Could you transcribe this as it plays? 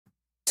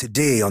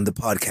Today on the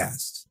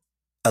podcast,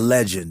 a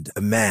legend,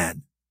 a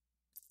man,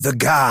 the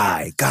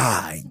guy,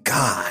 M.I.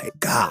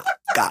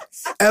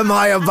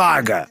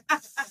 Abaga,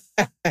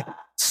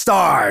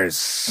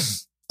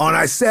 stars on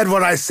I Said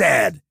What I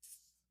Said,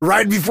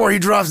 right before he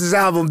drops his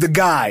album, The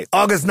Guy,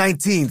 August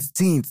 19th,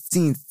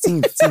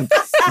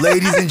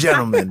 Ladies and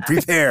gentlemen,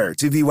 prepare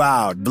to be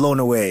wowed, blown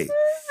away.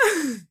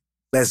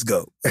 Let's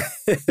go.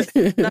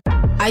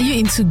 Are you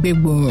into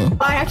Bebo?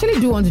 I actually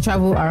do want to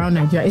travel around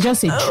Nigeria. It's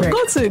just a trek.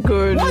 Go to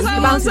good. Once I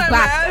bounce asked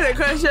back. a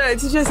question. The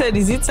teacher said,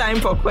 "Is it time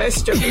for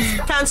questions?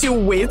 Can't you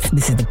wait?"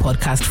 This is the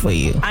podcast for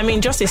you. I mean,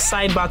 just a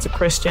sidebar to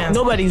Christians.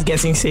 Nobody's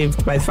getting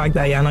saved by the fact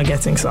that you're not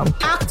getting some.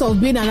 Act of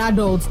being an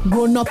adult,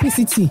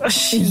 grown-upicity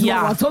is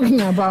what we're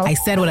talking about. I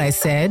Said What I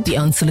Said, the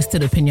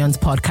Unsolicited Opinions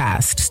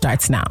podcast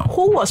starts now.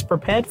 Who was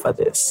prepared for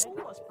this?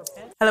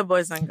 Hello,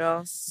 boys and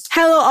girls.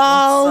 Hello,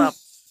 all. What's up?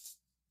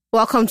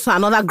 Welcome to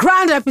another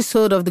grand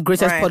episode of the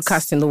greatest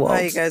podcast in the world. How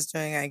are you guys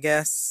doing, I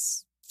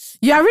guess?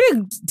 You are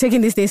really taking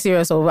this thing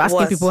serious of asking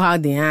What? people how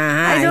they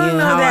are. I don't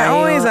know. They're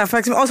always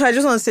affecting me. Also, I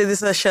just want to say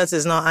this shirt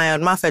is not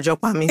ironed. Mafa joke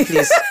on me,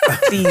 please.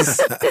 Please.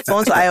 If you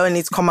want to iron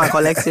it, come and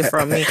collect it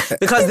from me.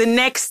 Because the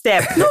next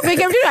step... No,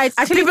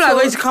 actually people are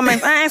going to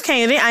comment, can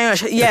you didn't iron your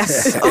shirt?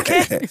 Yes.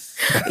 Okay.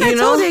 I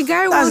told the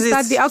guy once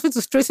that the outfit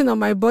was straighten on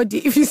my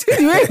body. If you see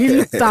the way he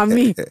looked at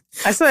me.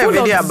 I saw a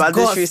video about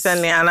this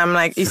recently, and I'm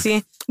like, you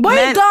see... But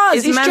it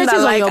does. It men stretches that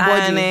on like your body.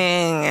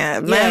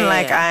 ironing. Men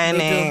like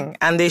ironing.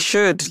 And they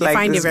should. Like,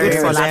 find it's it very good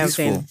for them.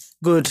 relaxing.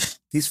 Good.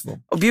 Peaceful.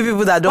 You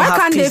people that don't Why have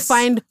can't peace. they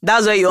find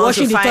That's where you want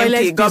washing to the find toilet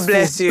peace. God peaceful?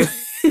 bless you.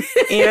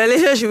 In your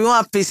relationship, you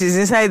want pieces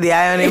inside the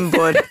ironing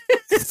board.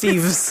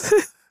 Thieves.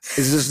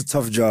 It's just a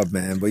tough job,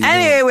 man. But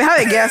Anyway, we have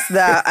a guest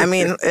that, I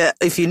mean,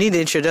 if you need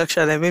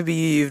introduction, then maybe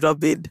you've not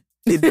been.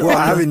 well,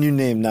 I have a new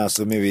name now,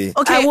 so maybe.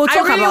 Okay, I will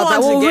talk really about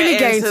that. want to We'll really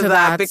get into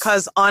that.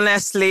 because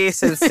honestly,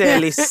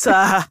 sincerely,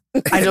 sir,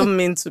 I don't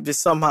mean to be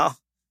somehow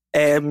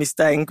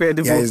Mr.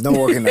 Incredible. Yeah, it's not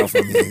working out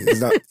for me.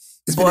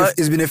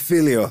 It's been a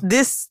failure.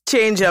 This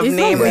change of It's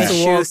not name going to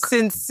issue, work.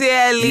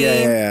 sincerely,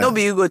 Yeah.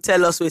 nobody you go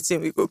tell us what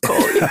we go call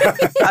you.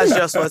 That's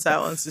just what I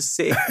want to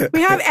say.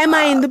 We have Emma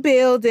in the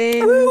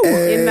building,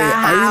 in the I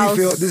house.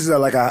 really feel this is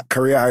like a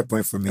career high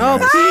point for me. Oh,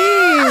 guys.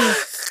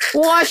 please.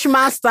 Wash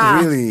master.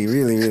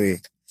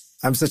 Really.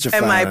 I'm such a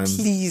fan Am I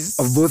please?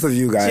 of both of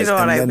you guys Do you know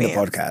what and I then mean? the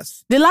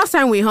podcast. The last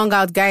time we hung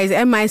out, guys,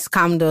 Emma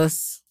scammed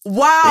us.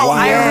 Wow,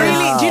 I Wow.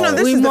 really, do you know,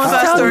 this We is the must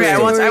first tell story the I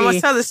want. I story. must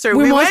tell the story.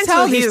 We must went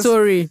tell to the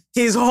story.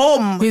 his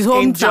home, His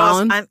in Jos,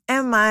 hometown.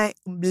 and MI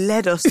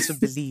led us to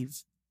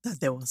believe that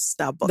there was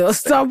Starbucks. The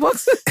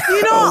Starbucks.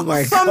 You know, Oh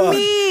my for God.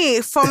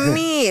 me,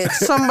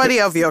 somebody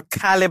of your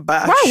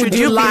caliber, Why should would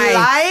you be lie?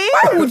 lying?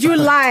 Why would you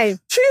lie?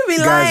 Should you be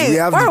Guys, lying? we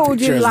have Why the would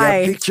you pictures. There lie?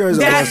 are pictures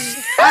of There- us.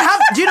 I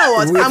have. Do you know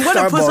what? With I'm going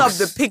to put up Starbucks.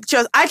 the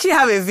pictures. I actually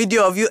have a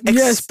video of you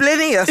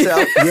explaining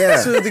yourself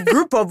Yeah. to the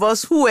group of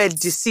us who were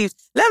deceived.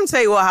 Let me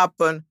tell you what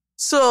happened.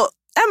 So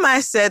MI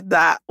said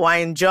that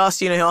wine just,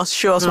 he'll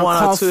show us one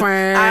or two.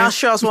 Coffee. I'll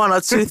show us one or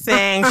two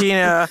things,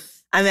 And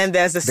then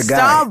there's a The guy.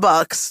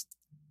 Starbucks.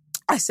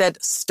 I said,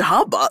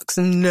 Starbucks?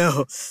 No.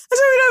 I said,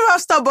 we don't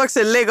have Starbucks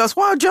in Lagos.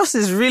 Wow, Just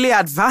is really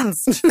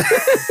advanced.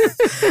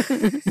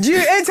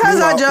 It turns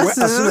out Just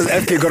As soon as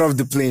FK got off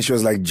the plane, she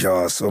was like,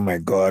 Joss, oh my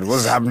God,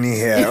 what's happening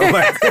here? Oh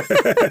my God.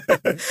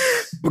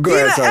 But go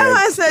ahead, sorry.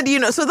 Emma said,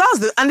 so that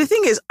was and the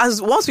thing is,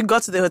 once we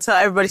got to the hotel,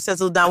 everybody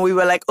settled down. We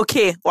were like,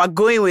 okay, we're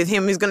going with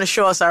him. He's going to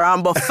show us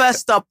around. But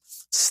first up,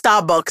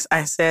 Starbucks.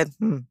 I said,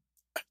 it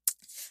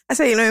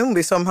won't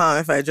be somehow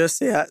if I just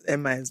say that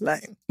Emma is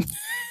lying.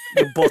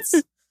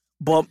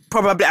 But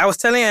probably, I was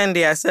telling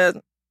Andy, I said,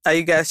 are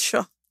you guys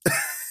sure?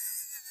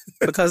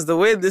 Because the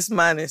way this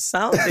man is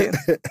sounding,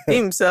 he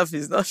himself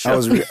is not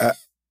sure.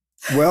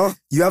 Well,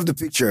 you have the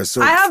picture,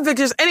 so I have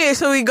pictures. Anyway,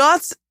 so we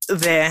got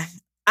there.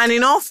 And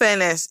in all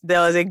fairness, there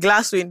was a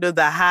glass window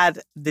that had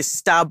the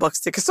Starbucks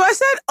sticker. So I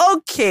said,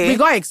 okay. We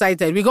got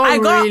excited.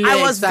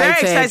 I was very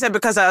excited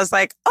because I was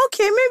like,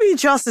 okay, maybe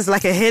Just is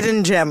like a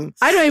hidden gem.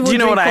 I don't even Do you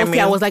know drink what I coffee.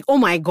 mean? I was like, oh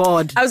my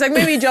God. I was like,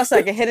 maybe Just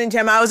like a hidden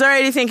gem. I was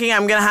already thinking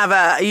I'm going to have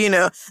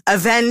a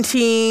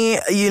venti,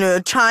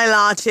 chai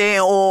latte,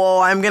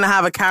 or I'm going to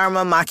have a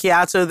caramel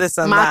macchiato, this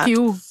and Mark that.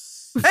 you.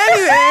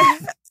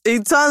 Anyway,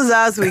 it turns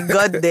out we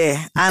got there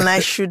and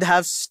I should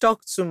have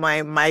stuck to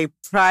my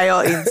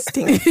prior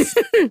instincts.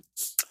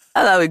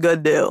 That's how we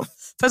got there.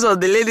 First of all,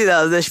 the lady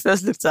that was there, she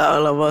first looked at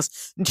all of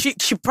us.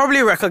 She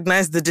probably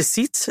recognized the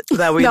deceit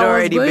that we'd That was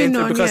already been going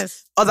through on, because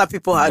yes. other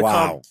people had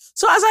Wow. come.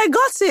 So as I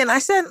got in, I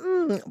said,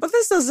 but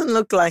this doesn't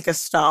look like a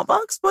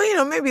Starbucks. But,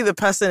 maybe the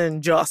person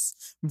in Jos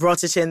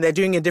brought it in. They're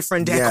doing a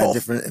different decor. yeah,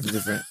 different.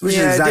 Which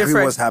Yeah, is exactly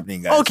different. what's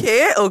happening, guys.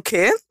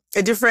 Okay.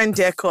 A different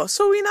decor.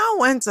 So we now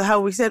went to her.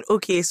 We said,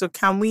 okay, so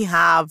can we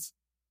have,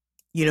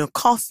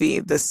 coffee,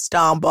 the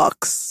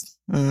Starbucks?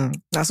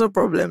 That's what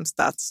problem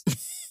starts.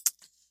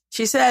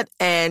 She said,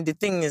 and the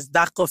thing is,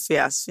 that coffee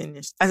has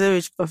finished. I said,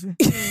 which coffee?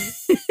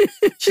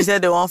 She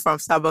said, the one from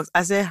Starbucks.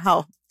 I said,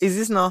 how? Is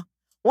this not?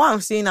 What I'm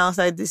seeing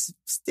outside this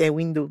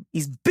window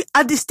is big.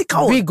 And the sticker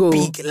was Big, oh.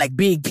 big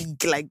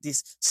like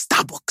this.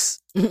 Starbucks.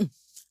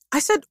 I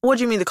said, what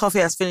do you mean the coffee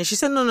has finished? She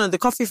said, no, the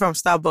coffee from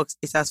Starbucks,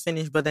 it has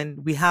finished. But then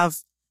we have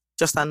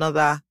just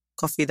another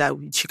coffee that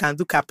she can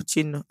do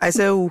cappuccino. I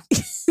said, who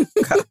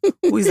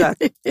is that?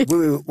 Wait,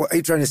 what are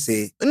you trying to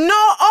say?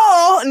 No,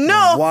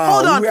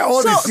 wow,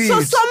 hold on. So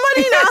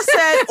somebody now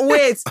said,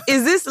 wait,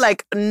 is this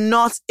like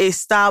not a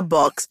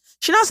Starbucks?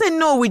 She now said,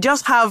 no, we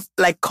just have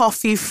like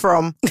coffee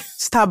from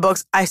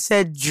Starbucks. I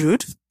said,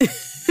 Jude, I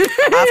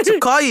have to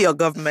call you your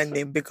government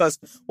name because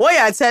what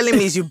you're telling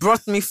me is you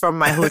brought me from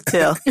my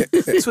hotel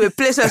to a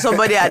place where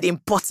somebody had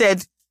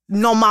imported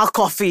normal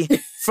coffee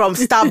from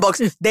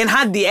Starbucks, then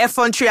had the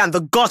effrontery and the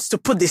guts to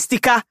put the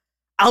sticker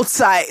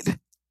outside.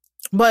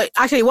 But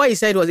actually, what he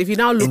said was, if you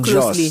now look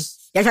closely,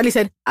 he actually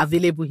said,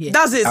 available here.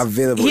 That's it.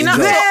 Available. It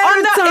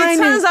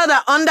turns out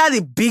that under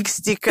the big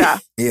sticker,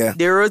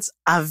 they wrote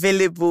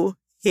available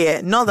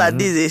here. Not that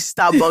this is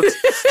Starbucks.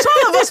 So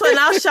all of us were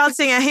now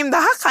shouting at him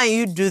that how can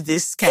you do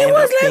this kind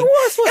of thing?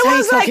 It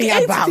was like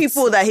 8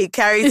 people that he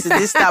carried to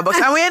this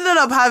Starbucks. And we ended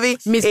up having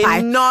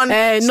a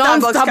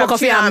non-Starbucks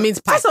coffee and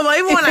meat pie. First of all,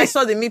 even when I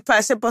saw the meat pie,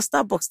 I said, but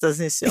Starbucks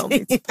doesn't sell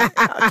meat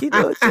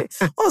pie.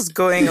 What's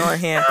going on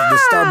here? The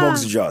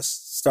Starbucks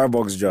Just.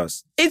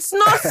 It's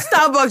not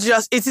Starbucks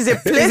Just. It is a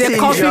place in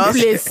coffee Jos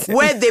place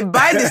where they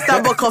buy the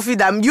Starbucks coffee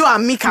that you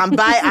and me can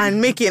buy and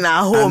make in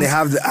our home.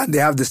 And they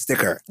have the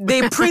sticker.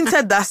 They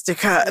printed that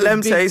sticker. Let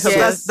me tell you something.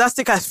 That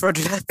sticker is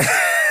fraudulent.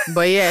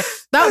 But yeah,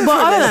 but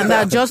other than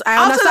that, just I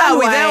understand after that,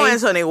 we why. then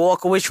went on a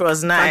walk, which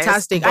was nice.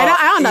 Fantastic. But,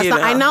 I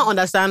understand. I now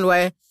understand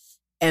why.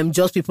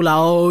 Just people are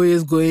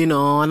always going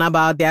on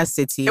about their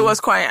city. It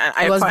was quite.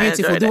 It was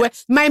beautiful.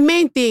 My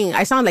main thing,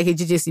 I sound like a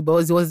GJC,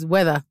 but it was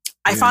weather.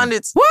 I found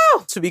it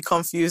to be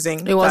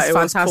confusing. It was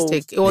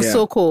fantastic. It was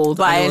so cold,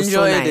 but I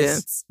enjoyed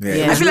it.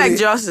 Yeah. I feel like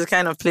Jos is the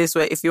kind of place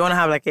where if you want to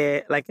have like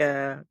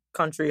a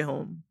country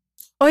home.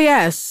 Oh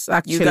yes,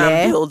 actually, you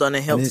can build on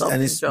a hilltop.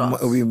 And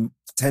it'll be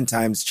 10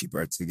 times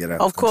cheaper to get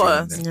out. Of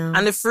course,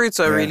 and the fruits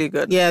are really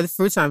good. Yeah, the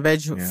fruits and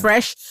veg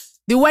fresh.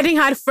 The wedding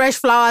had fresh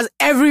flowers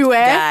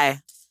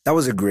everywhere. That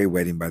was a great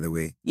wedding, by the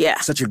way. Yeah.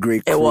 Such a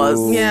great crew. It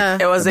was. Yeah.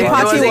 It was a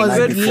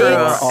good crew.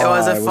 It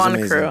was a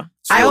fun crew.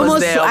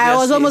 I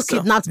was almost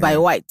kidnapped by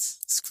whites.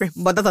 Scream.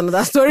 But that's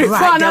another story for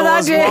There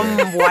another day. was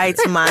one white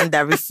man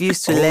that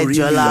refused to let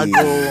Jola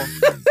go.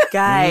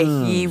 Guy,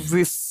 he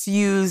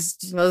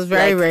refused. It was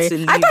very,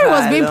 very... I thought he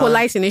was being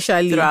polite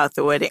initially. Throughout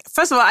the wedding.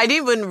 First of all, I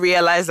didn't even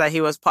realize that he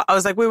was... I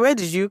was like, wait, where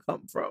did you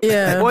come from?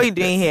 Yeah. Like, what are you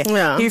doing here?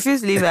 Yeah. He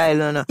refused to leave her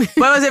alone. But it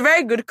was a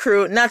very good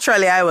crew.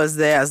 Naturally, I was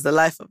there as the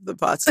life of the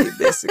party,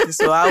 basically.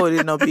 So how would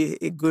it not be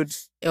a good...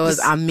 It was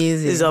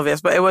amazing. It's obvious,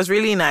 but it was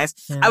really nice.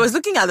 Yeah. I was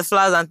looking at the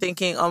flowers and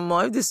thinking,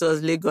 if this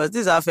was Lagos,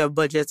 this is half your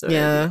budget already.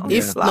 Yeah,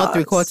 if not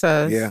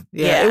 3/4.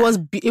 Yeah.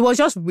 It was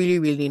just really,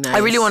 really nice. I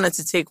really wanted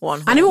to take one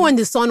home. And even when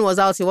the sun was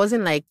out, it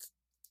wasn't like...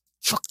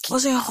 It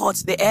wasn't hot.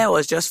 The air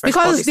was just fresh.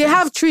 Because they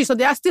have trees, so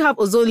they still have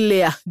ozone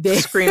layer there.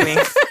 Screaming.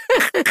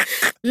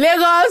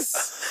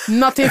 Lagos,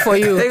 nothing for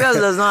you. Lagos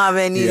does not have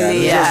any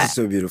layer. Lagos is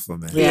so beautiful,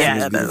 man.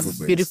 Yeah,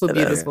 beautiful.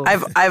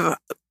 I've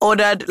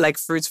ordered like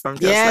fruits from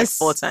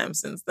just like 4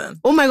 times since then.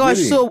 Oh my gosh!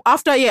 Really? So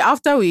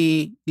after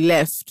we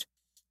left,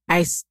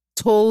 I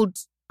told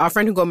our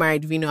friend who got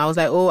married, Vino, I was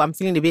like, "Oh, I'm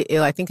feeling a bit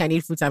ill. I think I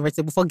need fruits and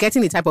vegetables."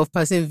 Forgetting the type of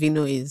person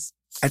Vino is.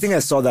 I think I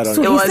saw that on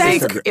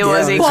Instagram. It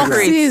was a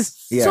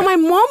boxes. Yeah. So my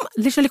mom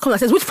literally comes and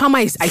says, "Which farmer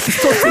is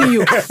toasting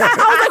you?" I was like,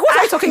 "What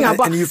are you talking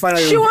about?" And you find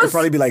out it would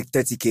probably be like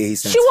 30K.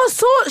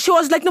 She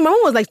was like, no, my mom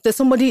was like, there's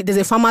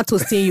a farmer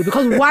toasting you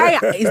because why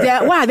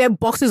are there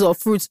boxes of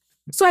fruits?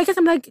 So I guess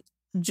I'm like,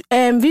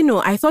 Vino,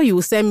 I thought you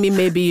would send me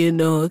maybe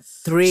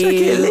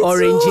 3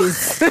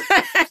 oranges,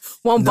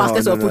 one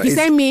basket of fruit. He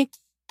sent me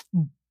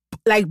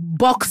like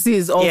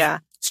boxes of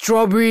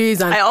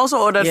strawberries, and I also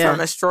ordered from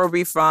a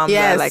strawberry farm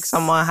that like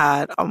someone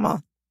had.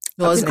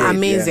 It was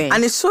amazing,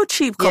 and it's so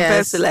cheap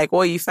compared to like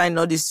what you find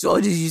all these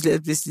useless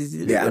places.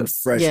 Yeah, and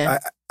fresh. Yeah.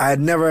 I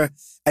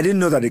didn't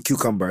know that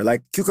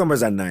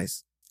cucumbers are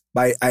nice,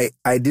 but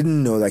I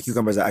didn't know that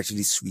cucumbers are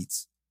actually sweet.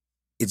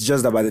 It's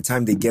just that by the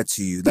time they get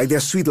to you, like they're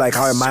sweet, like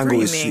how a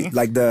mango is sweet.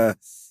 Like a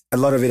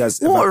lot of it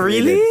has. Oh,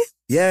 really?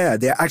 Yeah,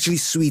 they're actually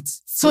sweet.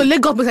 So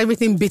Lagos makes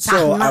everything bitter.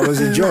 So I was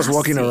in Jos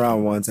walking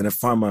around once, and a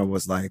farmer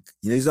was like,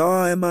 he's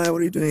 "Oh, Emma,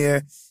 what are you doing here?"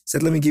 He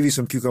said, "Let me give you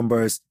some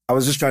cucumbers." I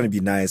was just trying to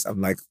be nice.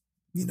 I'm like,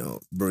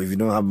 bro, if you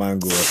don't have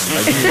mango or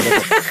something,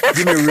 like,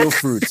 give me real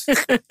fruit.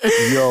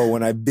 Yo,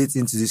 when I bit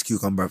into this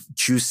cucumber,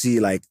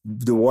 juicy, like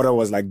the water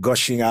was like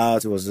gushing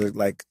out. It was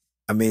like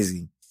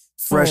amazing.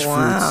 Fresh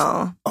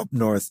fruits up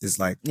north is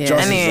like...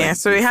 Anyway,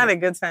 so we had a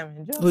good time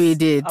in Jos. We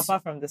did.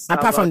 Apart from the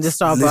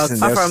Starbucks. Listen,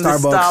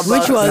 Starbucks,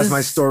 which was... That's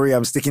my story.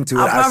 I'm sticking to it.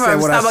 Apart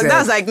from Starbucks,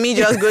 that's like me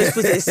just going to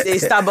put a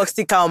Starbucks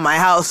sticker on my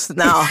house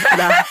now.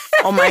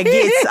 On my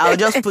gates, I'll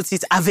just put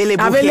it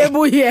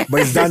available here.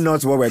 But is that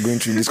not what we're going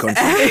through in this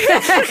country?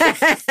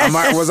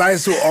 Was I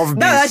so off base?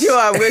 That's actually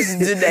what I'm going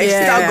to do next.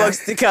 Starbucks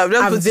sticker. I'll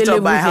just put it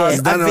on my house.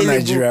 Is that not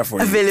Nigeria for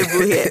you?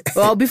 Available here.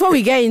 Well, before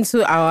we get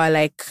into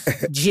our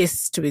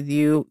gist with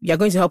you, you're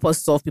going to help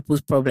us solve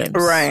people's problems.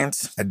 Right.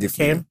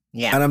 Okay.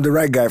 Yeah. And I'm the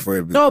right guy for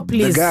it. Oh,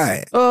 please. The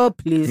guy. Oh,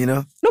 please. You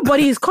know?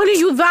 Nobody is calling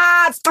you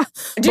that. We're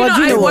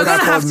Ebuka going to have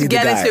called to me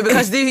get the into it guy.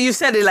 because you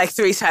said it like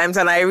 3 times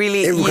and I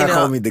really, Ebuka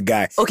called me the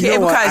guy. Okay, You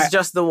know Ebuka what? is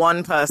just the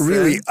one person.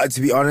 Really,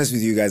 to be honest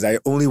with you guys, I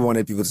only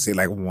wanted people to say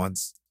like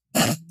once.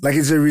 Like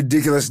it's a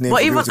ridiculous name. But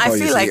for even people to call I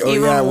feel you. like Say,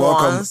 even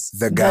welcome once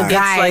the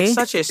guy. it's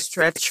like such a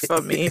stretch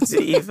for me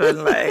to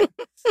even like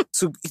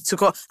to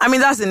call. I mean,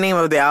 that's the name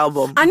of the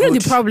album. I know the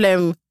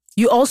problem.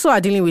 You also are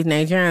dealing with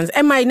Nigerians.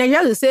 And my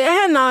Nigerians will say,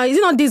 hey, no, is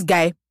it not this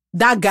guy?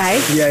 That guy?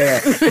 Yeah.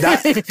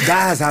 That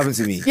has happened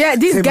to me. Yeah,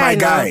 this Say, guy my now.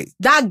 guy.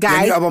 That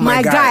guy. Yeah, about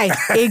my guy.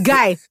 A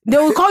guy. They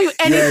will call you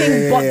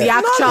anything but the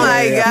actual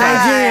my guy.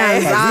 Nigerians.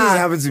 Like, this has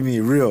happened to me,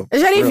 real.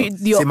 Especially real.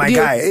 if you, Say my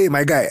guy, hey,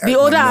 my guy. The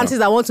older No. aunties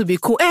that want to be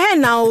cool.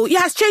 Now, he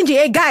has changed it,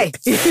 hey, guy.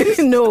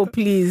 No,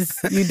 please.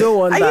 You don't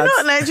want And that.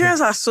 you know,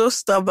 Nigerians are so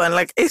stubborn.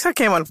 Like, Asa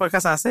came on the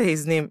podcast and said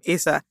his name,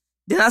 Asa.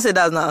 Then I said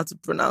that's not how to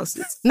pronounce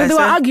it. No, they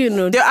were arguing.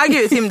 No. They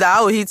argued with him that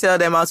how would he tell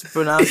them how to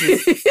pronounce it.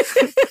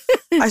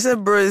 I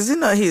said, bro, is it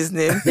not his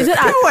name? He said,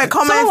 People were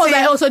commenting. someone was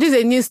like, oh, so this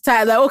is a new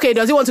style. Like, okay,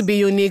 does he want to be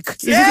unique?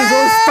 Is this his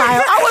own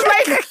style? I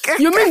was like,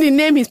 you mean the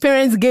name his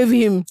parents gave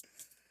him?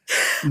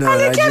 No, And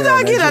they kept Nigerians-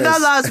 arguing that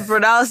that's how to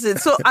pronounce it.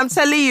 So I'm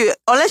telling you,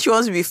 unless you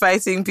want to be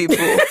fighting people,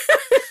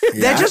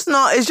 they're just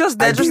not. It's just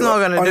they're just not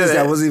gonna honestly, do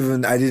it. I wasn't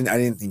even. I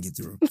didn't think it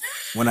through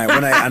when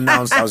I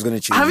announced I was gonna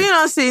change. Have you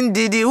not seen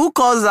Diddy? Who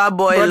calls that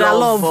boy Brother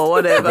love or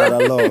whatever?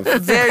 Brother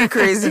Love. Very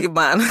crazy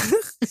man.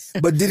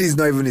 But Diddy's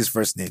not even his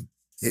first name.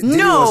 Diddy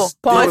No, was,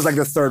 but- Diddy was like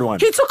the third one.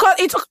 He took,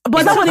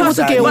 but that one even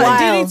took a But But while.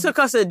 Diddy took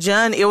us a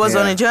journey. It was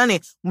on a journey.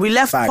 We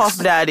left Facts. Puff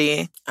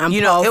Daddy. And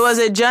you know, Puff. it was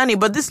a journey.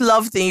 But this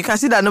love thing, you can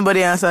see that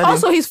nobody answered him.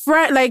 Also, his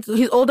friend, like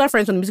his older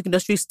friends from the music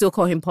industry, still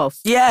call him Puff.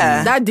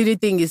 Yeah. That Diddy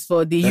thing is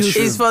for the That's youth.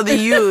 true. It's for the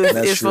youth.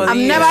 That's It's true. for the I've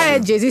youth. never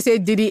heard Jay-Z say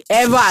Diddy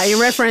ever in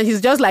reference.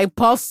 He's just like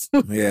Puff.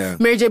 Yeah.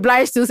 Mary J.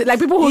 Blige still say, like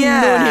people who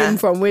Yeah. know him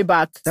from way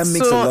back. That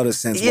makes So, a lot of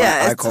sense. yeah,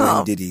 Why I it's call him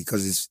tough. Diddy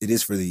because it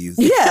is for the youth.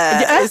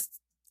 Yeah.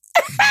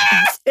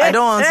 I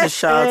don't want to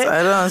shout.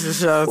 I don't want to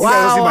shout. You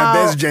guys will see my Wow.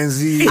 best Gen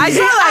Z. I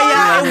feel like,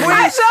 yeah, when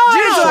I saw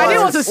it. I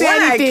didn't want to say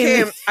when anything.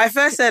 I came, I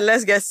first said,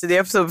 let's get to the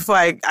episode before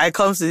I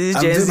come to this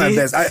I'm Gen doing my Z.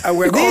 best. We're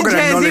all These going to Gen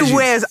acknowledge Z you.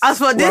 wears. As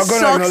for We're this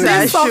gonna socks acknowledge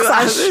that you. shoe,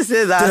 I Socks should say Do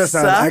you that,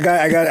 understand?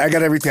 I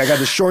got everything. I got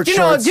the short Do you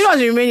know shorts.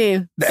 what's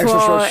remaining The extra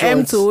for short M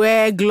shorts. to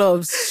wear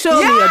gloves? Show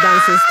me your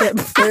dancing step.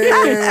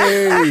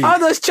 Hey. All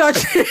those church.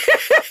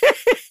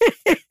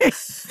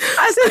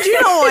 I said,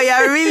 you know what?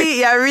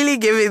 You're really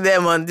giving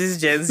them on this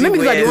Gen Z. Maybe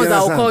these are the wears. ones that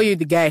will understand? call you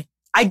the guy.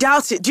 I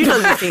doubt it. Do you know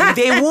the thing?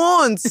 They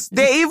won't.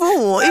 They even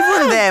won't.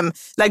 Even them.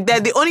 Like, they're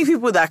the only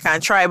people that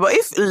can try. But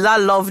if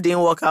that love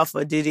didn't work out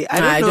for Diddy,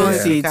 I don't know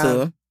if see he it. can.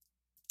 So.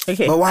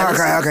 Okay. But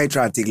how can you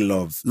try and take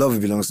love? Love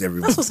belongs to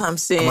everyone. That's what I'm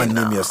saying. Come on, name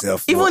now.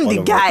 yourself. Even all the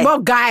of guy.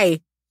 What guy?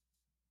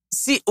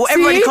 See,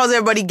 everybody See? calls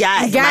everybody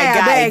guy. Guy, My I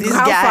guy. beg, This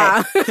how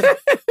guy. far?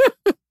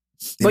 It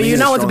But you means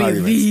now a want to be strong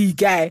argument. the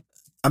guy.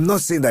 I'm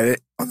not saying that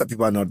other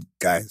people are not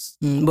guys.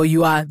 But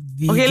you are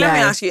the Okay, guy. let me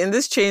ask you. In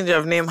this change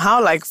of name,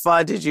 how like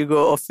far did you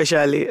go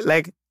officially?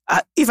 Like,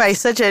 if I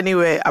search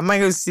anywhere, am I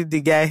going to see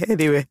the guy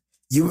anyway?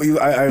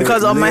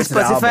 Because on my related to the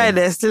Spotify, album.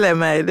 there's still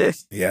MI there.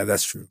 Yeah,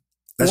 that's true.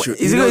 That's true.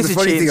 Is it You know, going the to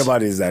funny thing change?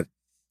 about it is that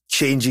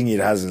changing it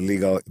has a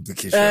legal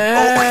implication.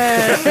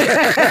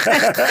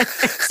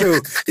 So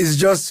it's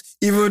just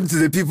even to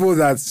the people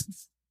that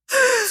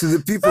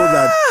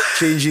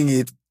changing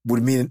it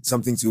would mean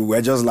something to.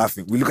 We're just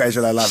laughing. We look at each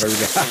other and laugh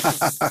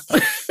every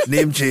day.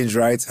 Name change,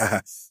 right?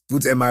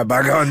 Put MI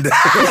back on.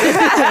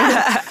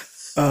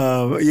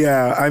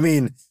 Yeah, I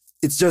mean,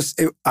 it's just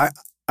I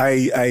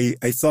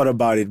thought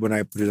about it when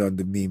I put it on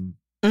the meme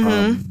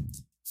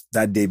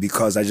that day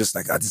because I just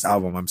like this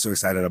album. I'm so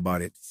excited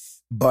about it.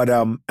 But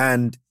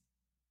and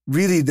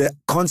really the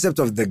concept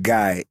of the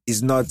guy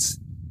is not.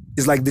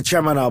 It's like the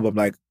Chairman album.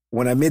 Like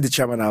when I made the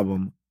Chairman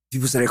album,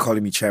 people started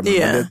calling me Chairman.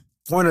 Yeah. But the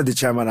point of the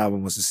Chairman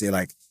album was to say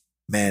like,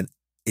 man,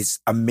 it's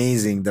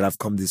amazing that I've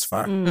come this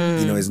far. You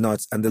know, it's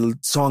not. And the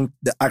song,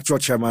 the actual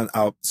Chairman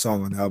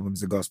song on the album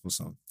is a gospel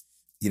song.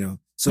 You know,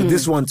 so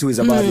this one too is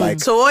about like.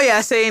 So what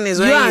you're saying is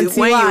You when and you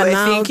Tiwa were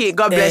now, thinking,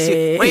 God bless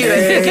you, when you were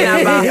Hey, thinking I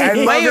about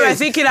love when you were it.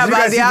 thinking Did you about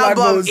guys the see Black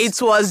album, Bones?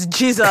 it was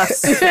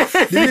Jesus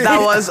that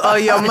was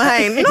on your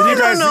mind. No, you no,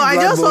 guys no. see I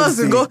Black just want Bones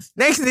to go.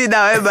 Next thing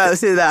that everybody will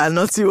say that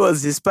Anointing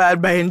was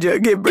inspired by Angel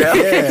Gabriel.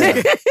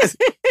 Yeah.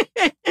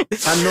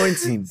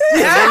 Anointing.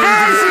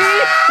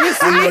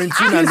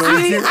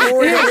 Anointing. Oh,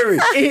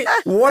 wait.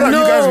 What have you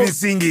guys been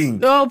singing?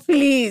 No,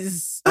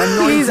 please.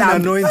 Anointing,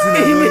 anointing.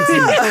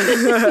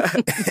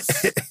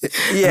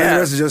 Yeah. The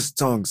rest is just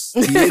tongues.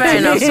 Fair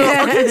enough.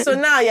 So okay, so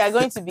now you're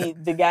going to be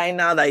the guy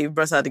now that you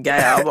brought out the guy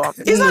album.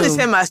 It's not the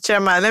same as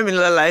Chairman, let me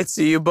not lie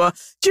to you, but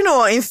do you know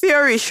what? In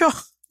theory, sure.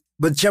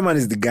 But Chairman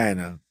is the guy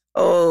now.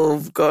 Oh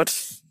God.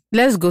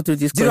 Let's go to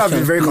this Do you know I've question.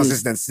 been very please.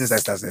 consistent since I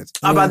started?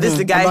 About this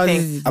the guy About thing.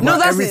 this- About No,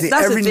 that's everything. it.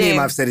 That's Every the thing. name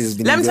I've said has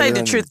been. Let me tell you the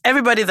other truth.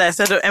 Everybody that I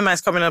said, Emma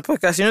is coming on the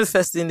podcast, you know the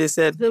first thing they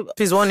said?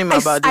 Please warn him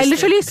about this. I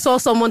literally saw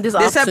someone this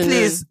They said, afternoon.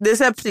 please. They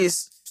said,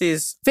 please.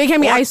 Fake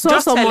me, I saw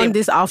Just tell someone him-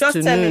 this Just tell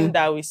him afternoon.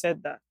 that we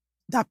said that.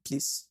 that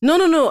place.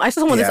 No. I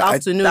saw someone this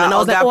afternoon and I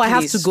was like, I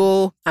have to please.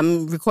 go.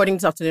 I'm recording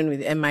this afternoon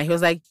with Emma. He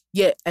was like,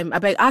 yeah, I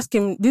beg, ask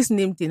him this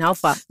name thing, how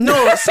far?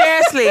 No,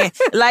 seriously.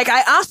 Like, I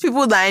asked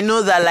people that I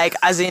know that, like,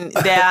 as in,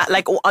 they're,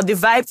 like, on the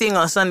vibe thing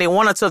on Sunday,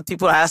 one or two of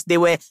people I asked, they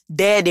were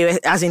there,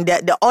 as in,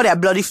 all their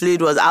bloody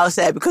fluid was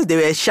outside because they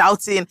were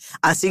shouting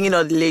and singing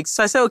all the lyrics.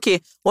 So I said,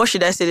 okay, what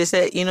should I say? They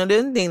said, the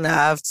only thing that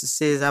I have to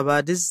say is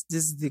about this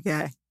is the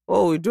guy.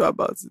 What we do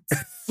about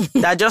it?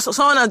 That just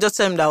someone else just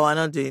tell him that we're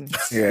not doing it.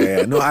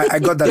 Yeah. No, I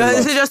got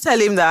that. Just tell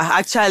him that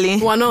actually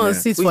we're not on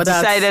seat for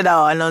that. We decided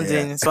that we're not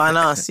doing it, so we're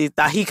not on seat.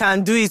 That he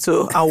can do it,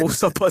 so I will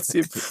support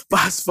him.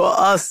 But as for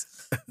us,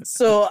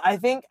 so I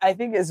think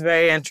it's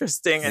very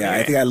interesting. Yeah,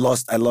 I think I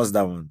lost that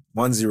one.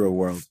 1-0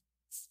 world.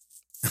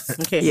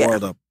 Okay, yeah.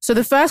 World up. So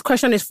the first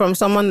question is from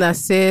someone that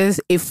says,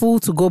 "A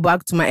fool to go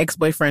back to my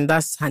ex-boyfriend."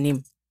 That's her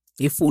name.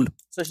 A fool.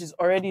 So she's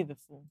already the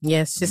fool.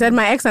 Yes. She said,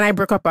 my ex and I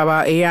broke up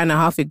about a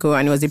 1.5 years ago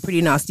and it was a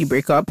pretty nasty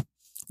breakup.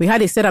 We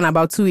had a sit-down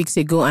about 2 weeks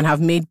ago and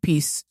have made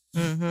peace.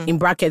 In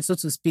brackets, so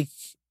to speak.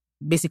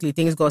 Basically,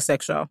 things got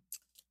sexual.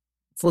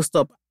 Full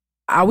stop.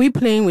 Are we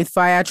playing with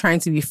fire trying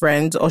to be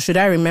friends, or should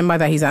I remember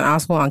that he's an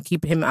asshole and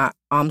keep him at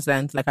arm's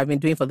length like I've been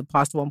doing for the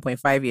past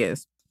 1.5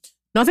 years?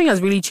 Nothing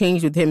has really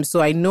changed with him,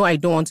 so I know I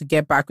don't want to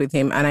get back with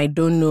him and I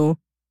don't know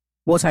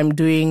what I'm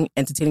doing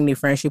entertaining a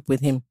friendship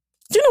with him.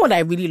 Do you know what I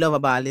really love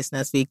about our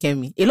listeners,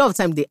 Kemi? A lot of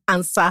time they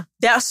answer.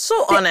 They are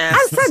so honest.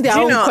 Answer their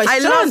own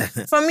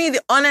question. For me,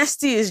 the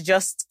honesty is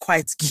just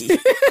quite key.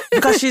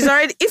 Because she's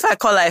already, if I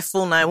call her a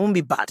fool now, it won't be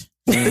bad.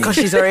 Because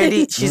she's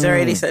already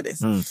said it.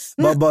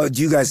 But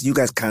you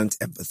guys can't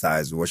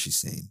empathize with what she's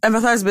saying.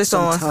 Empathize based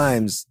on what?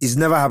 Sometimes it's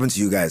never happened to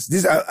you guys.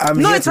 It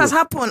has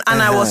happened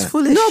and I was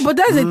foolish. No, but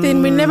that's the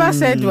thing. We never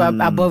said we're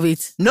above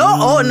it.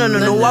 No.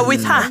 We're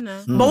with her.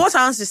 No. But what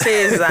I want to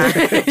say is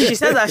that she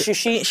said that she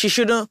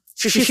should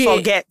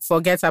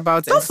forget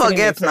about it. Don't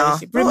forget now.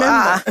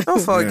 Remember.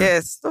 Don't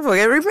forget. Don't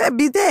forget. Remember,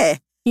 be there.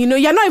 You know,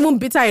 you're not even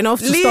bitter enough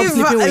to stop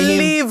sleeping with him.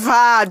 Leave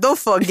her. Don't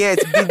forget.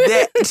 Be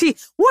there. See,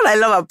 what I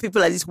love about people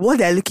like this, what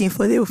they're looking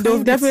for,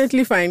 they'll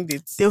definitely find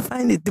it. They'll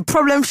find it. The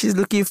problem she's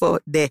looking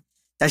for there,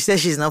 that she says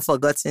she's not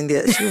forgotten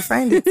there, she'll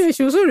find it.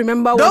 She'll soon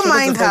remember Don't what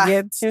mind her.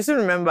 Forget. She'll soon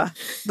remember.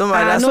 Don't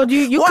mind her. No,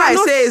 you what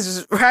cannot, I say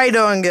is, right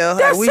on, girl.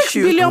 There are I wish 6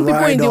 billion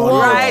people in the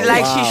world. Right,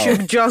 like she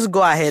should just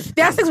go ahead.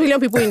 There are 6 billion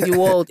people in the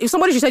world. If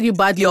somebody should say you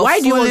badly, why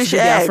do you want to be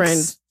their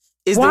friend?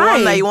 Is the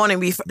one that you want to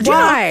be.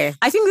 Why?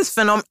 I think this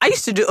phenomenon. I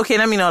used to do. Okay,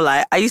 let me not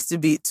lie. I used to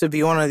be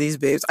one of these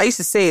babes. I used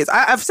to say it.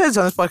 I've said it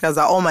on this podcast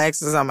that all my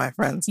exes are my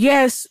friends.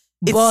 Yes,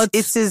 but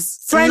it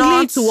is friendly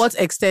not, to what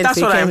extent?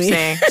 That's what I'm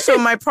saying. So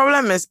my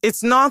problem is,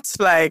 it's not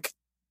like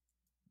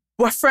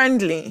we're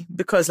friendly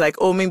because like,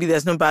 oh, maybe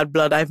there's no bad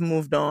blood. I've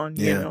moved on.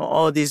 You know,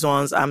 all these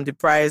ones. I'm the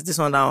prize. This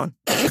one, that one.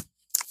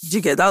 Do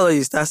you get that? Or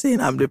you start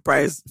saying I'm the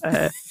prize.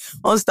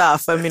 Don't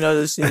start affirming all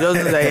those things. Just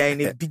know that you're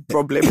in a big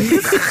problem.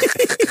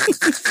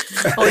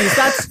 Or you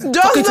start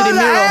talking to the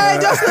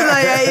mirror. Just know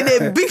that you're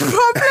in a big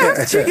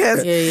problem. Do you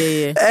get?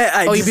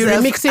 Yeah. Or you be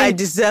remixing. I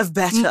deserve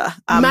better.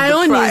 My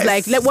own is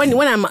like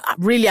when I'm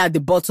really at the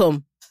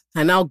bottom,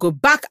 and I'll go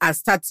back and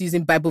start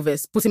using Bible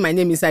verse, putting my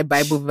name inside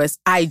Bible verse.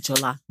 I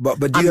Jola.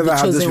 But do you ever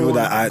have those people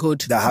that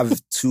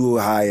have too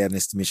high an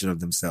estimation of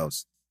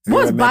themselves?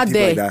 What's bad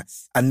there? Like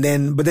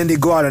and but then they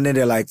go out and then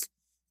they're like,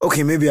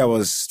 okay, maybe I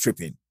was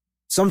tripping.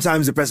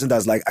 Sometimes the person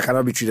that's like, I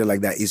cannot be treated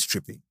like that is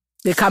tripping.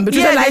 They can be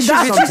treated like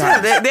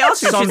that. They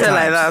also treated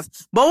like that.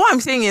 But what I'm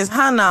saying is,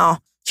 her now,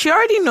 she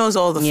already knows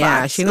all the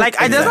facts. She like,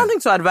 there's nothing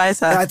to advise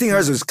her. I think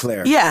hers was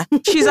clear. Yeah,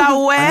 she's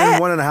aware.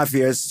 And in 1.5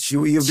 years,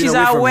 she's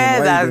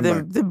aware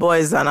that the boy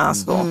is an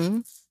asshole. Mm-hmm.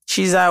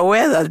 She's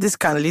aware that this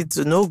can lead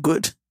to no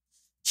good.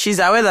 She's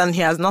aware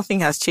that nothing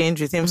has changed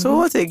with him. So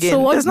what again? So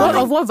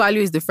what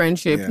value is the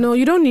friendship? Yeah. No,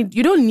 you don't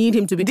need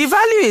him to be. The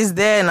value is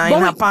there now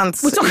in her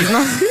pants. We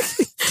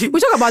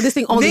talk about this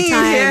thing all the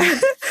time. Yeah.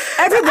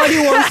 Everybody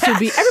wants to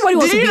be. Everybody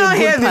wants to be a good person. Did you not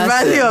hear the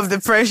value of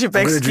the friendship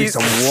excuse? Drink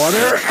some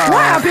water.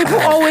 Why are people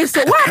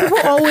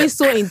always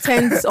so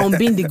intent on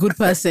being the good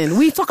person?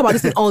 We talk about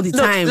this thing all the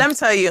time. Let me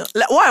tell you.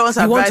 What I want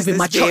to advise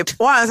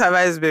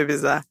this babe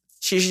is that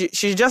she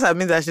just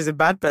admits that she's a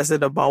bad person,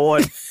 number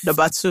one.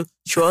 Number two,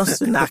 she wants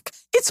to knack.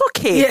 It's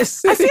okay.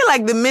 Yes. I feel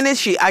like the minute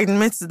she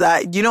admits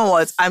that, you know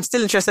what, I'm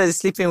still interested in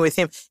sleeping with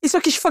him, it's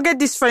okay. She forget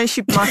this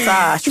friendship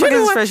matter. Do you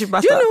know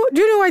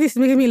why this is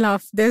making me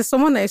laugh? There's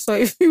someone I saw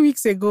a few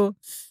weeks ago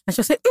and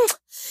she said,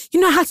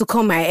 I had to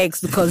call my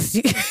ex because...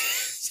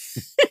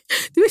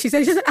 The way she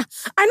said,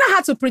 I know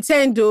how to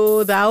pretend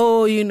that, I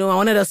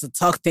wanted us to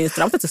talk things.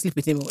 I wanted to sleep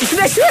with him. It was so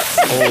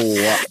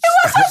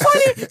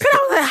funny. And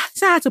I was like,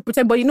 I had to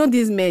pretend, but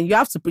these men, you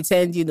have to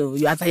pretend, you're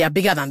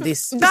bigger than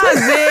this.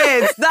 That's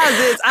it.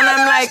 And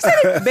I'm like,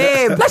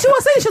 babe. Like she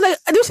was like,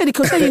 I do say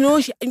because I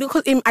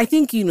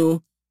think,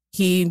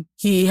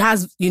 he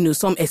has,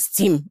 some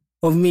esteem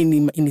of me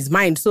in his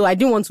mind. So I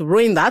didn't want to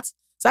ruin that.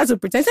 So I had to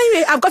pretend. So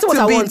anyway, I've got what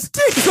I want.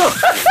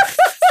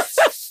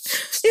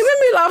 It made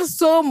me laugh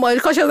so much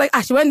because she was like,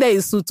 she went there in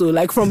Suto,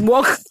 like from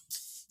work.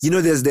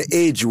 There's the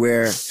age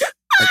where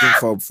I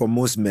think for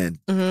most men,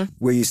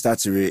 where you start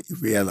to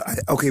realize,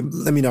 okay,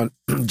 let me not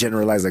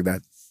generalize like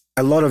that.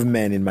 A lot of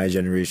men in my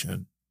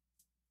generation,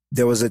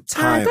 there was a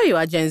time. I thought you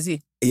were Gen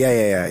Z.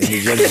 Yeah. In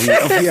the Gen Z.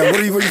 Okay, yeah, what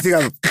do you think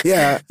of?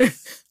 Yeah.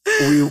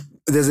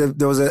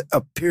 There was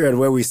a period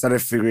where we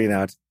started figuring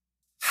out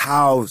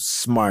how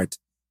smart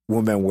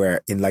women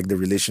were in like the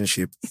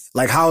relationship,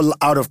 like how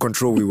out of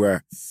control we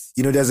were.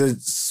 You know, there's a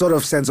sort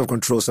of sense of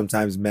control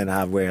sometimes men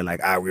have where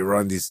like, we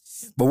run this.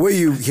 But when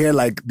you hear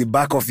like the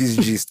back office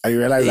gist and you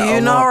realize that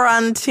you don't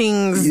run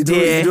things you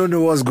don't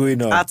know what's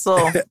going on. At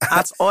all.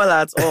 At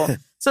all.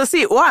 So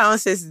see, what I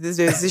want to say is this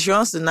way, she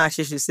wants to know,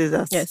 she should say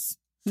that. Yes.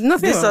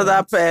 Nothing this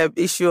other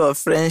issue of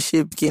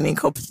friendship, killing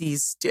up,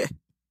 please. Yeah.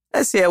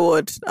 Let's hear a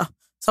word.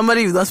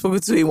 Somebody you've not spoken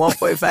to in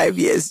 1.5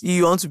 years,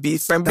 you want to be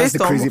friend. That's the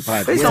crazy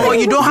part. Based on what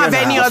you don't have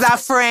any other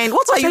friend.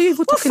 What are you?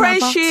 What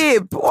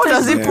friendship? About? What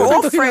does it?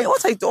 What friend?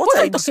 What are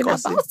you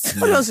discussing? What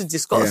do you want to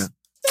discuss? Yeah.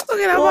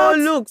 Talking about? Oh,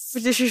 look,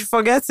 she should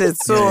forget it.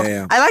 So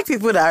I like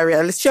people that are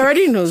realistic. She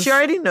already knows.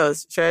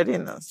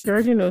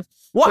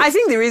 Well, I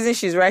think the reason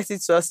she's writing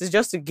to us is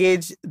just to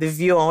gauge the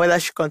view on whether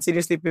she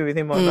continues sleeping with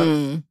him or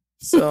not.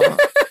 So,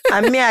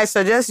 I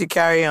suggest you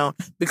carry on,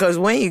 because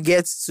when you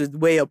get to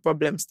where your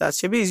problem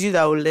starts, maybe it's you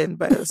that will learn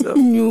by yourself.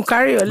 You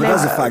carry your learn.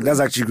 That's a fact. That's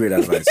actually great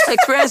advice.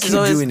 Experience is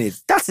always doing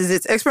it. That is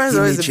it. Experience is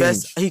always the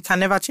best. He can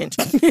never change.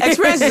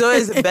 Experience is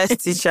always the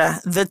best teacher.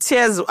 The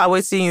tears are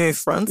waiting you in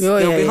front. They'll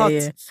be hot.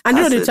 Yeah. And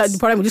you know the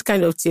problem with this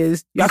kind of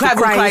tears, you have to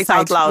cry it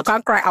out loud. You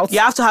can't cry out. You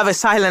have to have a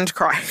silent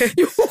cry.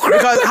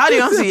 Because how do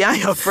you want to yarn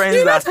your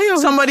friends that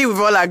somebody we've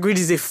all agreed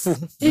is a fool?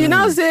 You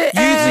now say,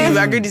 you've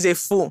agreed is a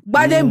fool.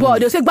 Bade boy.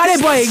 They'll say,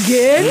 Bade boy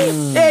again, So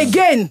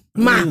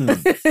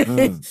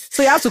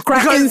you have to cry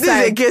because inside.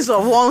 This is a case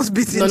of once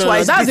beaten,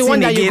 twice that's beaten. The one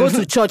that again. you go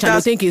to church and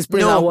you think is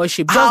praise and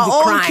worship. Just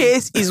our own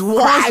case is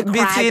once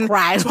beaten,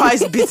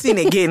 twice beaten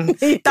again.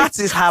 That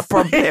is her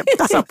problem.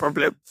 That's her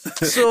problem.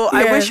 So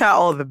I wish her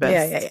all the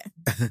best. Yeah.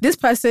 This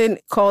person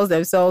calls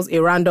themselves a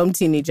random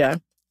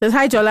teenager. Says,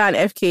 hi, Jola and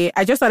FK.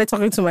 I just started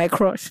talking to my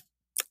crush.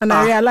 And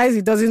I realized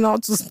he doesn't know how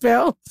to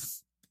spell.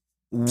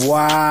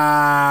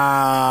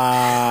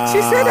 Wow.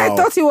 She said,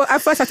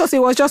 at first I thought it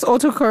was just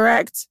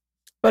autocorrect,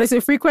 but it's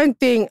a frequent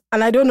thing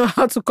and I don't know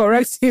how to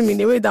correct him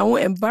in a way that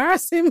won't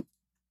embarrass him.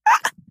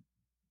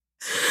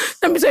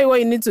 Let me tell you what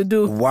you need to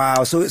do.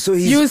 Wow. So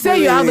he's you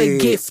say you have a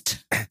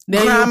gift.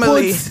 Then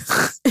Grammarly.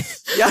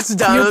 You have to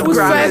download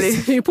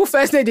Grammarly. You put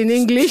first name in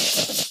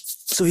English.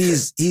 So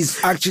he's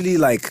actually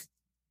like,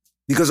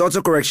 because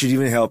autocorrect should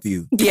even help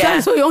you. Yeah.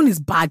 So your own is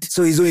bad.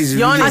 So his own is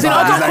really bad. As in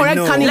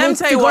autocorrect can't even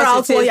figure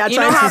out what you're trying to say. You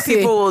know how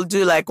people will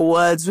do like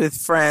words with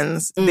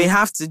friends? They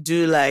have to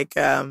do like,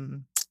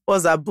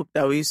 what's that book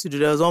that we used to do?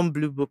 There was one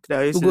blue book that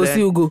we used to learn.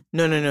 Ugo.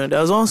 No.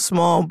 There was one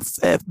small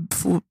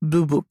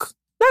blue book.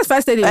 That's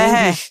first in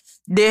English.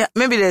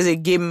 Maybe there's a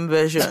game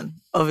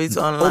version of it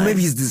online. Or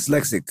maybe he's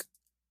dyslexic.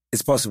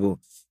 It's possible.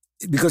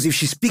 Because if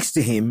she speaks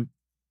to him,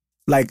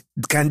 like,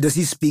 does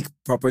he speak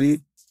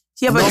properly?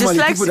 Yeah, but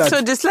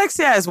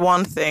dyslexia is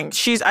one thing.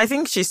 I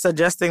think she's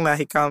suggesting that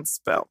he can't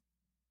spell.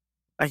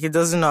 Like, he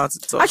doesn't know how to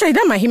talk. Actually,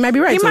 he might be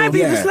right. He might be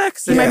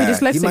dyslexic. He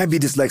might be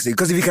dyslexic.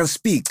 Because if he can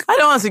speak. I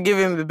don't want to give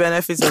him the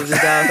benefits of the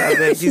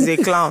doubt. He's a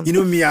clown. You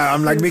know me,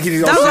 I'm like making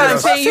it all That's what I'm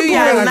saying.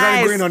 You're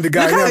nice. Going on the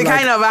guy. Look at the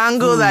kind of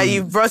angle that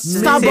you brought to the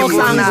table. Starbucks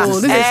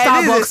angle. This is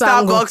Starbucks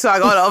angle. So I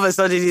got all of a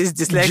sudden he's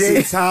dyslexic.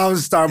 J-Town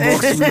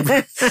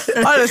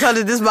Starbucks. All of a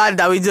sudden this man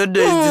that we don't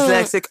know is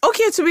dyslexic.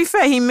 Okay, to be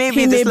fair, he may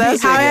be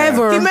dyslexic.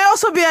 However, he may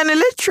also be an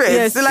illiterate.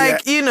 Yes.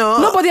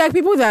 No, but there are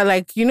people that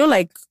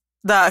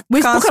that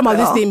we've spoken about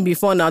this thing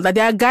before now, that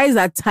there are guys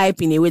that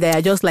type in a way that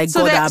are just like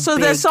so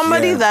there's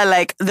somebody that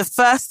like the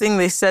first thing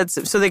they said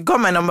so they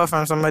got my number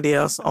from somebody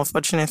else,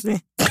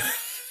 unfortunately.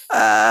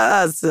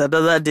 That's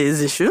another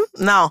day's issue.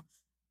 Now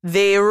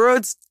they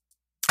wrote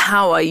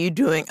how are you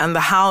doing, and the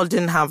how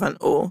didn't have an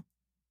O,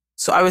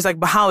 so I was like,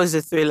 but how is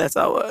a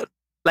 3-letter word?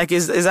 Like,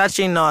 it's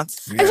actually not.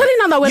 Yeah. Especially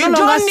now that we're no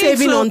longer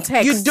saving on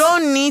text. You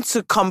don't need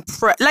to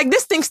compress. Like,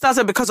 this thing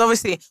started because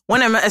obviously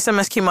when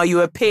SMS came out, you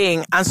were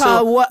paying. And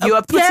so you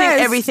were putting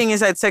everything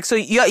inside text. So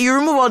you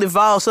remove all the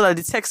vowels so that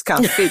the text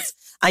can fit.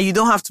 And you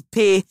don't have to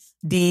pay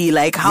the,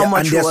 like, how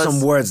much and there's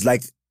some words,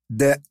 like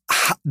the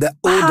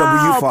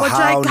OW for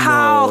how.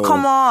 How?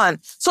 Come on.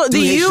 So the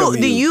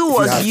U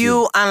was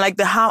you, and like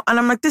the how. And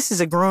I'm like, this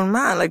is a grown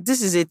man. Like,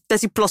 this is a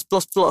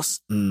 30+++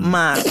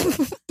 man.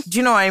 Do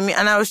you know what I mean?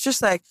 And I was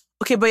just like,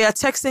 okay, but you're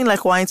texting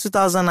like why in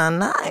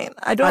 2009?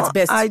 I don't. That's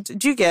best.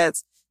 Do you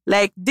get?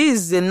 Like,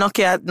 this is a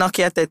Nokia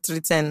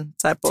 3310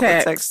 type of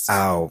a text.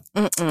 Ow.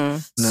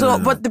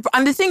 But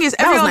the thing is,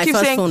 everyone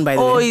keeps saying,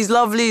 "Oh, he's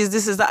lovely, is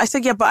this, is that." I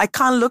said, yeah, but I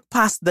can't look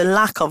past the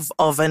lack of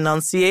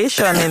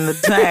enunciation in the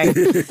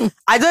text.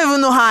 I don't even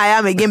know how I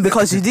am again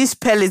because you did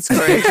spell it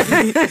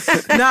correctly.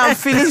 Now I'm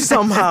feeling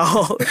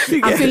somehow.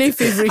 I'm feeling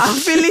feverish. I'm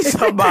feeling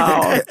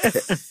somehow.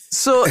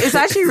 So it's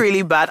actually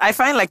really bad. I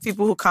find like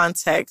people who can't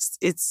text,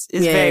 it's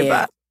very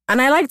bad. And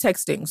I like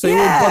texting, so it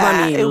will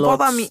bother me a lot. It will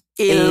bother me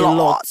a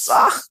lot.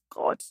 Oh,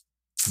 God.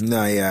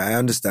 No, yeah, I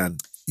understand.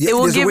 It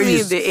will give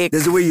me the ick.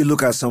 There's a way you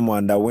look at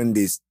someone that when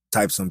they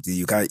type something,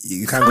 you can't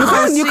You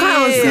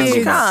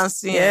can't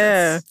see it.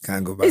 Yeah.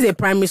 Can't go back. It's a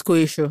primary school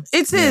issue.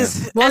 It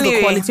is. What's the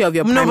quality of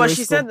your primary No, but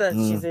she school? said that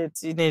she's a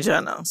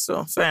teenager now,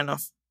 so fair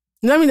enough.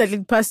 You know what I mean? Like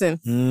the person.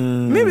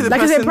 Maybe the Like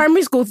person... it's a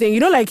primary school thing. You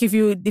know, like if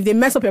they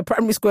mess up your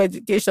primary school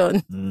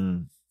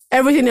education,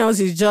 everything else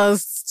is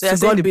just So you're to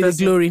saying God the be the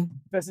person- glory.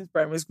 person's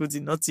primary school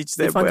did not teach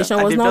them The foundation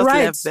well, was and not they just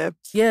right. left them.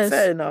 Yes.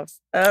 Fair enough.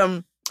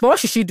 But what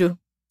should she do?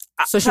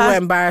 So she will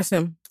embarrass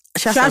him.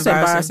 She has to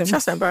embarrass him. She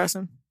has to embarrass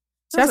him.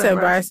 She has to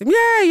embarrass him.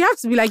 Yeah, you have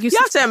to be like You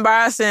have to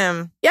embarrass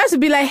him. You have to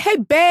be like, hey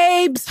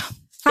babes,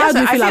 how do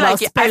you feel about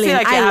spelling?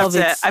 I love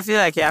it. I feel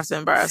like you have to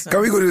embarrass him.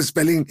 Can we go to the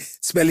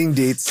spelling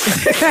dates?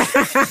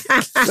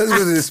 Let's go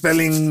to the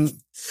spelling.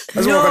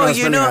 Let's work on our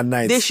spelling at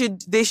night.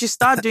 they should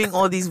start doing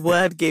all these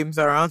word games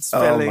around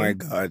spelling. Oh my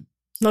God.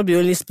 Not the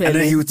only spelling.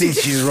 And then he would think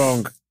she's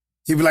wrong.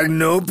 He'd be like,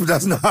 nope,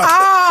 that's not how.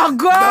 Oh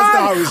God! That's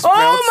not how it's spelled.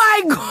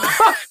 Oh my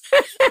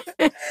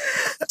God!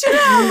 Do you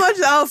know how much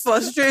that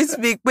frustrates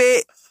me?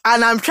 Wait,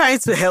 and I'm trying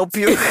to help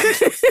you.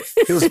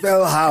 He'll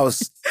spell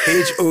house,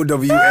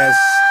 HOWS.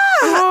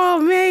 Oh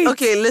man.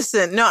 Okay,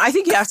 listen. No, I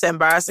think you have to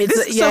embarrass him.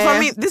 So for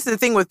me, this is the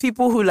thing with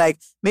people who like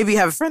maybe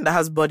have a friend that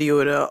has body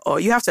odor, or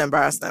you have to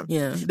embarrass them.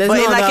 Yeah, But there's in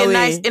no like other a way.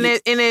 nice,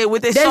 in a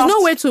with a There's soft,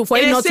 no way for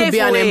in it a not to safe be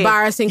an way.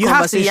 embarrassing You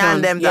conversation. have to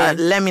yarn them that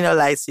Yeah. let me not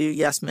lie to you.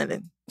 You're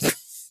smelling.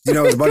 You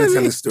know, I was about to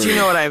tell a story. Do you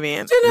know what I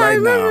mean? You know, I Right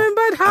now.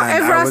 remember how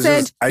And I Evra was said,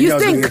 just- I you knew I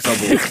was gonna stink.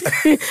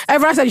 get in trouble.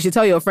 Evra said you should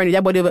tell your friend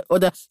that body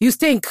odor, you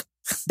stink.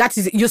 That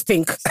is, you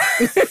stink.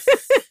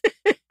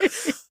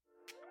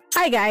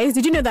 Hi guys,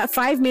 did you know that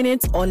 5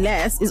 minutes or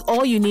less is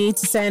all you need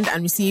to send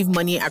and receive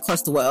money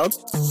across the world?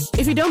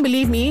 If you don't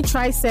believe me,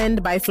 try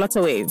Send by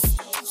Flutterwave.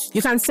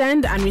 You can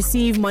send and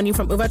receive money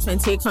from over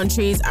 28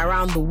 countries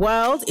around the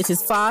world. It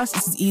is fast,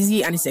 it is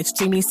easy, and it's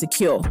extremely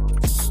secure.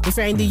 If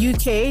you're in the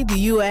UK, the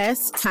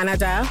US,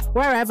 Canada,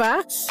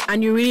 wherever,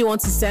 and you really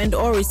want to send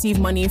or receive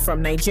money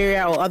from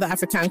Nigeria or other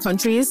African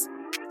countries,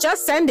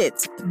 just send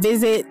it.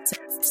 Visit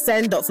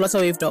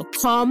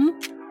send.flutterwave.com,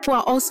 who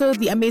are also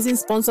the amazing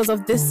sponsors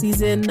of this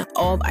season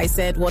of I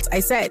Said What I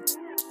Said.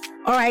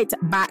 All right,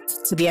 back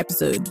to the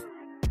episode.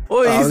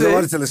 Oh, I was is about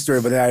it? to tell a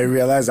story, but then I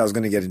realized I was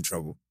going to get in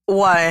trouble.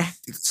 Why?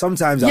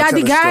 Sometimes I'll Yeah, tell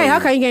the a guy. story. How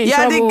can you get in Yeah,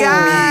 trouble? the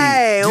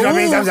guy. Do you know how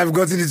many times I've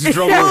gotten into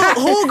trouble?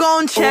 Who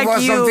gon' check Over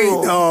you?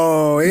 something?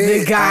 No,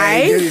 The guy?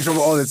 I get in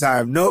trouble all the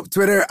time. Nope,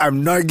 Twitter,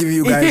 I'm not giving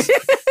you guys.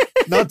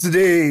 Not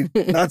today.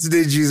 Not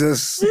today,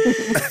 Jesus.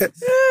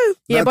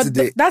 Yeah, Not but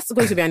today. that's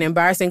going to be an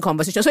embarrassing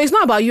conversation. So it's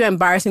not about you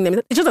embarrassing them.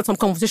 It's just that some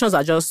conversations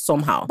are just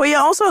somehow. But you're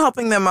also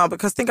helping them out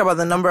because think about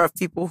the number of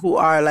people who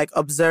are like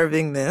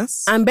observing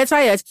this. And better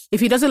yet, if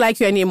he doesn't like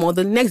you anymore,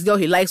 the next girl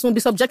he likes won't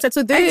be subjected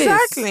to this.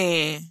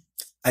 Exactly.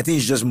 I think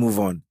you should just move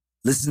on.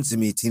 Listen to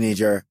me,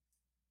 teenager,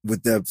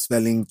 with the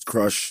spelling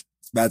crush,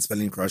 bad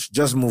spelling crush.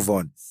 Just move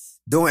on.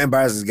 Don't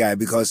embarrass this guy,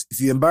 because if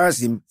you embarrass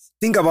him,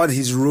 think about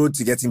his road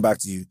to getting back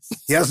to you.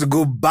 He has to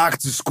go back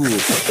to school.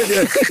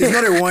 It's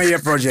not a 1-year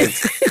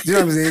project. Do you know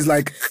what I'm saying? It's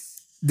like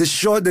the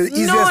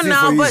easiest thing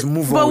for you is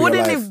move on. But with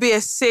wouldn't your life. it be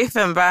a safe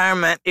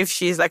environment if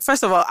she's like,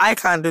 first of all, I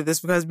can't do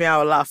this because me,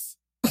 I'll laugh.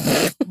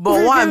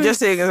 But what I'm just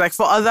saying is like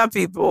for other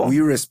people, Would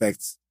you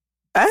respect?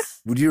 Eh?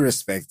 Would you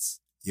respect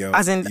your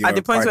as in your at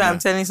the point where partner I'm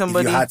telling if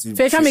somebody, you had to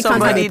Fair can choose be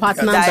contact somebody a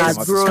partner that is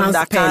that grown can't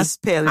that spell. can't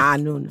spell, Ah,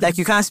 no. like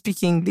you can't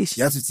speak English,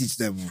 You have to teach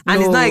them.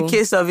 and it's not a No.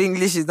 case of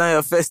English is not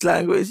your first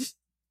language.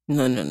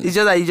 No. It's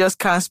just that you just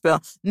can't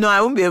spell. No,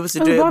 I won't be able to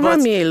It do it. would bother But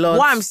me a lot.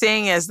 what I'm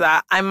saying is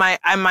that I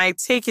might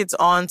take it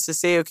on to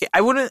say, okay,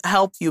 I wouldn't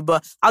help you,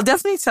 but I'll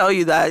definitely tell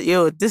you that,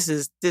 this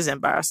is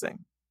embarrassing.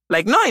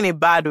 Like not in a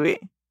bad way.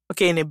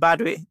 Okay, in a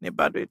bad way,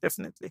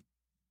 definitely.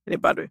 In a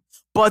bad way.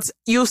 But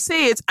you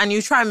say it and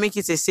you try and make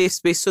it a safe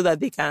space so that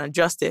they can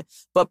adjust it.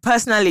 But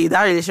personally,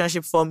 that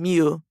relationship for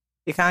me,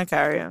 they can't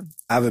carry on.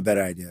 I have a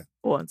better idea.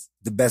 What?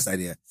 The best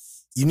idea.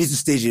 You need to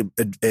stage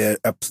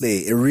a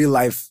play, a real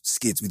life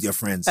skit with your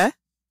friends,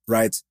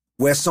 right?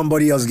 Where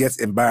somebody else gets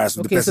embarrassed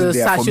with the Okay, so person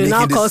there for she'll now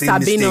making call the same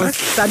Sabinos.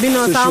 mistake.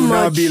 Sabinos, So how she'll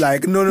now much? be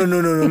like, no,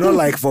 not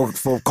like for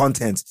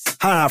content.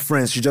 Her and her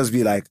friends should just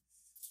be like,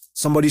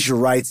 somebody should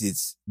write it.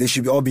 They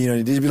should be all being on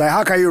it. They should be like,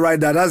 how can you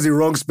write that? That's the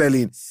wrong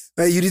spelling.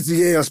 You need to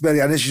hear your spelling.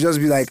 And then she just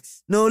be like,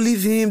 no,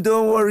 leave him.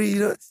 Don't worry.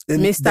 Then,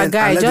 Mr. and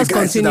Guy, let the just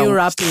guy sit continue down.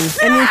 rapping.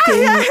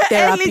 Anything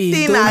therapy.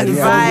 Anything don't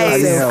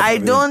advice. help, I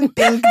baby. don't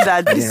think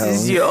that this help.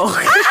 is your...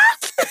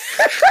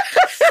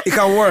 It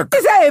can work.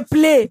 Is that a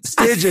play?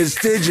 Stage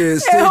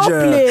whole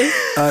play.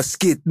 a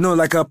skit. No,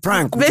 like a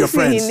prank with your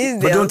Basically, friends. he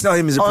needs But the don't tell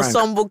him it's a prank.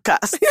 ensemble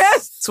cast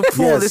to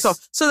pull Yes. this off.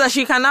 So that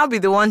she can now be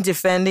the one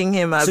defending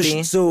him, So,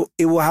 Abby. so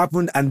it will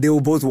happen and they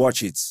will both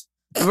watch it.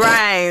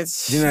 Right.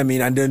 Do you know what I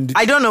mean? And then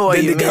I don't know what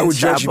then you the guy mean, will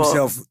judge Shabo.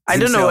 himself. I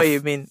don't know what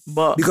you mean,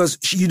 but Because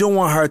you don't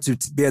want her to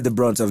bear the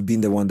brunt of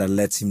being the one that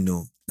lets him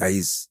know that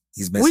he's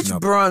messing which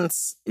up. brunt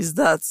is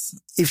that?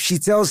 If she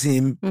tells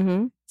him,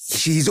 Mm-hmm.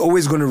 he's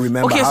always going to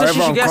remember. Okay, so however she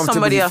should get uncomfortable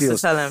somebody he else to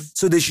feels. tell him.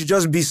 So they should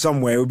just be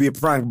somewhere. It will be a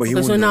prank, but he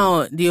won't So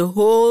know. now the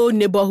whole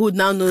neighborhood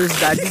now knows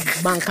that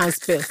this man can't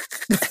spell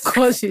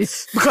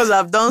because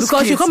I've done.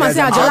 Because she come and say,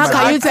 Yes, Ajola, I'm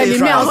can you tell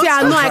him? I'll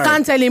say, no, I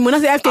can't tell him. When I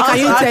say, FK, can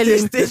you tell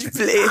him? Stage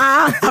play.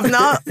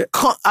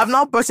 I've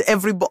now brought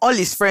everybody. All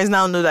his friends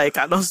now know that he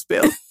cannot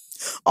spell.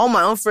 All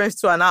my own friends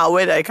too are now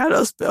aware that I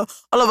cannot spell.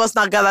 All of us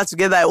now gather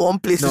together at one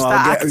place to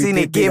start acting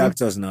a game.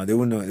 Actors now. They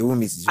won't know. They won't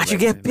meet each other. I should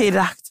get paid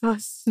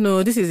actors.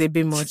 No, this is a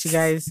bit much,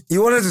 guys.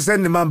 You wanted to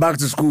send the man back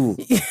to school.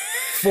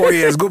 4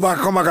 years. Go back,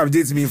 come back,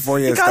 update me in 4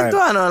 years. You can't time. do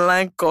an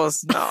online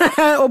course now.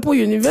 Open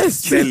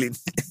University.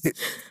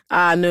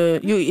 Selling. No,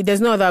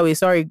 there's no other way.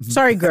 Sorry,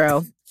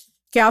 girl.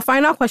 Okay, our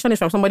final question is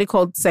from somebody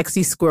called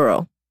Sexy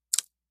Squirrel,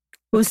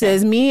 who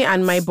says, me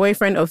and my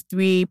boyfriend of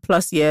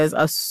 3+ years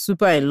are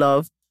super in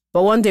love.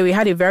 But one day we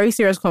had a very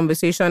serious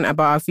conversation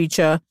about our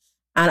future,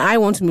 and I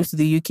want to move to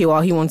the UK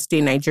while he wants to stay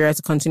in Nigeria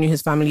to continue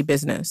his family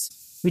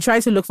business. We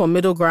tried to look for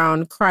middle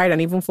ground, cried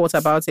and even thought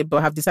about it,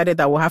 but have decided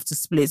that we'll have to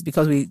split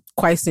because we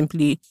quite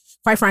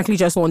frankly,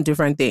 just want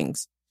different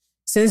things.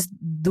 Since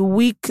the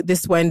week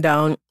this went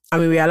down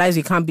and we realized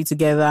we can't be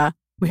together,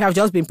 we have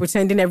just been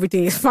pretending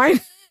everything is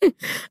fine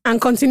and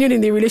continued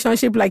in the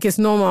relationship like it's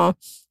normal.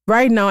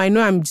 Right now, I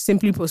know I'm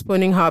simply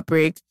postponing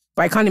heartbreak,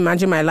 but I can't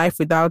imagine my life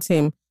without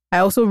him. I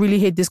also really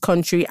hate this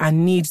country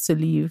and need to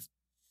leave.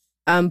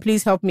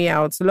 Please help me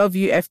out. Love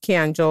you, FK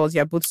and Jules.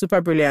 You're both super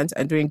brilliant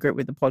and doing great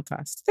with the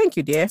podcast. Thank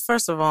you, dear.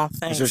 First of all,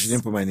 thanks. So she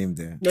didn't put my name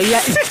there. No, yeah.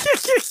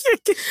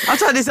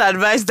 After this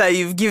advice that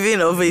you've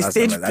given of a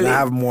stage play, and I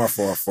have more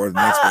for the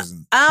next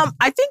person.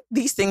 I think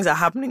these things are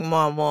happening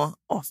more and more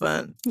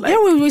often. Like,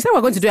 yeah, we said we're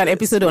going to do an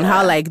episode on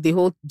how like the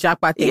whole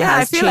jackpot thing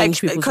has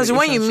changed people's because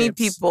when you meet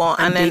people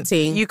and then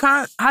dating. you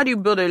can't. How do you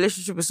build a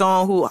relationship with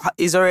someone who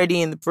is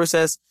already in the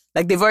process?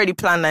 Like they've already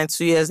planned that in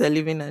 2 years they're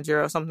leaving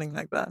Nigeria or something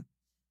like that.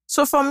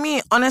 So for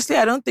me, honestly,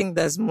 I don't think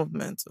there's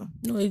movement.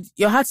 No,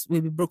 your heart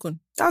will be broken.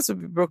 That will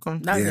be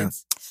broken. That's Yeah. it.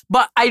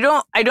 But I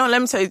don't,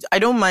 let me tell you, I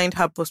don't mind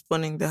her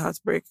postponing the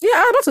heartbreak. Yeah, I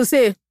was about to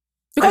say.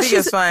 Because think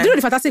it's fine. You know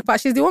the fantastic part?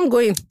 She's the one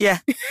going. Yeah,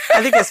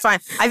 I think it's fine.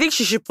 I think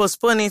she should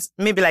postpone it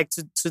maybe like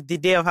to the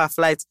day of her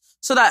flight.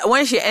 So that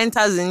when she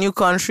enters the new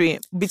country,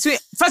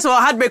 first of all,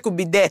 heartbreak will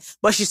be there,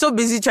 but she's so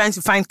busy trying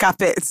to find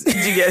carpets.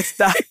 Did you get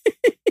that?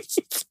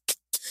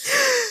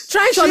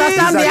 Trying to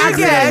understand the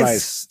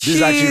accent.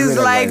 She's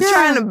like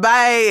trying to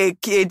buy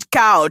a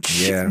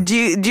couch. Yeah. Do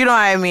you know what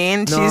I mean?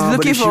 No, She's but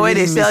looking if she for where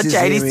really they sell misses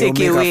Chinese him, it'll make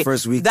her takeaway.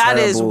 first week That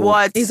is terrible.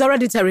 what. It's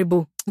already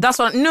terrible. That's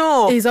what.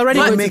 No, It's already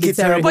Don't going make to be it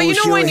terrible. but you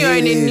know She'll when you're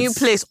in a hate new it.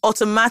 place,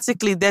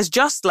 automatically there's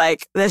just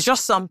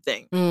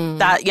something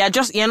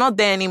that you're not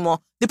there anymore.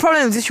 The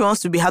problem is if she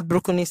wants to be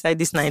heartbroken inside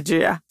this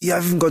Nigeria. You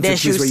haven't got to Then a place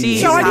she'll where see you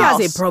She already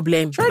house. has a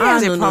problem. She already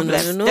has a no,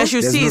 problem. No. Then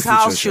she'll There's see no his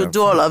house. future, She'll Chef.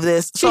 do all of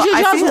this. She So should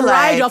I just feel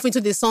ride like off into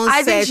the sunset.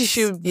 I think she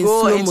should in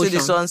go slow into the motion.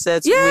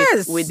 sunset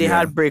Yes. with the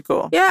Yeah.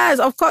 heartbreaker. Yes,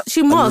 of course.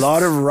 She A must.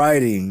 lot of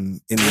writing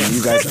in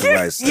you guys'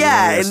 advice.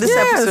 Yeah, in this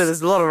Yes. episode,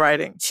 there's a lot of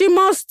writing. She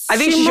must. I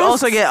think she should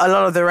must. also get a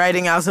lot of the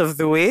writing out of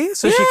the way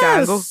so she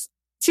can go.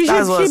 She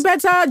That's should. what- She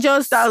better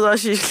just. That's what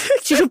she.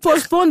 She should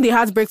postpone the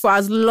heartbreak for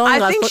as long I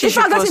as think possible. she In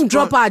fact, should let him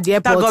drop her at the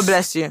That airport. God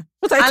bless you.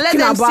 What are you And let talking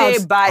them about?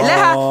 say bye.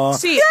 Let her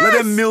see. Let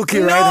them milk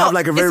it, right? Have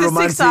like a very it's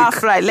romantic. a 6-hour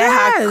flight. Let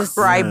her Yes.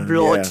 cry Yeah,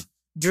 blood yeah.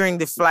 during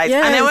the flight,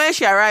 Yes. and then when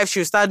she arrives,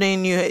 she'll start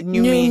doing new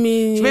New me.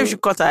 me. Maybe she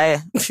cut her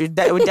hair. She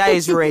dye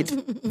is red.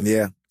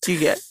 Yeah. Do you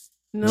get?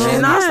 No, She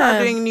now start yeah.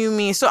 doing new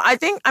me. So I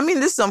mean,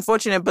 this is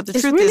unfortunate, but the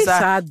It's truth really is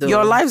that sad, though.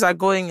 your lives are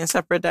going in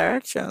separate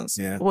directions.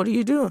 Yeah. What do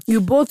you do? You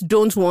both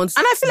don't want.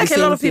 And I feel like the a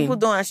lot same of people thing.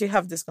 don't actually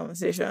have this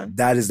conversation.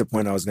 That is the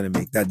point I was going to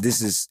make. That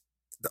this is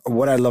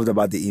what I loved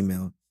about the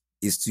email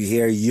is to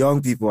hear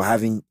young people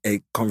having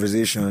a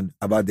conversation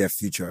about their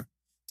future.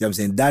 You know what I'm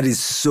saying? That is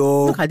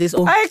so. Look at this.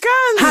 Oh, I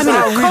can't. Having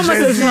a We Gen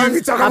conversation Z,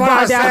 we talk about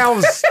about their-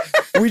 ourselves.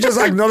 We just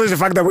acknowledge the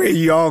fact that we're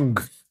young.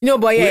 no,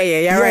 but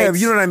yeah, right.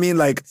 You know what I mean?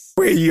 Like,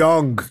 we're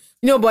young.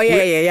 No, but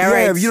yeah,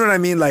 right. You know what I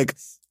mean? Like,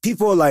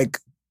 people like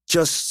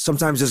just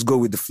sometimes just go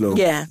with the flow.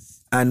 Yeah.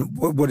 And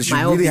what should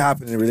My really hobby.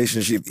 happen in a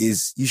relationship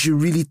is you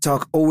should really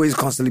always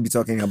constantly be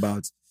talking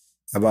about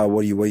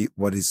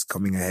what is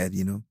coming ahead,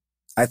 you know?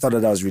 I thought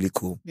that was really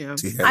cool Yeah.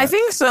 to hear I that.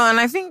 think so, and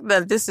I think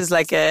that this is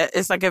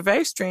it's like a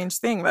very strange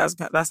thing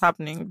that's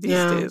happening these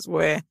Yeah. days,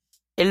 where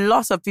a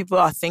lot of people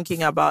are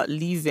thinking about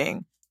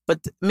leaving, but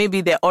maybe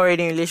they're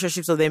already in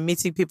relationships or they're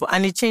meeting people,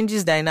 and it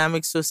changes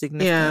dynamics so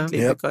significantly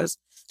Yeah. Yep. because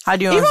how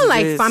do you Even want to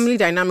like do this? family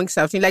dynamics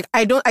stuff. Like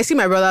I see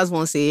my brothers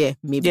once a year,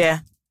 maybe. Yeah,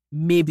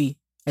 Maybe.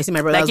 I see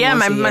my brothers like yeah,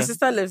 once a year. my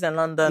sister lives in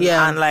London,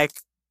 Yeah. and like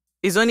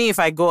it's only if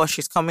I go or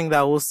she's coming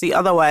that we'll see.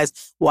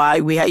 Otherwise,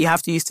 you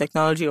have to use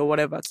technology or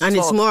whatever. To And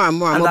talk. it's more and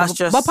more and And more. that's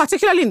just- but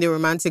particularly in the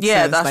romantic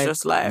Yeah, sense. that's like,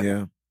 just life.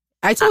 Yeah.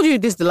 I told you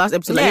this the last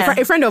episode. Like, Yeah.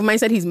 a friend of mine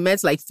said he's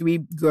met like 3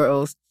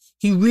 girls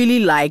he really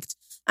liked.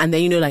 And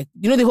then,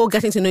 the whole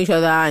getting to know each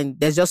other. And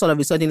there's just all of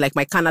a sudden, like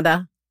my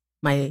Canada,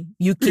 my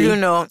UK. You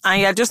know,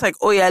 and you're just like,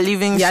 oh, you're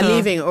leaving. You're soon.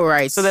 leaving. All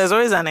right. So there's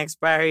always an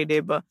expiry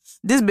date. But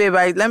this babe,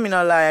 let me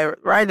not lie,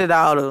 ride it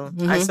out.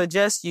 I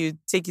suggest you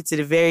take it to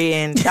the very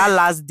end. That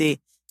last day,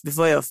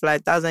 before your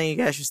flight, that's when you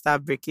guys should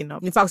start breaking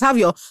up. In fact, have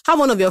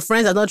one of your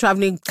friends that's not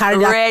traveling carry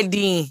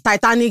ready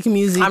that Titanic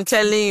music. I'm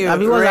telling you,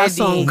 ready. That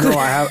song? No,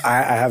 I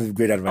have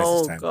great advice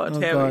this time. God,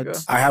 here we go.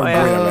 I have great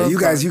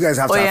advice. You guys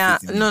have to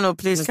have faith in me. No,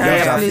 please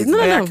carry on. Please. No.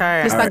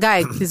 Mr.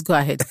 Guy, please go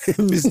ahead.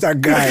 Mr.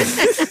 Guy.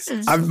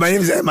 My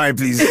name is MI,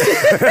 please.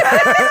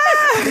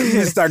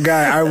 Mr.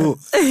 Guy, I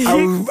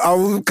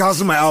will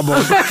cancel my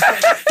album.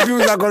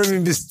 People are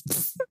calling me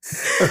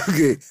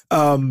Okay.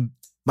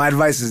 My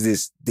advice is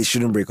this: they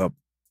shouldn't break up.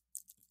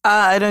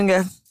 I don't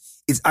get.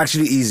 It's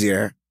actually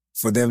easier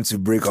for them to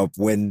break up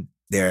when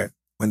they're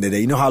there.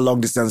 You know how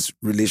long distance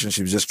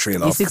relationships just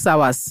trail off? 6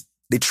 hours.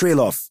 They trail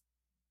off.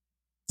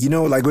 You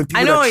know, like when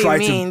people that try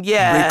to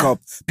break up,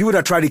 people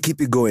that try to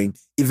keep it going,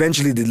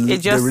 eventually the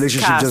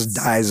relationship just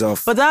dies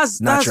off. But that's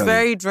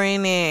very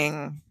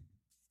draining.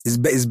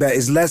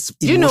 It's less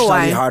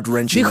emotionally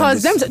heart-wrenching.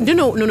 Because no.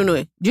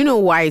 Do you know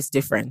why it's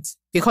different?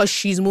 Because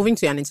she's moving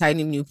to an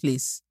entirely new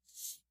place.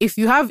 If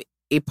you have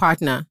a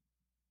partner,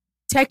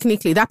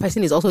 technically that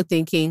person is also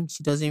thinking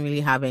she doesn't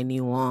really have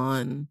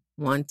anyone.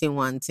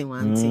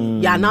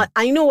 Wanting. Yeah, not.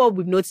 And you know what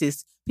we've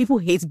noticed? People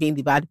hate being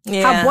the bad.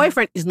 Yeah. Her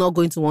boyfriend is not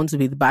going to want to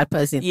be the bad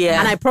person. Yeah.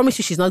 And I promise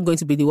you, she's not going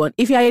to be the one.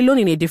 If you are alone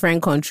in a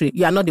different country,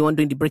 you are not the one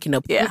doing the breaking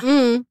up. Yeah.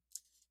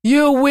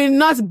 You will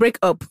not break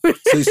up.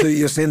 So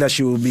you're saying that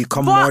she will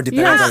become more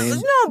dependent on him?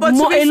 No, but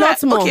a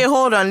lot more. Okay,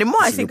 hold on. The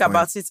more I think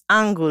about it,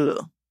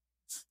 Angulo.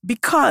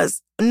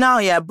 Because now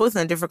you're both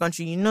in a different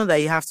country, you know that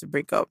you have to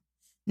break up.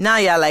 Now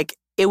you're like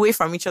away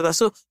from each other.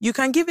 So you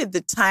can give it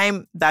the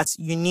time that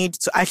you need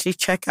to actually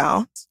check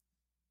out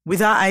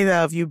without either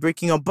of you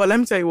breaking up. But let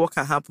me tell you what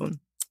can happen.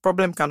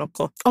 Problem can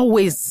occur.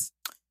 Always.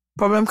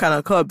 Problem can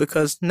occur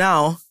because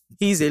now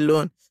he's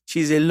alone.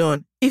 She's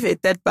alone. If a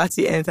third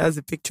party enters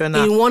the picture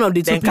now, in one of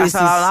the two places,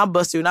 then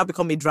Burst will now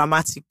become a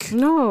dramatic.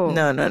 No.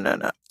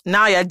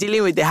 Now you're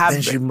dealing with the habit.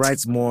 Then she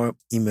writes more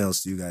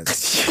emails to you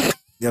guys. You know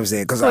what I'm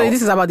saying? So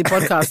this is about the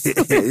podcast. You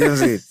know what I'm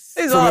saying?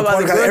 It's all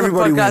about the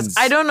everybody podcast. Wins.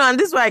 I don't know, and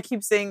this is why I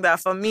keep saying that.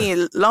 For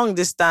me, long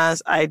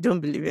distance, I don't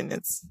believe in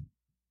it.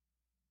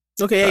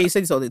 Okay, you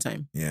say this all the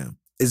time. Yeah,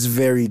 it's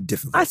very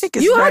difficult. I think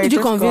it's very how did you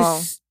difficult.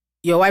 Convince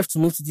your wife to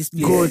move to this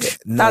place? Good.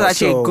 That's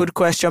actually a good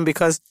question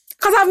because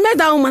I've met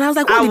that woman. I was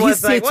like, what did he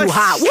say to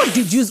her?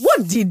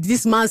 What did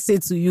this man say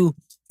to you?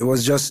 It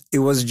was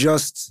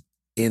just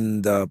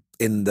in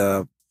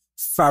the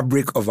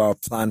fabric of our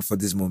plan for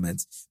this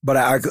moment. But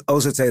I could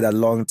also tell you that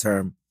long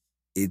term,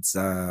 it's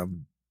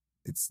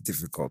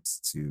difficult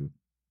to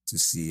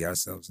see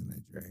ourselves in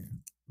Nigeria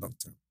long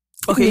term.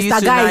 Okay,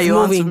 Mr. Guy is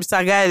moving.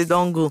 Mr. Guy,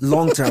 don't go.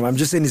 Long term, I'm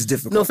just saying it's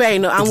difficult. No, fair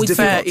enough. I'm with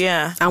you.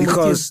 Yeah,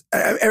 because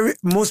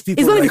most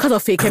people. It's not because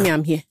of fake me.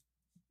 I'm here.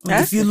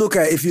 If you look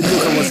at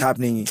what's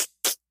happening,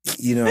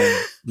 you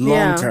know,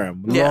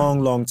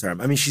 long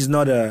term. I mean, she's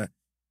not a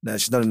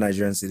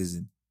Nigerian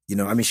citizen. You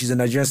know, I mean, she's a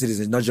Nigerian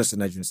citizen, not just a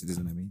Nigerian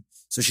citizen. I mean,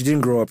 so she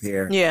didn't grow up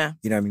here. Yeah,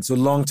 you know what I mean. So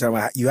long term,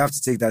 you have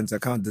to take that into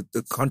account.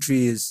 The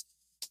country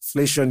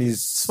inflation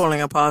is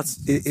falling apart.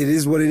 It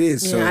is what it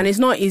is. Yeah, so. and it's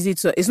not easy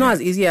it's not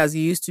as easy as it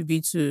used to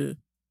be to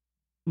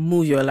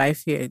move your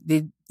life here.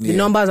 The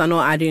numbers are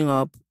not adding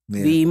up.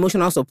 Yeah. The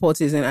emotional support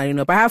isn't adding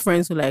up. I have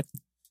friends who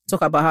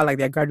talk about how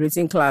their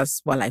graduating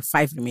class were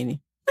 5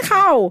 remaining.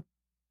 How?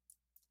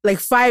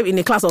 5 in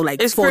a class of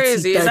it's 40,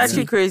 crazy. 30. It's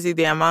actually crazy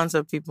the amount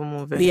of people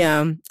moving.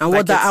 Yeah, and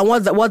what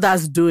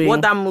that's doing,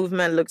 what that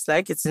movement looks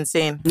like, it's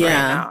insane. Right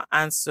now.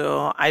 And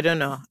so I don't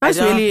know. It's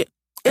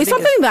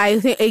something that I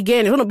think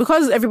again,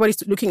 because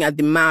everybody's looking at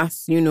the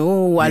math. You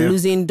know, we're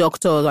losing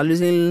doctors, we're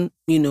losing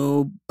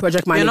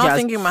project managers. You're not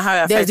thinking about how it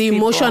affects There's the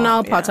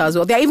emotional people. part as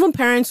well. There are even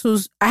parents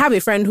I have a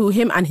friend who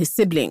him and his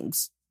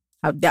siblings,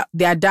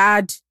 their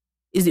dad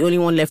is the only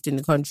one left in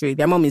the country.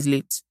 Their mom is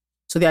late.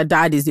 So their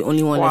dad is the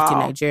only one left in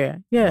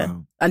Nigeria. Yeah.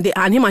 Wow. And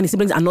him and his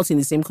siblings are not in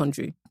the same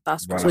country.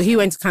 That's So he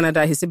went to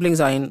Canada. His siblings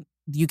are in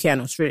the UK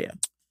and Australia.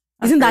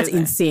 Isn't that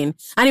insane?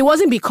 And it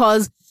wasn't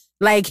because,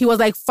 he was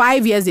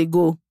 5 years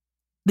ago,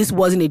 this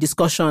wasn't a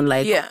discussion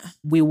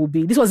we will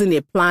be. This wasn't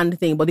a planned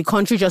thing, but the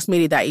country just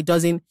made it that it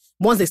doesn't.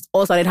 Once they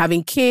all started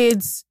having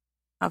kids.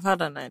 I've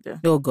had an idea.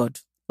 Oh, God.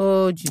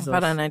 Oh, Jesus. I've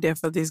had an idea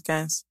for these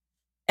guys.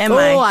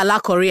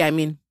 Ala Korea, I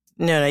mean.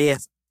 No,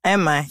 yes.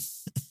 MI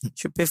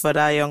should pay for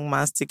that young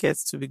man's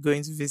tickets to be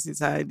going to visit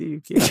her in the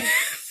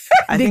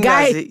UK.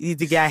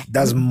 The guy.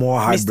 That's more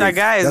heartbreak. Mr.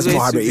 Guy is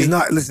going to be. It's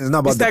not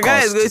about the cost. Mr. Guy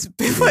is going to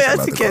pay for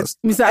your tickets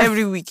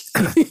every week.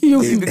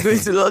 You'll be going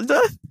to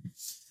London.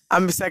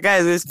 And Mr. Guy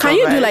is going to Can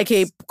you do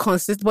a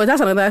consistent? But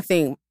that's another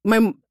thing. My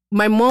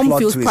mom plot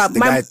feels twist. The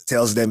guy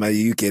tells them at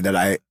the UK that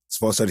I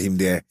sponsored him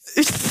there,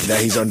 that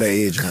he's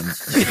underage.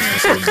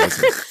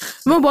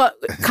 No, but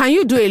can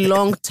you do a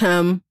long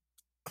term,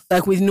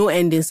 with no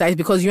end in sight,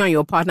 because you and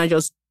your partner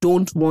just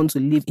don't want to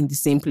live in the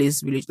same place,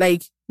 village?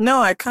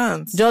 No, I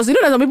can't. Just, there's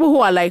some people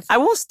who are I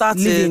won't start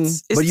living.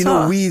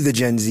 But we, the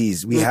Gen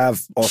Zs, we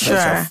have all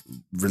sorts of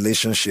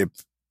relationship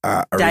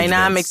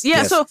dynamics. Yeah,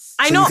 yes. So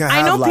I know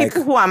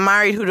people who are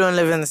married who don't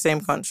live in the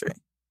same country.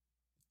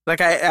 I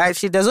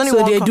actually, there's only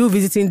one. So they do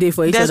visiting day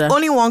for each other. There's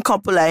only one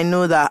couple I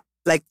know that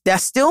like they're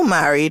still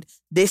married.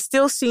 They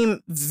still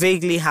seem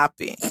vaguely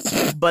happy,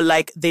 but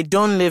like they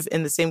don't live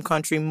in the same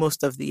country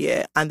most of the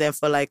year. And then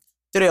for like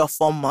 3 or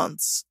 4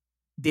 months,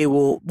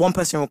 one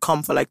person will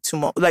come for like 2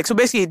 months. Like, so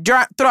basically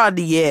throughout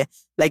the year,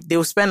 like they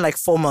will spend like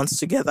 4 months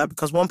together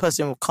because one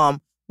person will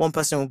come, one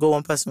person will go,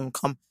 one person will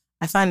come.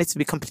 I find it to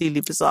be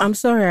completely bizarre. I'm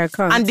sorry, I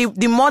can't. And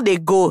the more they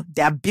go,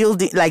 they're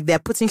building, like they're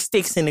putting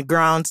stakes in the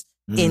ground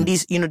in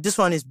these, this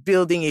one is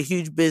building a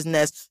huge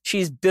business.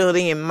 She's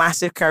building a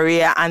massive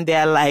career, and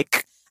they're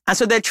like, and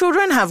so their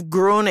children have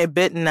grown a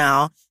bit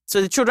now.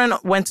 So the children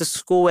went to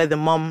school where the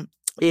mom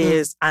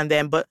is, and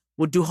then, but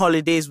would do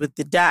holidays with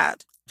the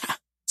dad.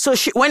 So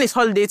when it's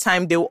holiday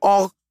time, they will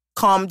all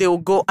come, they will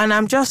go. And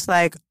I'm just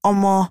like,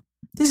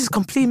 this is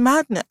complete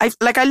madness. I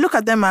look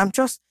at them, I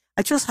just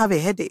have a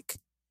headache.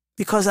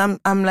 Because I'm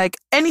like,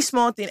 any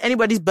small thing,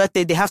 anybody's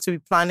birthday, they have to be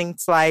planning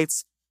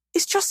flights.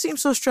 It just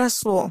seems so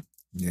stressful.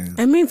 Yeah.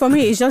 I mean, for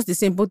me, it's just the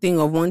simple thing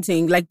of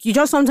wanting, like, you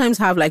just sometimes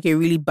have like a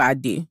really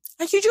bad day.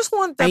 And you just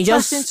want that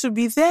person to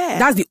be there.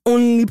 That's the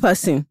only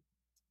person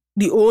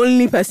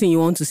you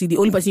want to see, the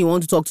only person you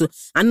want to talk to,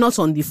 and not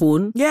on the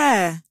phone.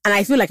 Yeah. And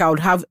I feel like I would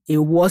have a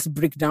worse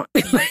breakdown.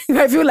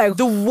 I feel like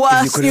the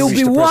worst. It will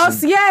be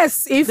worse.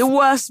 Yes. If the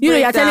worst.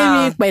 You're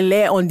telling me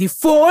Pele on the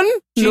phone.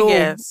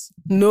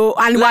 No.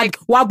 And like,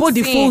 we're both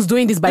the fools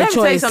doing this by choice. Let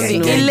me tell you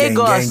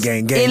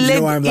something. In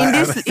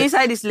Lagos,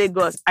 inside this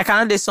Lagos, I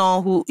cannot date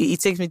someone who it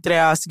takes me 3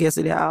 hours to get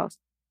to their house.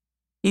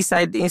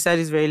 Inside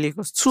is very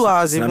Lagos. 2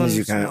 hours. So that means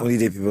you can only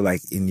date people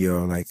like in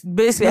your like.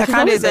 Basically, I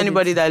can't date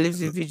anybody that lives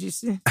in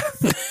VGC.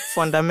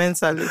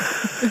 Fundamentally,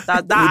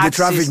 that with the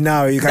traffic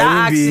now, you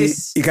can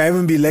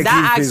even be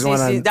Lekki phase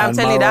 1 and I'm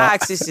telling you, that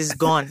axis is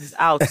gone. It's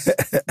out.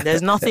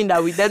 There's nothing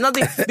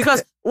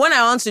because when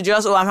I want to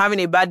just I'm having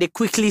a bad day,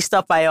 quickly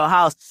stop by your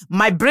house.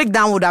 My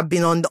breakdown would have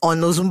been on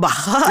Ozumba.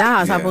 That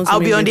has happened to me. I'll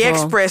be on the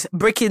before. express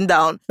breaking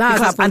down.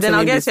 And then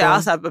I'll get to your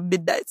house at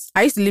midnight.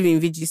 I used to live in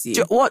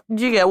VGC. What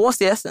do you get? What's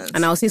the essence?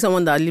 And I'll see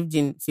someone that lived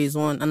in phase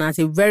 1, and at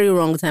a very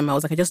wrong time, I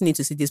was like, I just need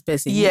to see this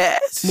person.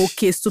 Yes.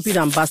 Moke, stupid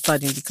and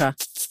bastard in the car.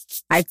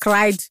 I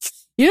cried.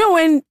 You know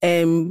when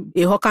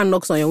a hawker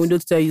knocks on your window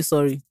to tell you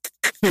sorry?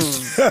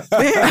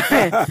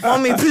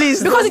 Mommy,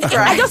 please. Because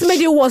I just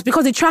made it worse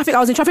because I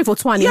was in traffic for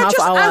 2.5 hours.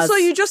 And so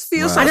you just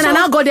feel And then I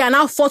now got there and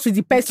now fought with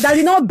the person that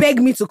did not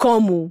beg me to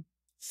come.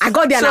 I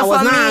got there and I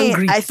was not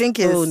angry. I think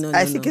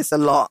it's a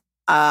lot.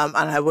 And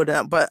I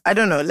wouldn't, but I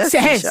don't know. Let's see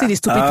the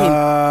stupid thing.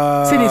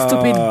 See the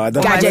stupid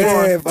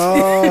gadget.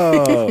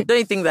 Don't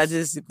you think that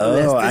is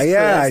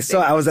I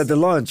saw. I was at the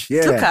launch.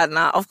 Yeah. Look at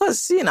now. Of course,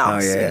 see now.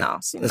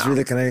 That's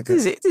really Connecticut.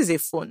 This is a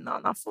phone now.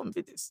 Not phone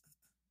videos.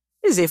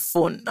 This is a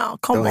phone now.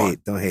 Come on.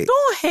 Don't hate.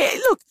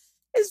 Look,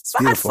 it's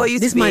bad for you.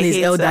 This to man be is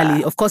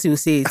elderly. Of course, he will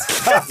say it.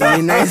 It's a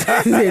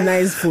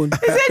nice phone.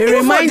 It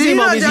reminds him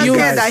of his youth.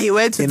 That he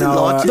went to the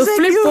launch. The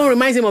flip phone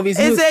reminds him of his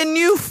youth. It's a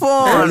new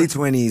phone. Early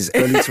 20s.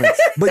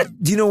 But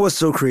do you know what's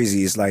so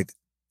crazy? It's like,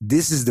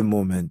 this is the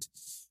moment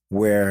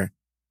where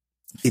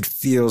it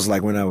feels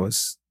like when I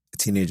was a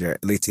teenager,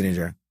 late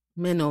teenager.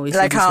 Men always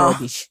like say this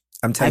rubbish.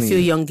 I'm telling you. I feel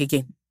young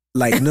again.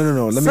 Like,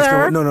 no. Let me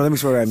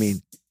explain what I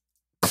mean.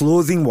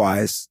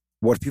 Clothing-wise,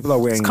 what people are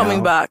wearing it's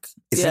coming back.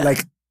 It's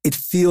like, it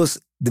feels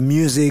the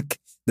music,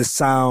 the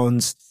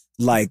sounds,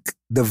 like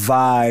the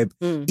vibe,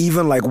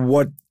 even like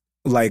what,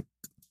 like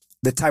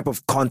the type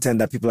of content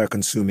that people are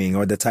consuming,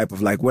 or the type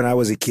of, like, when I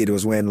was a kid, it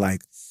was when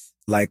like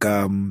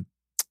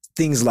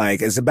things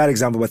like, it's a bad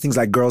example, but things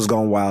like Girls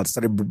Gone Wild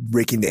started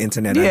breaking the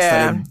internet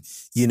and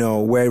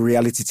started, where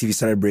reality TV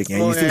started breaking.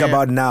 And you think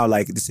about now,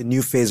 like, it's a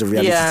new phase of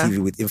reality TV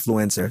with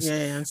influencers,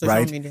 and social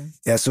right? media.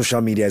 Yeah,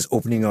 social media is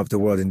opening up the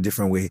world in a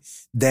different way.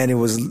 Then it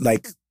was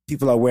like,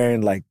 people are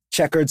wearing like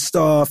checkered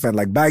stuff and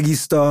like baggy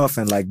stuff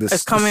and like this.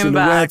 It's coming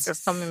back.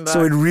 It's coming back.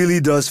 So it really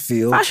does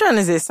feel. Fashion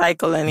is a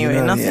cycle anyway.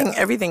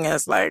 Everything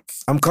else like.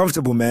 I'm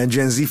comfortable, man.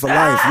 Gen Z for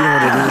life. You know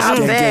what it is.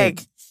 I'm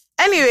big.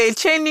 Anyway,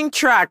 changing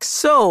tracks.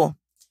 So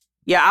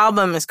your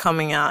album is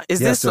coming out. Is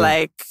this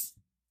like?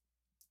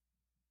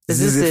 Is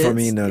this it for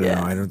me? No,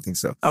 I don't think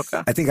so.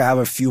 Okay. I think I have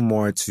a few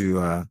more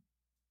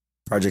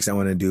projects I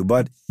want to do,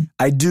 but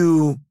I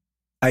do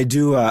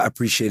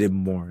appreciate it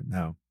more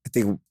now. I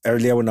think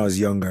earlier when I was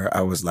younger,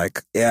 I was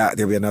like, yeah,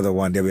 there'll be another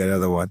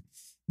one.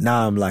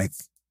 Now I'm like,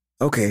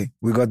 okay,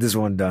 we got this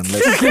one done.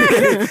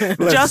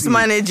 Let's just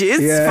manage it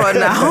for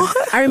now.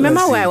 I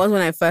remember where I was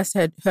when I first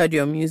heard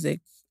your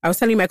music. I was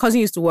telling you, my cousin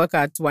used to work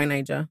at Y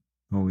Niger.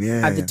 Oh,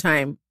 yeah. At the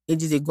time,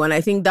 ages ago. And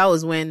I think that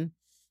was when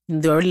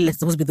they were really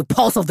supposed to be the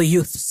pulse of the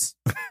youths.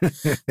 And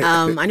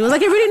it was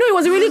like, it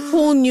was a really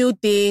cool new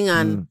thing.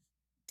 And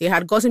they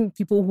had gotten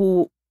people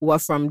who were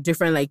from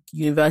different like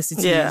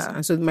universities. Yeah.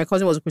 And so my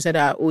cousin was a crusader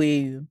at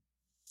OAU.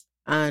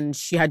 And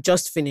she had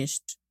just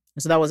finished.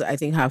 And so that was, I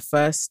think, her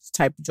first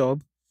type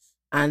job.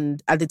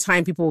 And at the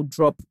time, people would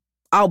drop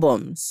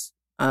albums.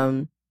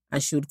 And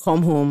she would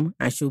come home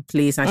and she would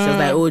play. And she was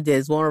like, oh,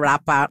 there's one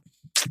rapper.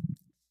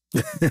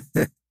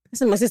 I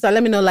said, my sister,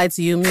 let me not lie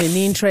to you. Me,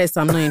 any interest,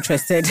 I'm not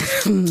interested.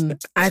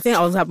 I think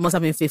I must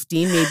have been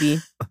 15,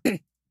 maybe.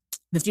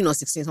 15 or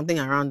 16, something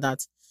around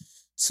that.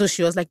 So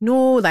she was like,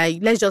 no, like,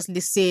 let's just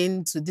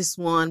listen to this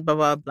one, blah,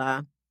 blah,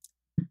 blah.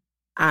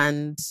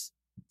 And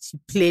she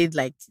played,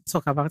 like,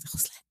 talk about it. I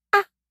was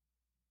like,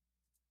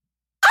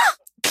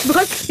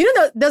 Because, you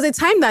know, there's a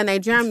time that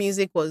Nigerian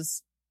music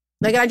was,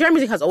 like, Nigerian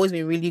music has always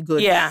been really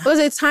good. Yeah. There was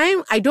a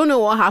time, I don't know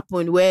what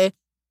happened, where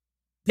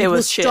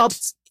people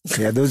stopped.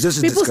 Yeah, there was just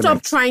a People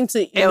disconnect. stopped trying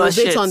to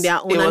innovate on their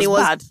own. And it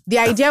was bad. the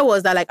idea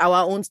was that, like,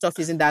 our own stuff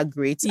isn't that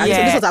great. And so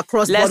this was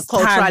across board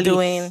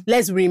culturally.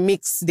 Let's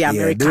remix the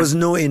American. There was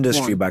no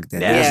industry back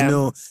then.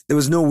 There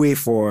was no way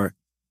for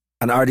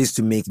an artist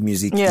to make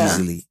music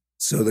easily.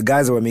 So the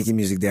guys that were making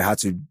music, they had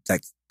to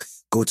like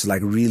go to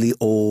like really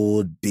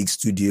old big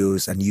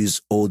studios and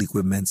use old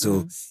equipment.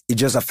 So it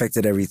just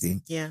affected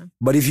everything. Yeah.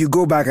 But if you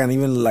go back and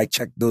even like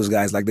check those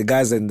guys, like the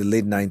guys in the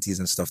late 90s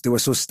and stuff, they were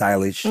so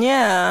stylish.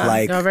 Yeah.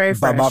 Like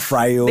Baba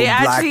Fryo, they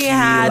Blackie.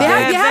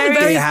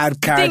 They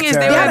had character. Thing is,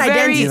 they had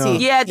identity. You know.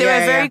 Yeah, they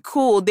were very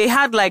cool. They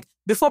had like,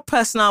 before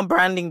personal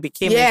branding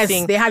became a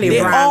thing, they had a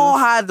brand. They all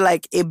had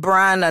like a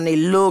brand and a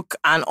look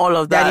and all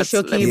of that.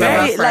 Shoki,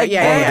 very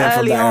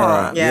early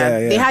on.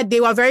 They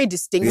were very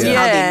distinctive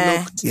how they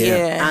looked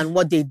Yeah. and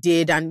what they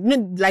did, and you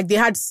know, like they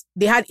had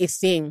a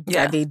thing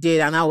that they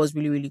did, and that was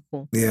really, really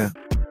cool. Yeah.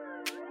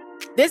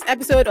 This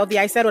episode of the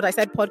I Said What I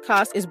Said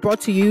podcast is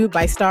brought to you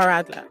by Star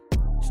Radler.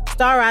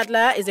 Star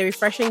Radler is a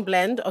refreshing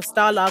blend of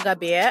Star Lager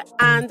beer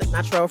and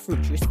natural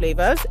fruit juice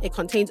flavors. It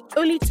contains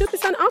only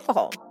 2%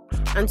 alcohol.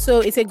 And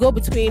so it's a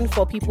go-between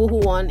for people who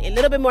want a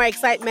little bit more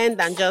excitement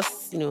than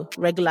just, you know,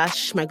 regular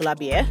schmegula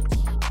beer.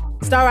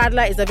 Star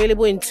Radler is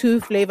available in 2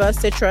 flavors,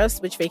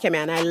 citrus, which Fakemi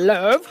and I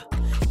love,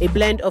 a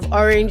blend of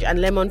orange and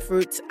lemon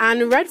fruits,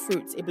 and red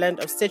fruits, a blend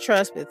of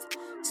citrus with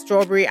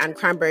strawberry and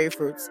cranberry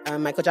fruits.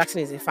 Michael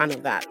Jackson is a fan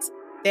of that.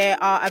 They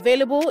are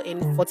available in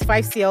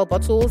 45cl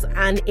bottles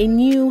and a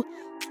new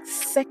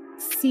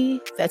sexy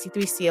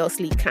 33cl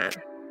sleek can.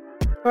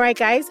 All right,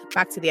 guys,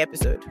 back to the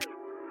episode.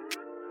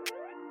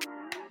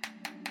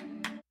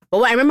 But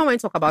what I remember when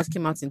Talk About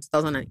came out in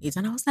 2008,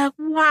 and I was like,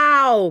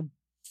 wow,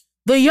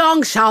 the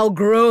young shall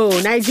grow.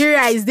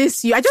 Nigeria is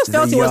this year. I just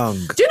felt it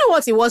was. Do you know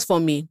what it was for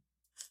me?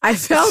 I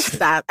felt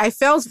that. I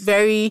felt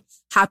very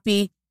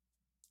happy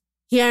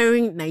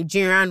hearing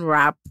Nigerian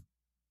rap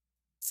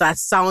that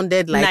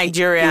sounded like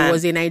Nigerian. It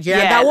was a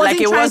Nigerian. Yeah, that wasn't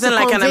like it wasn't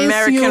like an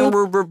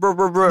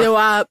American. They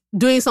were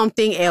doing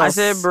something else.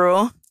 I said,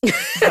 bro. I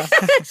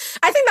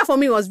think that for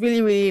me was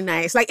really, really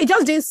nice. Like, it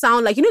just didn't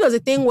sound like, you know, there's a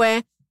thing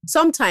where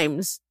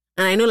sometimes,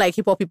 and I know like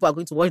hip hop people are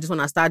going to watch this one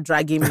and start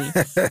dragging me,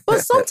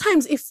 but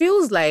sometimes it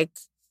feels like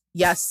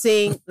you're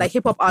saying, like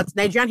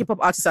Nigerian hip hop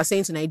artists are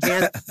saying to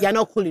Nigerians, you're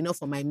not cool enough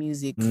for my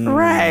music.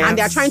 Right. And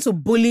they're trying to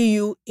bully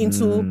you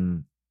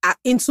into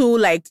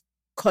like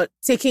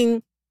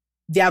taking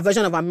their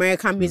version of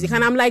American music.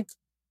 And I'm like,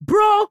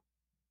 bro,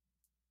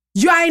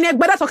 you are in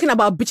Egbeda talking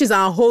about bitches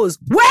and hoes.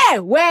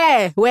 Where?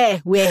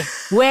 Like,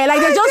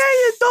 they just...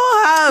 you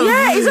don't have.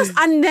 Yeah, it's just...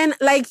 And then,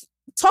 like,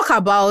 talk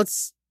about...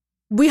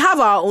 We have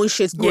our own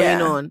shit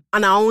going on.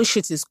 And our own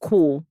shit is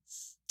cool.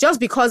 Just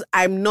because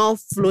I'm not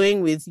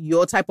flowing with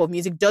your type of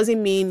music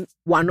doesn't mean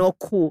we're not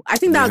cool. I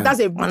think that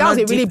was a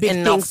really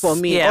big thing for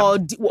me. Yeah.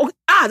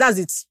 That's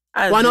it.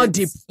 We're not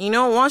deep. You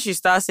know, once you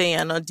start saying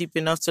you're not deep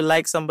enough to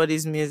like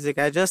somebody's music,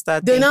 I just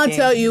start They thinking, now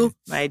tell you,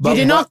 you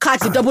did not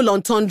catch the double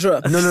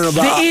entendre. No.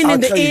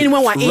 The in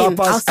when we're in.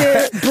 I'll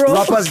say,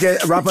 bro.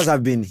 Rappers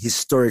have been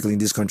historically in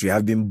this country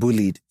have been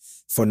bullied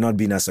for not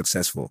being as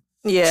successful.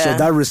 Yeah. So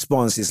that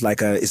response is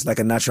like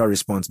a natural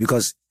response,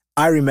 because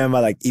I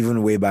remember like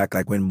even way back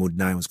like when Mode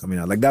 9 was coming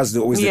out, like that's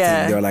always the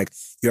thing. They were like,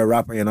 you're a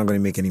rapper, you're not going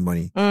to make any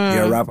money.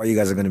 You're a rapper, you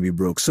guys are going to be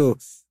broke. So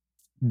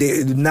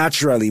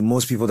naturally,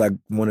 most people that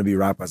want to be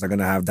rappers are going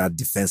to have that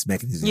defense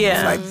mechanism.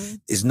 Yeah. It's like,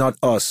 it's not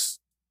us.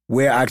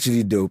 We're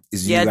actually dope.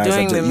 It's you guys.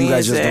 You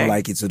guys just don't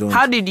like it, so don't.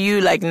 How did you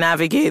like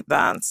navigate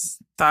that?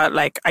 That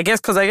like, I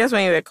guess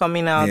when you were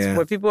coming out,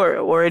 where people were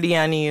already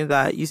anning you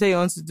that you say you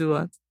want to do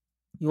what?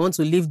 You want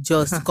to leave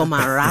just to come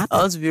and rap? I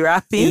want to be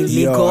rapping.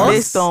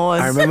 Based on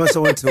I remember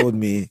someone told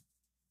me,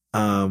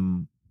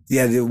 when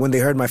they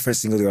heard my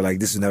first single, they were like,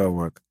 this will never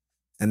work.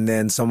 And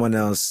then someone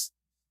else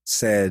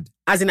said...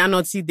 As in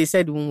Anoti, they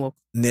said it won't work.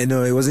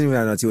 No, it wasn't even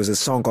Anoti. It was a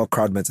song called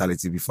Crowd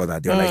Mentality before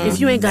that. They were like, if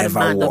you ain't got a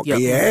band of your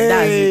own,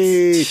 that's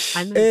it.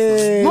 I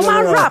know.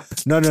 Mama rap.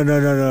 No.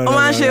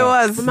 Mama she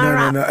was. Mama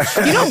rap.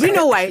 No. You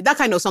know why? That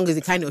kind of song is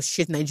the kind of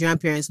shit Nigerian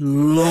parents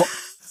love.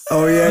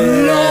 Oh,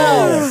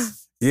 yeah.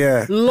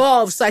 Yeah.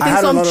 Love. So I think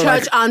some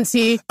church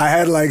auntie. I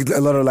had like a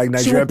lot of like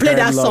Nigerian. She will play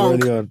that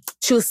song.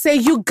 She'll say,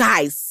 you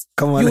guys.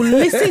 Come on. You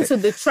listen to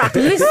the track.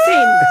 Listen.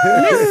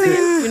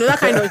 You know, that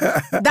kind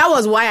of... That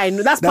was why I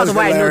know. That's part of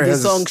why I know the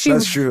song.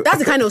 That's true. That's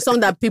the kind of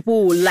song that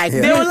people will like. Yeah.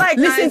 They will like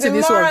listen to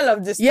this moral one.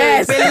 Of the story.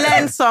 Yes. They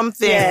learn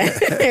something.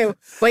 Yeah.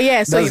 But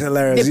yeah, so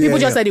hilarious. People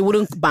just said it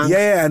wouldn't bang.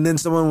 Yeah, and then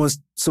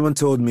someone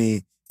told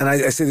me, and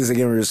I say this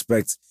again with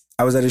respect.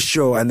 I was at a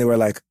show and they were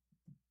like,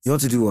 you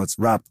want to do what?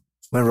 Rap.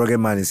 When Rugged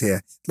Man is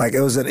here. Like,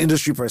 it was an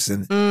industry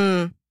person.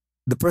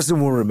 The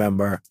person won't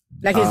remember.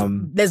 Like,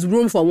 there's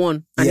room for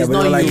one. And it's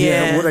but not like,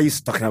 you. what are you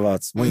talking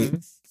about?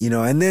 When you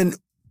know, and then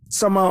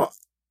somehow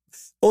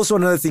also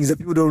another thing is that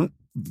people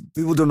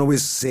don't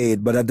always say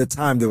it, but at the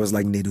time there was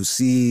like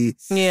Nedusi,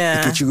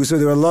 Ikichugu. So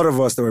there were a lot of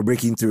us that were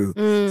breaking through.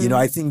 You know,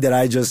 I think that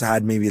I just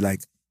had maybe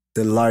like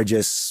the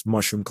largest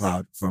mushroom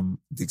cloud from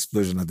the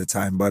explosion at the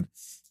time. But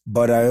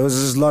it was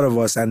just a lot of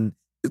us and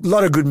a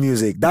lot of good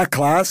music. That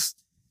class,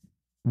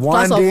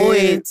 One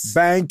Day,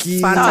 Banky,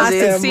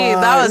 fantastic.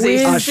 That was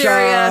a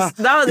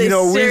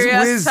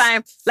serious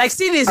time. Like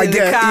CDs in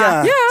the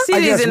car.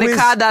 CDs in the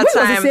car that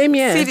time. Was the same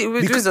year.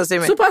 Was the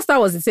same year. Superstar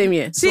was the same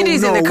year.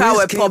 CDs in the car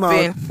were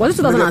popping. Was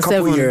it 2007? A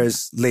couple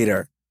years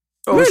later.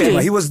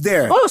 Really? He was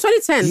there. Oh,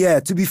 2010. Yeah,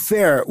 to be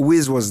fair,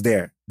 Wiz was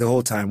there the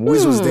whole time.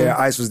 Wiz was there,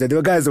 Ice was there. There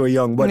were guys that were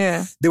young, but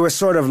they were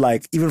sort of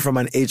like, even from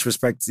an age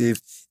perspective,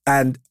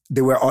 and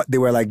they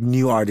were like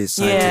new artists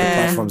signed to the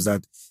platforms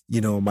that, you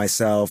know,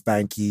 myself,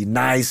 Banky,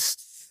 Nice,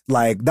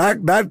 like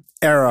that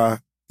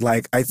era,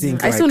 like I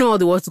think... I still know all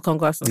the words to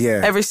Conquer.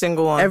 Yeah. Every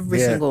single one. Every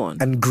single one.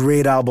 And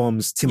great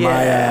albums,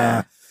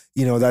 Timaya,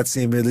 you know, that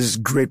same year, there's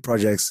great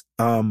projects.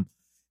 And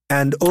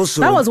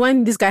also... That was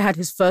when this guy had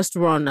his first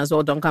run as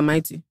well, Duncan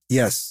Mighty.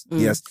 Yes,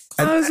 yes.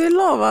 And there was a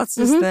lot of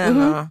artists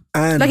there.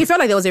 And like, it felt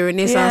like there was a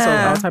renaissance of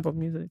our type of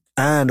music.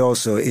 And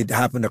also, it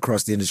happened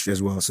across the industry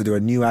as well. So there were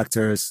new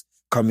actors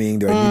coming,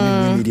 there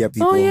were new media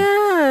people. Oh,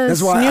 yes.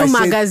 That's why new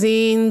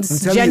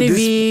magazines,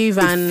 Genevieve,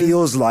 and... It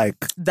feels like...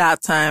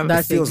 that time.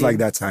 It feels like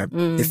that time.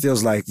 It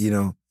feels like, you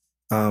know,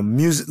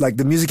 music, like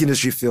the music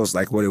industry feels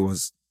like what it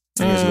was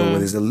 10 years ago, where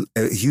there's a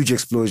huge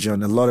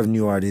explosion, a lot of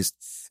new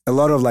artists. A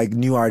lot of like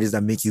new artists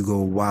that make you go,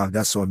 wow,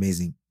 that's so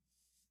amazing.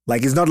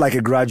 Like it's not like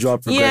a gradual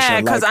progression.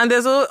 Yeah, because like, and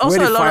there's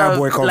also a lot of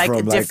like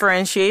from?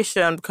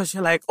 differentiation because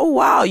you're like, oh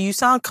wow, you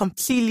sound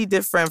completely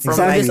different from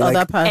exactly. this like,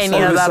 other person.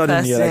 All of a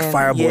sudden, you're like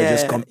Fireboy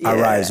just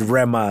arrives,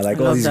 Rema, like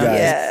all these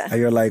guys, and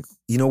you're like,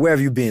 you know, where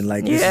have you been?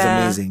 Like this is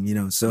amazing, you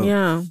know. So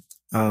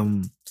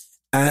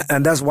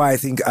and that's why I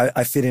think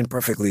I fit in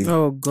perfectly.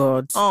 Oh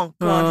God! Oh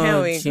God!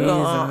 Here we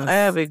go.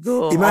 Here we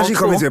go. Imagine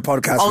coming to a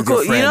podcast with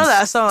your friends. You know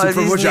that some of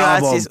these new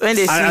artists when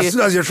they see you, as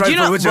soon as you're trying to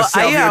promote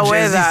yourself, are you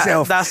aware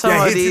that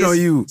some of these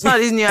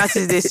new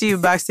artists they see you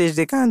backstage,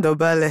 they can't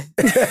double it.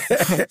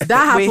 That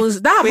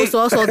happens. That happens to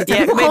us all the time.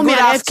 People call me an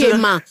FK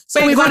man,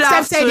 so we've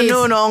accepted it.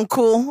 No,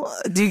 uncle.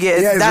 Do you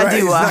get that?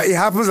 It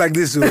happens like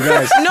this,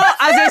 guys. No,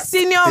 as a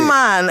senior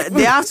man,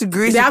 they have to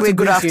greet you with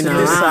good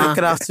afternoon, sir.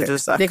 Good afternoon,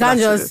 sir. They can't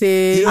just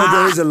say.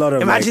 There is a lot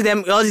of imagine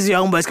them, all these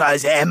young boys call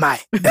say M.I.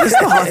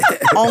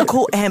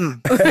 Uncle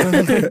M.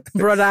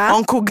 Brother.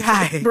 Uncle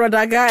Guy.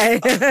 Brother Guy.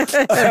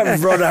 Brother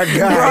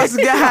Guy. Bros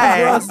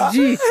Guy. Bros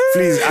G.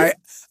 Please,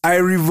 I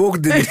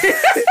revoked it.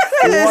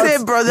 Let's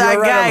say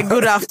Brother Guy,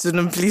 good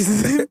afternoon,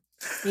 please.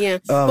 Yeah.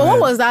 But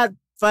what was that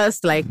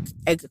first, like,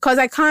 because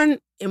I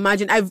can't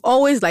imagine, I've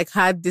always like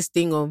had this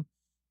thing of,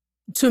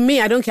 to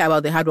me, I don't care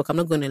about the hard work, I'm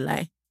not going to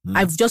lie.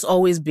 I've just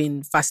always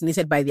been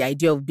fascinated by the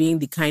idea of being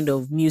the kind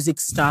of music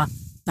star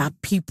that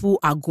people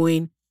are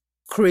going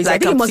crazy.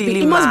 Like I think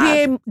it must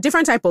be a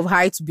different type of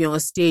high to be on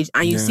stage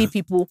and you see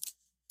people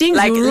things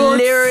like you wrote,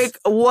 lyric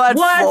word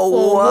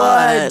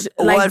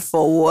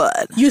for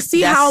word. You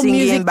see how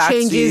music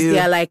changes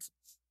their like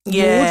mood.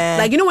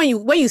 Like, you know,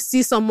 when you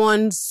see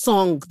someone's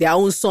song, their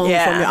own song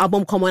from your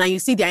album come on and you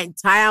see their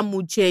entire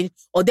mood change,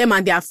 or them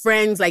and their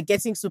friends like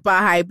getting super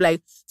hype.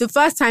 Like the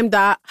first time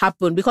that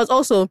happened, because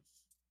also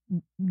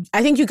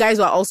I think you guys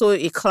were also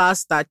a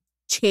class that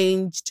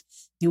changed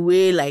the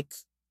way like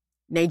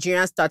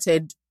Nigerians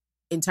started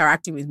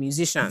interacting with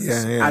musicians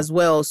as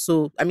well.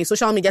 So, I mean,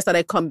 social media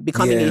started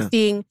becoming a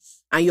thing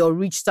and your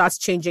reach starts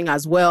changing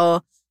as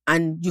well.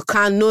 And you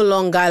can no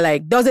longer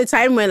like, there was a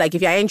time when like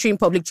if you're entering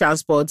public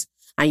transport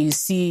and you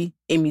see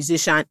a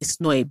musician, it's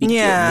not a big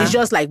deal. It's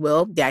just like,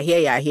 well, they're here,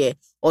 you're here.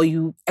 Or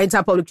you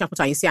enter public transport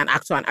and you see an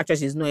actor and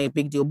actress, is not a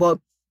big deal. But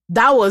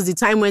that was the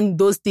time when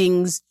those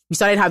things, we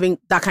started having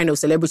that kind of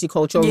celebrity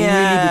culture really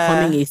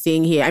becoming a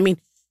thing here. I mean,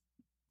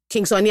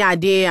 King Sunny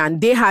Ade,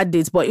 and they had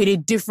it, but in a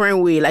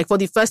different way. Like for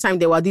the first time,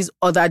 there were these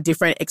other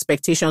different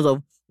expectations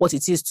of what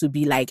it is to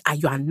be like,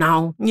 you are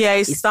now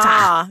a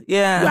star.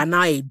 Yeah. You are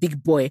now a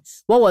big boy.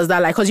 What was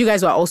that like? Because you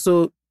guys were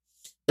also,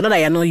 you know that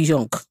you're not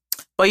young.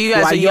 But you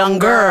guys are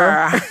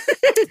younger.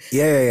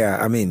 Yeah.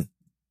 I mean,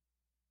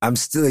 I'm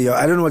still young.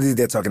 I don't know what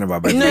they're talking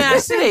about. But I'm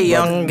still a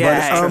young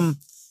guy. But,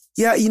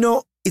 yeah, you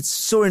know, it's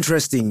so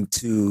interesting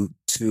to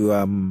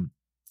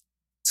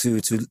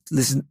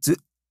listen to.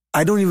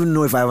 I don't even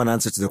know if I have an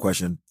answer to the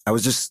question. I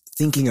was just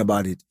thinking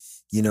about it.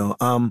 You know,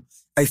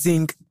 I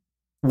think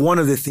one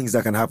of the things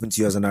that can happen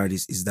to you as an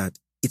artist is that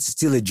it's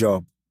still a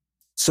job.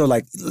 So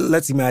like,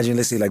 let's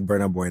say like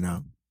Burna Boy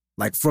now.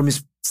 Like from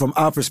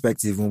our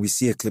perspective, when we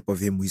see a clip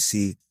of him, we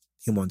see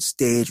him on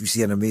stage, we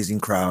see an amazing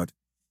crowd,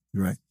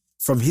 right?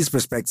 From his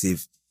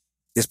perspective,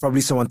 there's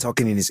probably someone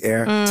talking in his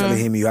ear, telling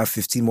him you have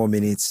 15 more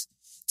minutes.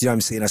 Do you know what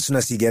I'm saying? As soon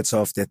as he gets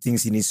off, there are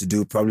things he needs to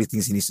do, probably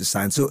things he needs to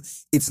sign. So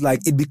it's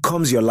like, it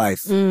becomes your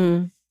life.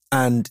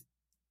 And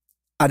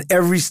at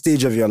every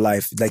stage of your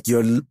life, like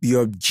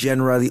you're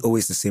generally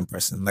always the same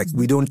person. Like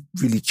we don't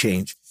really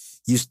change.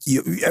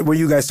 When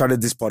you guys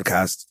started this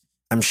podcast,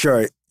 I'm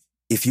sure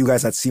if you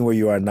guys had seen where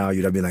you are now,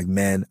 you'd have been like,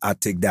 man,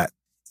 I'd take that.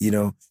 you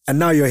know, and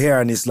now you're here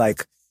and it's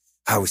like,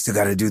 we still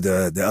got to do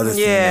the other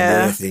thing and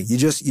the other thing. You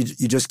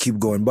just keep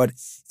going. But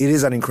it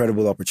is an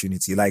incredible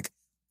opportunity. Like,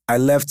 I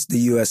left the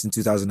US in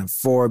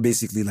 2004,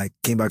 basically like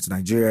came back to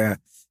Nigeria,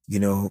 you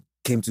know,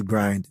 came to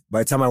grind. By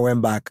the time I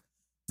went back,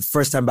 the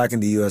first time back in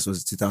the US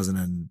was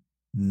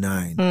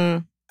 2009.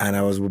 And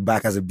I was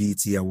back as a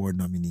BET Award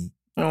nominee.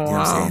 Oh, you know what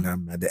I'm saying?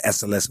 I'm at the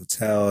SLS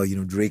Hotel, you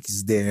know, Drake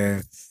is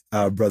there,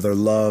 Brother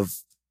Love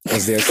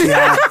was there. See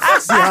how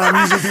I'm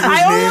using people's names?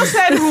 I almost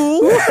said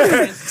who.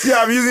 See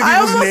how I'm using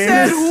people's names?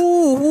 Said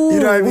who. You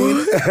know what I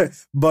mean?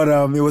 But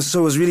it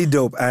was really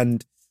dope.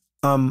 And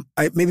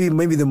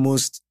maybe the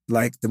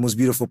most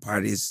beautiful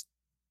part is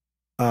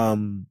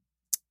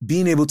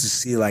being able to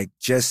see like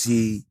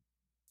Jesse,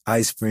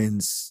 Ice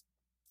Prince,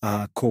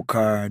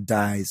 Kokar,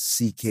 Dice,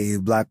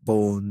 CK, Black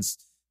Bones,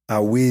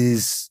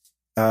 Wiz,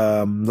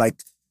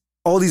 like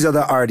all these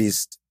other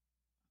artists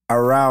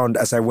around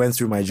as I went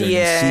through my journey,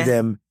 see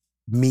them,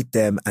 meet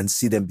them, and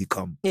see them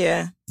become.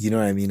 Yeah. You know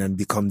what I mean? And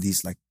become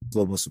these like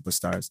global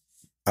superstars.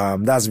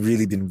 That's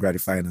really been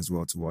gratifying as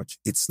well to watch.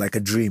 It's like a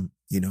dream,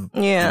 you know?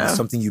 Yeah. It's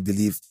something you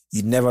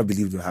never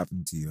believed would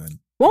happen to you. And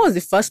what was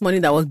the first money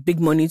that was big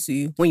money to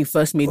you when you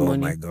first made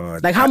money? Oh my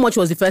God. Like how much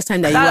was the first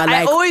time that you were like,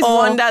 I always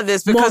wonder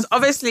this because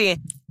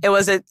obviously it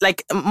was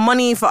like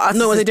money for us.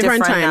 No, it was a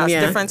different time. Now. Yeah.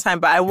 It's a different time.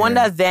 But I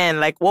wonder then,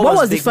 like, what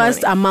was the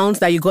first amount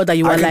that you got that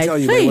you were like, I can tell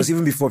you, it was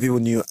even before people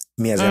knew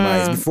me as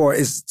MI.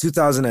 It's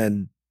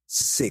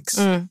 2006.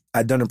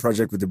 I'd done a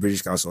project with the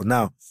British Council.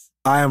 Now,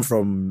 I am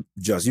from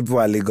Jos. You people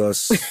are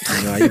Lagos. You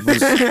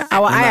know,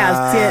 our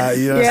eyes.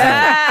 You know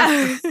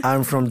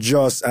I'm from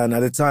Jos, and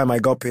at the time I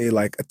got paid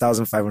like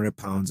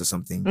 £1,500 or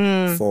something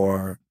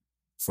for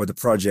the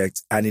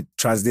project, and it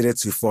translated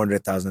to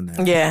 400,000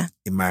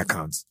 in my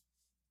account.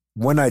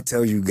 When I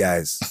tell you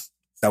guys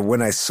that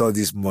when I saw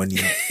this money,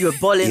 you were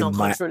balling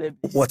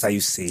uncontrollably. What are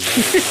you saying?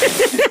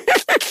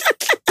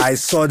 I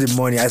saw the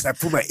money. I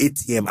put my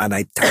ATM and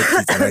I typed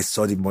it, and I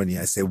saw the money.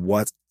 I said,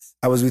 "What?"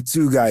 I was with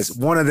two guys.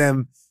 One of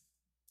them,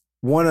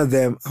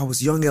 I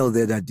was Young L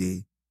there that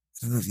day.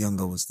 I don't know if Young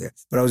L was there,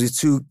 but I was with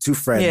two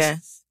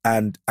friends,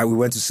 and we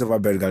went to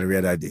Silverbird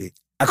Galleria that day.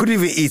 I couldn't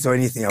even eat or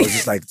anything. I was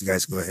just like, "You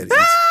guys go ahead and eat."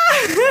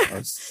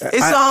 It's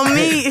on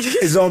me.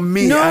 It's on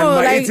me. No,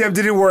 and my ATM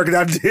didn't work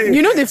that day.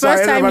 You know the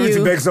first time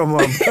to beg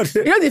someone.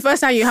 You know the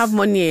first time you have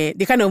money,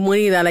 the kind of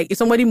money that like if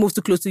somebody moves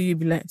too close to you, you'll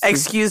be like,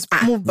 "Excuse me,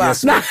 move back."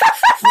 Yes,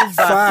 move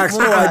back. Facts.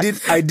 No,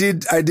 I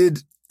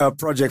did a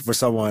project for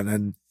someone,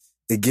 and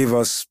they gave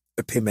us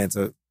a payment,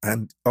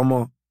 and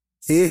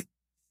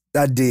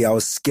that day I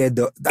was scared.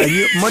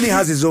 Money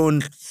has its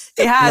own.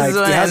 It has its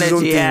own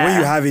energy. Thing. When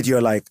you have it,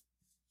 you're like,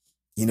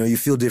 you know, you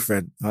feel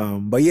different.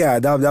 But yeah,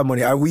 that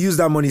money, we used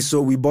that money,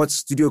 so we bought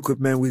studio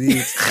equipment with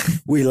it.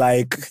 We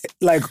like.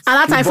 And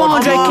that time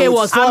 400K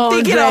was 400K. I'm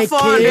thinking of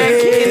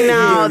 400K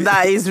now.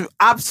 That is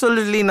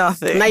absolutely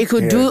nothing. Now you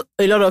could do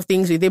a lot of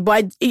things with it,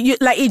 but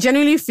it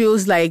genuinely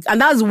feels like, and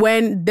that's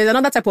when there's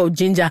another type of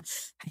ginger.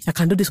 If I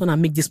can do this one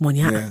and make this money,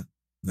 Yeah.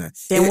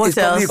 Then what it's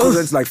else? probably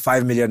equivalent to like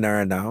 5 million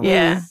naira now.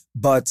 Yeah.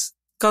 But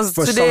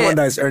for someone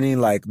that is earning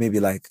like maybe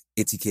like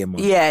 80K a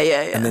month. Yeah.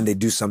 And then they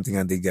do something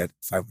and they get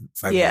 5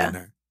 million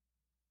naira.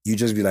 You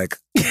just be like,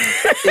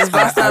 it's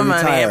bastard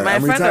money. My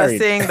friend retiring. was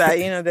saying that,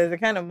 you know, there's the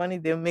kind of money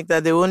they make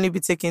that they will only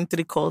be taking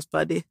 3 calls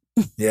per day.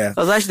 Yeah.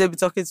 Because why should they be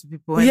talking to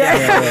people when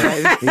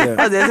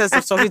they're the essence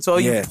of talking to all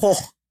you poor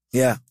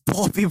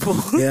people.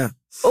 Yeah.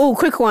 Oh,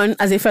 quick one.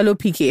 As a fellow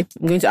PK,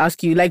 I'm going to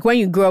ask you, like when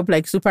you grow up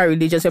like super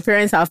religious, your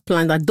parents have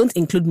plans that don't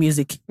include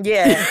music.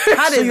 Yeah.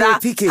 How did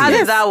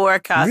that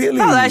work out? Really?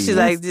 How that she's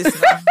like this?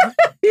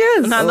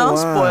 Yes. Now don't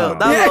spoil.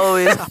 That's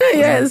always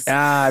yes.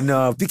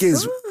 No, PK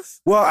is.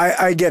 Well,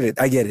 I get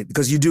it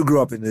because you do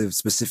grow up in a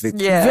specific,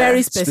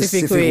 very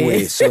specific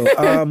way. So,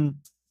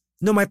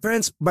 no, my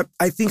parents. But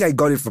I think I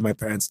got it from my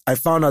parents. I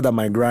found out that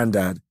my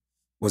granddad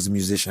was a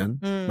musician.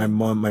 My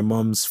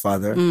mom's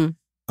father,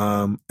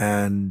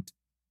 and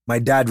my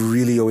dad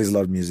really always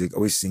loved music,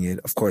 always singing.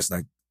 Of course,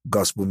 like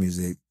gospel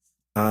music.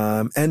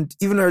 And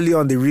even early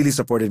on, they really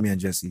supported me and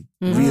Jesse.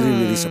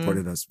 Really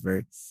supported us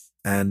very.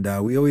 And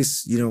we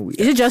always, you know,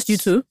 is it just you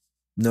two?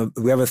 No,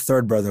 we have a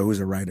third brother who's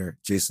a writer,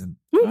 Jason.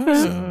 Okay.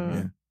 So,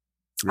 yeah.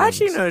 I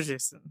actually know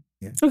Jason.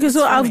 Yeah. Okay,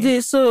 so of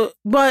this,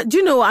 but do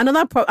you know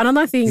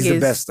another thing He's is the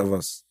best of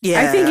us.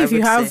 Yeah, I think if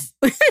you have,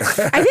 I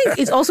think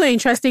it's also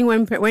interesting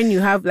when you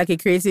have like a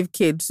creative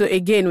kid. So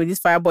again, with this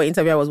Fireboy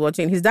interview I was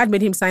watching, his dad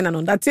made him sign an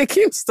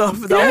undertaking. Stuff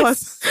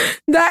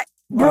that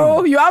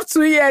bro, you have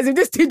 2 years. If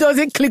this thing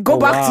doesn't click, go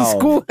back to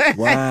school.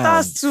 Wow.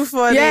 That's too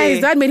funny. Yeah,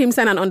 his dad made him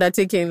sign an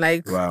undertaking.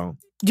 Like, wow.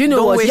 Do you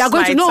know what? You're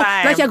going to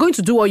time. like you're going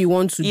to do what you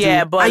want to do.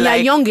 Yeah, but and like,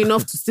 you're young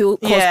enough to still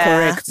course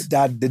correct.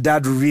 The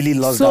dad really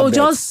loves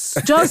that.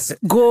 So just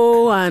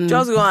go and do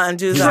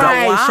that.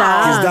 Try,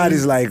 wow. His dad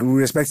is like, we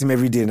respect him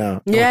every day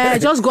now. Yeah,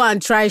 just go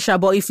and try, Sha.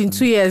 But if in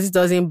 2 years it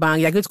doesn't bang,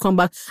 you're going to come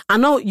back.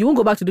 And now you won't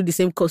go back to do the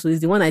same course. So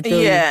it's the one I tell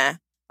you. Yeah.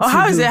 Or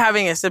how is it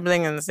having a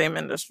sibling in the same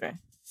industry?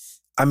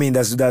 I mean,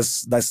 that's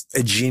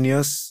a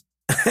genius,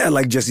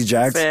 like Jesse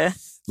Jacks. Fair.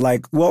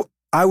 Like, well,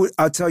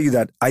 I'll tell you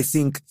that I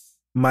think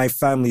my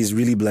family is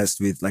really blessed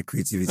with like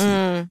creativity.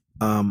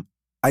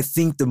 I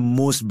think the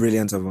most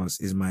brilliant of us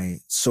is my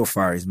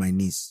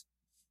niece,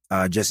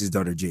 Jesse's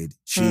daughter Jade.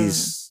 She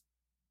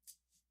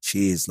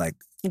is like.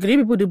 Great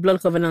people do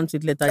blood covenant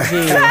with letter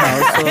J in your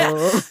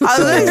house. So. I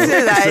was going to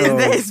say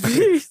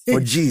that. For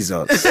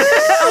Jesus.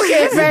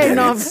 Okay, fair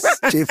enough.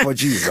 J for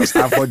Jesus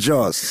and for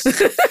Joss.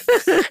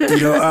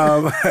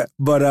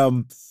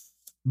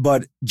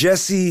 But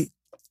Jesse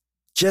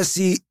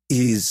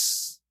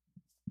is,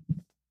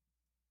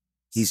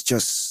 he's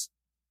just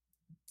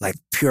like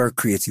pure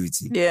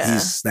creativity. Yeah.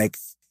 He's like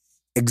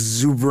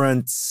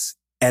exuberant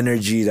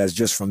energy that's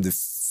just from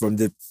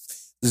the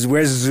this is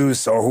where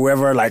Zeus or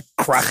whoever like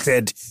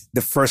crafted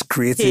the first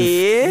creative.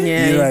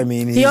 Yeah. You know what I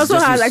mean? He also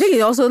has, I think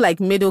he also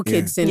like middle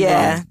kids syndrome.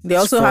 Yeah. They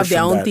also have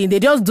their own thing. They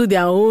just do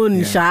their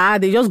own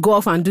They just go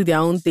off and do their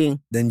own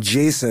thing. Then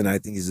Jason, I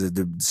think, is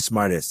the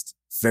smartest.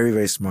 Very,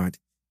 very smart.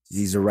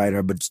 He's a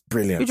writer, but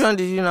brilliant. Which one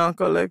did you now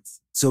collect?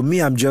 So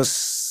me, I'm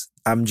just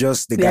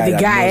the guy. The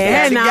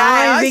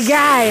guy. He's the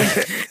guy.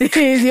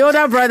 He's the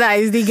older brother.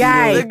 He's the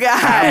guy. The guy. I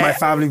have my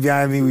family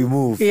behind me. We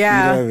move.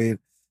 Yeah. You know what I mean?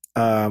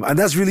 And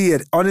that's really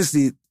it.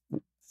 Honestly,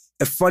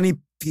 a funny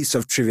piece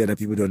of trivia that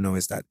people don't know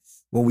is that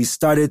when we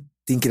started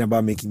thinking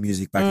about making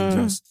music back in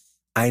Jos,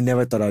 I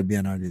never thought I'd be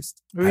an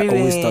artist. Really? I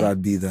always thought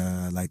I'd be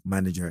the like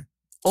manager.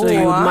 So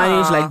you would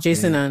manage like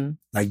Jason and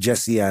like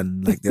Jesse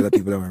and like the other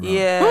people that were around.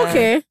 Yeah.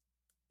 Okay.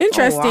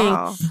 Interesting. Oh,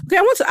 wow. Okay,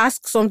 I want to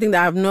ask something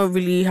that I've not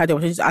really had the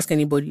opportunity to ask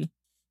anybody.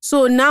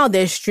 So now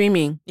there's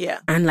streaming. Yeah.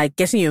 And like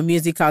getting your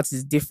music out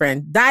is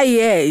different. That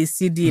year is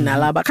CD in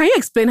Alaba. Can you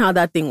explain how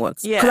that thing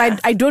works? Yeah. Because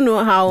I don't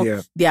know how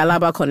the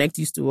Alaba Connect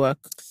used to work.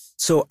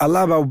 So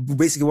Alaba,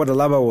 basically what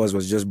Alaba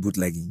was just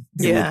bootlegging.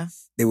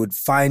 They would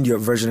find your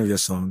version of your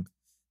song,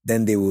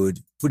 then they would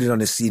put it on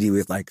a CD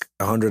with like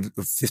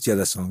 150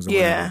 other songs or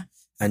whatever,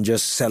 and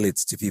just sell it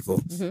to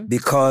people.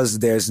 Because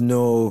there's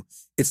no,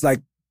 it's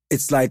like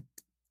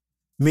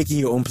making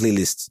your own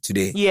playlist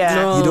today. Yeah.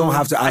 No. You don't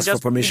have to ask for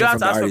permission from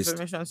the artist. You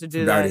don't have to ask for permission to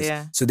do that,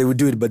 yeah. So they would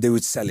do it, but they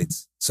would sell it.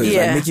 So it's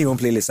like making your own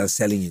playlist and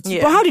selling it.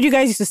 Yeah. But how did you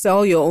guys used to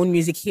sell your own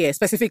music here? Here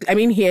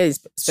is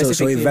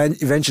specifically. So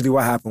eventually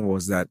what happened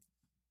was that,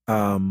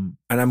 and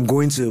I'm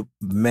going to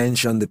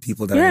mention the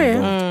people that are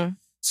involved.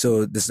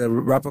 So there's a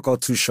rapper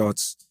called Two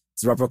Shots.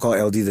 There's a rapper called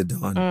LD the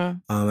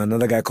Don.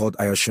 Another guy called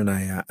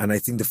Ayoshunaya. And I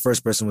think the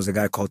first person was a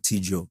guy called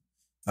Tijo.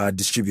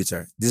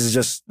 Distributor. This is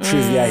just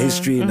trivia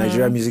history,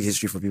 Nigerian music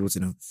history for people to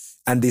know.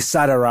 And they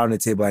sat around the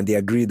table and they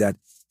agreed that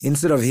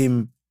instead of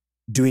him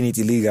doing it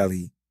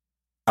illegally,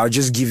 I'll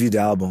just give you the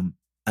album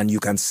and you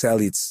can sell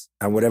it,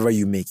 and whatever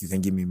you make, you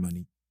can give me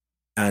money.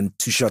 And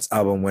Two Shots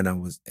album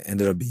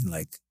ended up being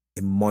like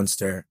a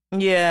monster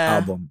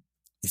album.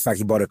 In fact,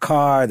 he bought a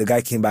car, the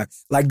guy came back,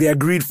 like they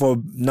agreed for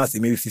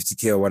nothing, maybe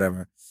 50K or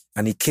whatever.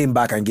 And he came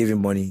back and gave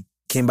him money,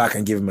 came back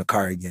and gave him a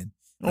car again.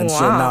 And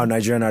so now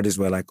Nigerian artists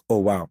were like, oh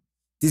wow,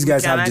 these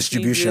guys have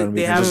distribution.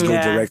 We can just go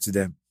direct to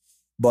them.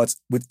 But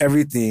with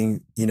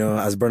everything,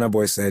 as Burna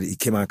Boy said, he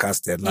came and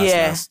casted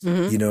last.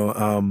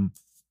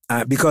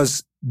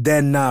 Because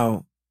then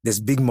now there's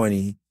big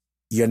money.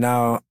 You're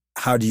now,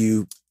 how do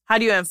you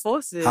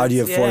enforce it? How do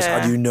you enforce? How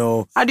do you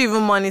know? How do you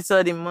even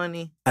monitor the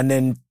money? And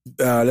then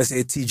let's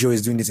say Tijo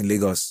is doing it in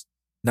Lagos.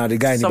 Now the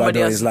guy in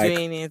Ibadan is like,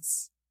 doing it.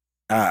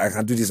 I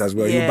can do this as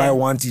well. You buy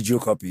one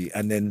Tijo copy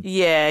and then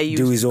you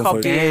do his own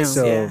copy it.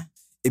 So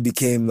it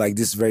became like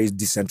this very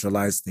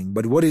decentralized thing.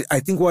 But I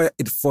think what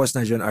it forced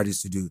Nigerian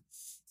artists to do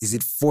is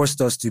it forced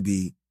us to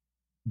be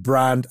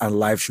brand and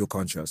live show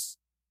conscious.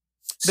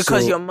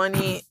 Because your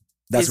money,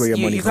 that's where your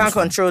money you comes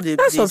can't control the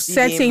That's the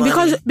upsetting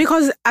money.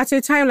 because at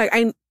a time, like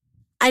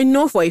I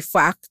know for a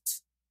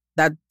fact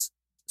that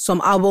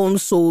some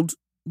albums sold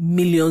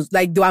millions,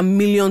 like there were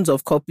millions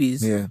of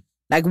copies. Yeah.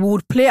 Like we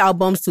would play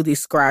albums to the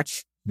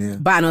scratch,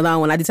 buy another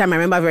one. At the time, I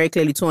remember very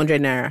clearly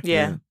 200 naira.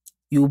 Yeah.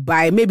 You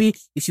buy, maybe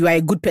if you are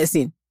a good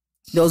person,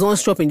 there was one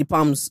shop in the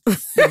Palms.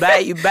 You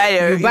buy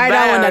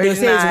that one that they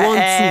say is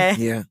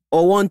 1-2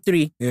 or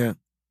 1-3. Yeah.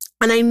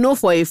 And I know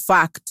for a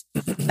fact,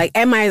 like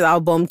MI's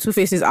album, Two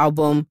Faces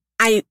album,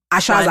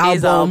 Asha's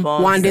album,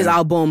 One Day's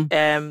album,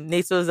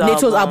 NATO's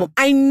album.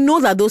 I know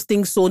that those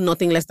things sold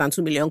nothing less than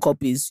 2 million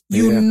copies.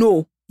 You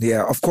know.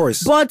 Yeah, of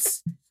course. But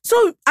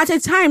so at a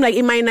time, like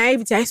in my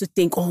naivety, I used to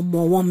think, oh,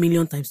 more 1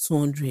 million times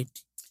 200.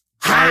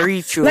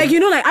 Very true. Like,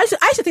 like I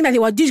used to think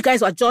that these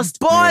guys were just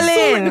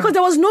balling because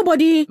there was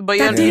nobody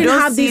that didn't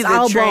have these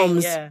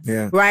albums,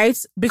 right?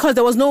 Because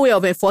there was no way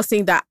of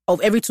enforcing that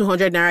of every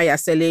 200 naira you're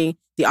selling,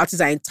 the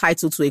artists are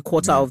entitled to a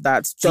quarter of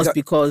that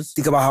because.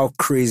 Think about how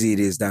crazy it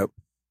is that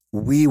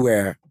we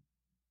were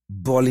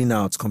balling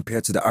out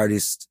compared to the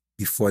artists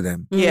before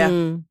them. Yeah.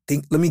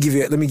 Let me give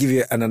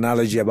you an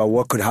analogy about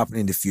what could happen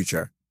in the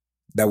future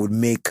that would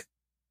make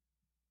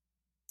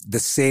the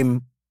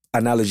same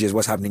analogy as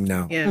what's happening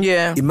now.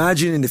 Yeah.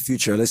 Imagine in the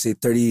future, let's say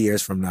 30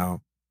 years from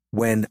now,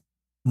 when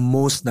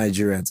most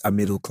Nigerians are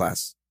middle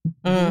class.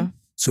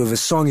 So if a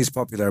song is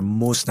popular,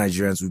 most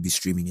Nigerians will be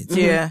streaming it.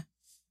 Yeah.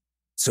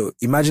 So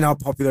imagine how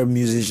popular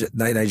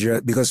Nigeria,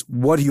 because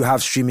what you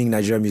have streaming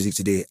Nigerian music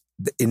today,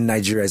 in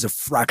Nigeria is a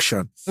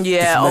fraction.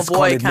 Yeah, of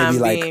what it can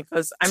be.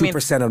 Because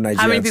 2% of Nigerians.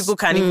 How many people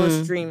can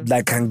even stream?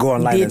 Like can go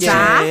online and stream.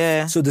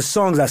 Yeah. So the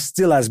songs are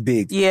still as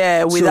big.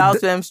 Yeah,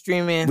 without them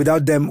streaming.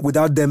 Without them,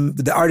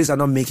 the artists are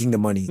not making the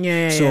money.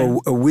 So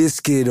a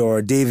Wizkid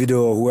or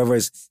Davido or whoever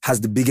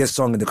has the biggest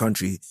song in the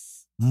country,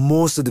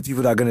 most of the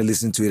people that are going to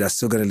listen to it are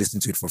still going to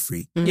listen to it for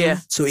free. Yeah.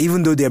 So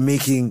even though they're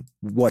making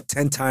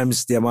 10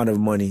 times the amount of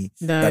money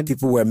that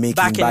people were making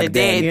back in the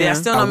day, then, they're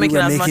still not making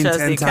as much as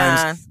they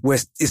can.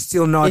 It's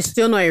still not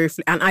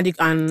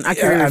an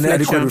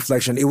accurate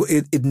reflection.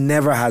 It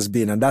never has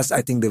been, and that's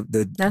I think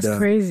the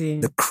crazy.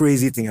 The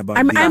crazy thing about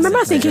I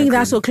remember thinking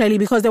that so clearly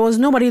because there was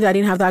nobody that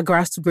didn't have that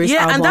Grass to Grace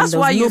album. And that's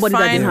why you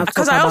find,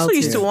 because I also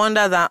used to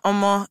wonder that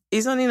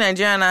it's only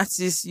Nigerian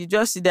artists. You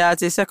just see that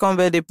at a second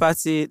birthday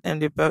party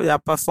and they are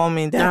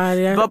performing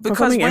there. But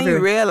because when you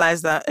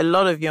realize that a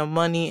lot of your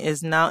money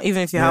is now,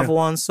 even if you have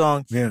one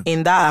song,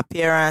 in that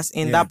appearance,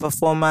 in that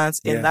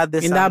performance, in that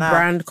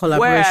brand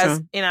collaboration.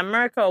 Whereas in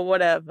America or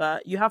whatever,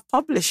 you have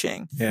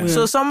publishing.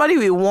 So somebody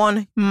with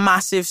one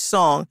massive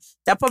song,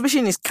 that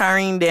publishing is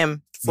carrying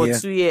them for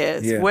 2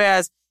 years.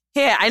 Whereas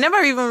here, I never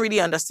even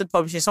really understood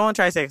publishing. Someone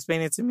tried to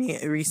explain it to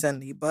me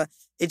recently, but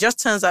it just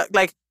turns out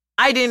like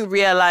I didn't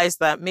realize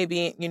that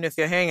maybe, if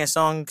you're hearing a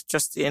song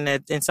just in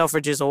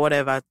Selfridges or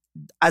whatever,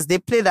 as they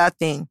play that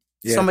thing,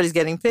 somebody's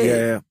getting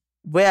paid.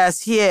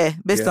 Whereas here,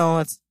 based on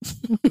what?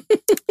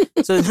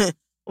 So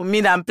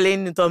me that I'm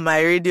playing it on my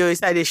radio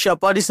inside the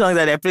shop, all the songs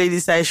that I play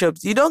inside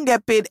shops, you don't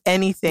get paid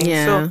anything.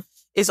 So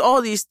it's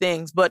all these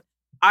things. But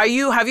have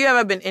you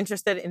ever been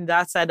interested in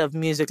that side of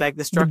music, like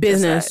the structure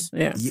business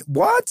side?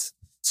 What?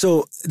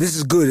 So this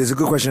is good. It's a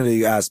good question that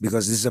you asked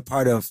because this is a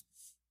part of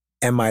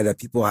MI that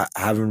people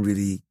haven't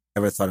really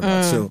ever thought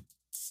about. So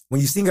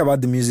when you think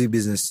about the music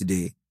business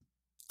today,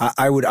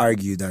 I would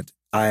argue that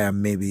I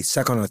am maybe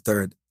second or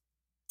third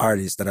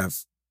artist that have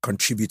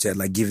contributed,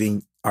 like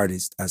giving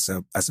artists as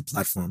a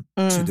platform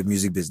to the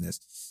music business.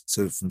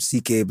 So from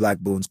CK, Black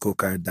Bones,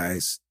 Coca,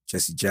 Dice,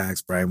 Jesse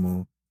Jacks,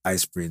 Primo,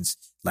 Ice Prince,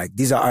 like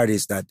these are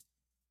artists that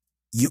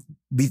you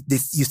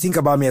think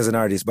about me as an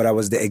artist, but I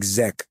was the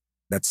exec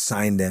that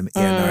signed them,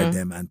 A&R'd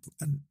them,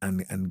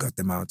 and got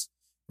them out,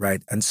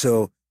 right? And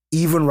so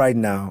even right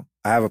now,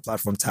 I have a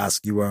platform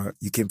task. You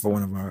came for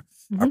one of our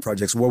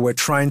projects. What we're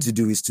trying to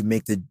do is to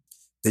make the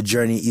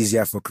journey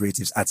easier for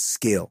creatives at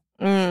scale,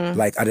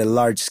 like at a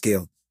large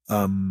scale,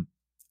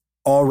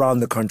 all around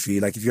the country.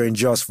 Like if you're in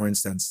Jos, for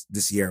instance,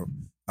 this year,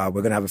 we're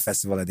going to have a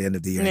festival at the end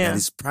of the year. And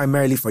it's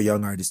primarily for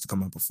young artists to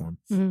come and perform.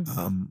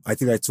 I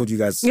think I told you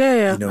guys,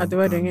 at the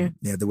wedding,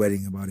 the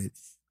wedding about it.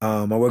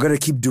 And we're going to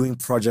keep doing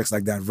projects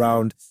like that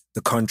around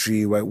the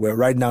country where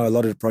right now, a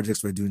lot of the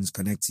projects we're doing is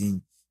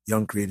connecting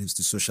young creatives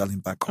to social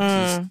impact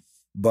causes.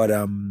 But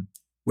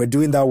we're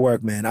doing that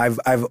work, man.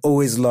 I've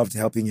always loved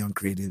helping young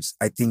creatives.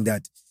 I think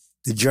that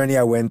the journey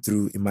I went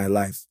through in my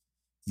life,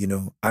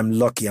 I'm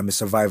lucky. I'm a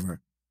survivor.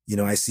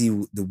 I see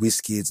the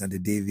Wizkids and the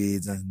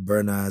Davids and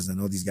Burners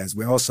and all these guys.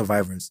 We're all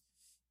survivors.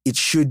 It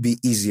should be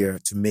easier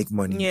to make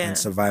money and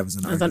survive as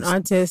an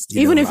artist.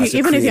 Even if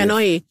you're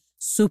not a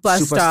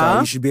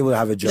superstar, you should be able to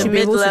have a job.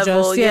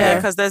 Mid-level,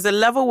 because there's a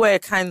level where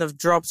it kind of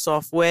drops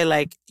off where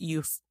like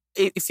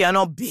if you're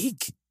not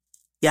big,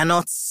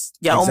 almost,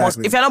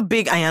 if you're not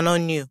big and you're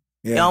not new,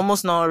 you're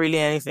almost not really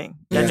anything.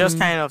 You're just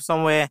kind of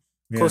somewhere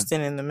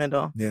coasting in the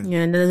middle.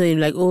 And then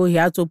like, he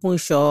had to open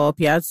shop,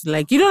 he had to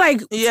like,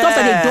 stuff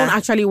that they don't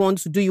actually want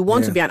to do. You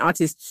want to be an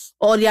artist,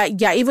 or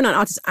you're even an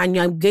artist and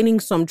you're gaining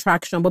some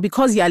traction, but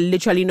because you're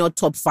literally not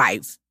top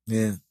 5,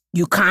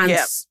 you can't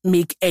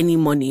make any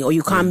money, or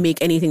you can't make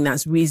anything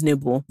that's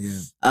reasonable,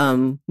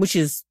 which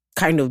is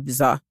kind of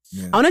bizarre.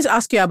 I wanted to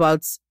ask you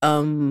about,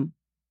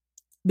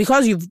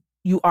 because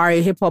you are a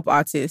hip hop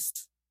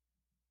artist,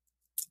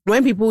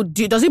 when people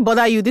does it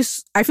bother you?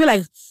 I feel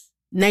like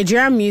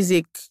Nigerian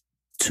music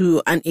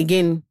and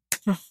again,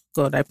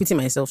 God, I pity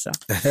myself, sir.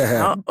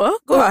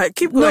 Go ahead,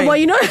 keep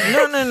going. No,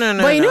 but no.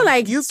 But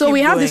like, so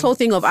we have this whole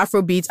thing of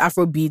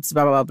Afrobeats,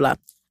 blah, blah, blah, blah.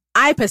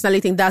 I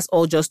personally think that's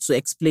all just to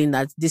explain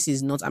that this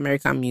is not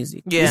American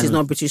music. This is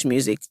not British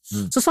music.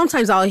 So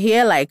sometimes I'll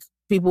hear like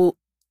people,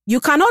 you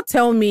cannot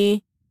tell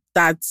me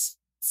that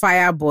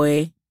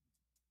Fireboy,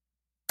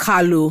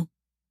 Carlo,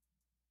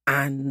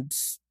 and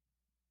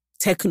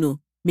Techno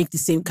make the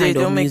same kind of music.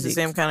 They don't make the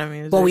same kind of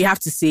music. But we have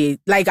to say,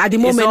 like at the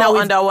moment now,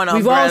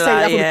 we've all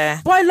said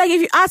that. But like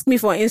if you ask me,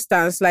 for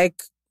instance,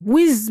 like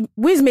Wiz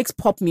makes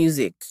pop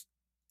music,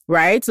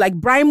 right? Like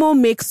Brimo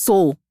makes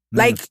soul.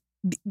 Like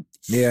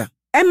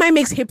MI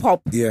makes hip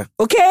hop. Yeah.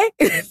 Okay?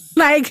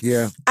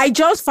 I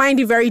just find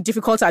it very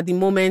difficult at the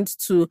moment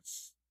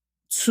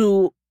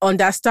to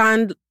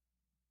understand.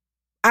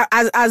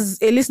 As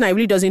a listener, it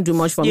really doesn't do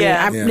much for me.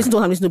 I've listened to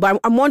what I'm listening to, but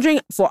I'm wondering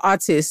for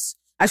artists,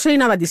 especially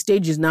now that the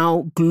stage is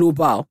now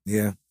global.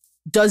 Yeah.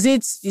 Is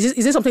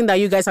this something that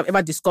you guys have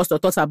ever discussed or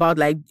thought about?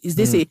 Like, is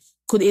this is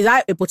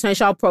that a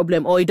potential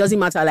problem, or it doesn't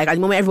matter? Like at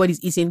the moment,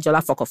 everybody's eating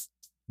jollof, fuck off.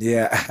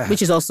 Yeah.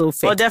 Which is also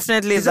fake. Well,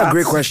 definitely These are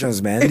great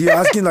questions, man. You're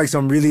asking like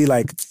some really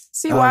like...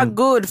 See, we're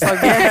good.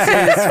 Forget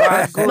it.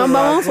 We're good. Number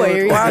one for a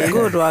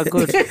reason. We're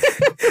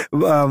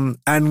good.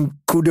 And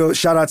kudos,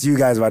 shout out to you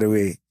guys, by the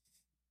way.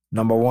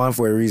 Number one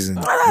for a reason.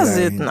 Well, that's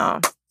it now.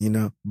 You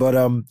know, but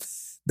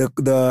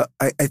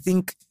I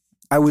think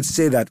I would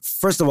say that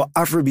first of all,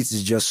 Afrobeats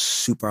is just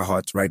super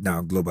hot right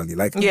now globally.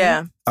 Like,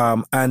 yeah.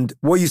 And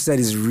what you said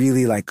is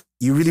really like,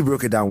 you really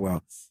broke it down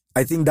well.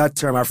 I think that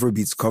term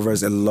Afrobeats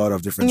covers a lot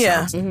of different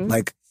sounds. Mm-hmm.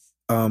 Like,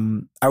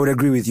 I would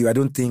agree with you. I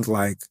don't think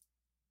like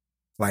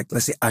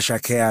let's say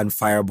Ashake and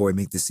Fireboy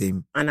make the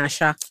same. And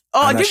Asha.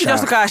 Oh, and if you Asha.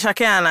 just look at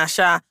Ashake and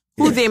Asha,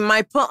 who they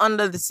might put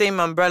under the same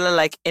umbrella,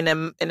 like in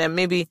a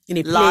maybe In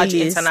a large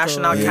playlist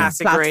international or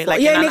category, platform.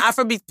 like in an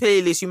Afrobeat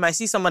playlist, you might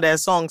see some of their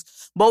songs.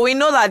 But we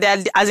know that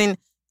they're, as in,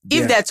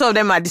 if the two of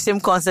them at the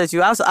same concert,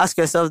 you have to ask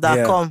yourself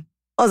that, come,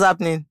 what's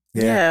happening?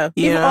 Yeah.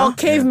 You Even know? all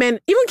cavemen,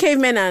 even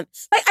cavemen and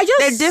like I just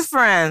They're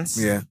different.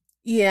 Yeah.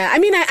 Yeah. I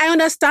mean I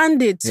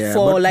understand it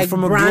for but like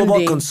from a branding.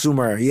 global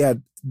consumer,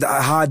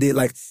 how they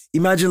like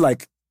imagine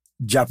like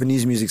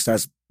Japanese music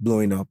starts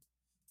blowing up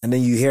and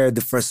then you hear the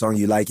first song,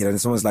 you like it, and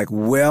someone's like,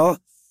 well,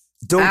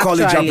 don't call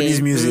it Japanese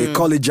music,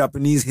 call it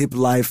Japanese hip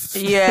life.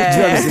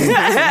 Yeah. Do you know what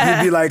I'm saying?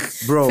 You'd be like,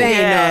 bro,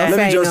 Fair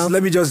enough.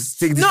 let me just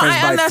take this No, first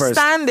I bite first.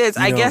 understand it.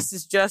 You I know? guess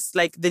it's just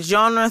like the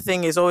genre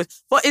thing is always.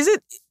 But is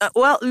it?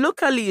 Well,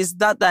 locally, is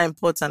that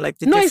important? Like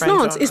the No, it's different not.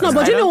 genres? It's not.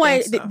 But I you know don't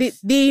why? think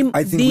so.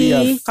 I think we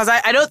have. Because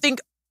I don't think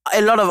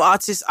a lot of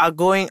artists are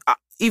going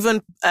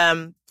even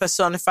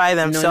personify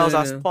themselves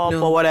as pop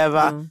or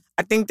whatever. no.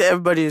 I think that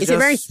everybody is It's a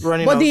very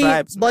running on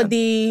vibes. but man.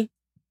 the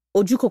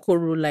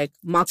Ojukokoro like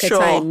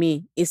marketer in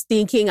me is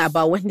thinking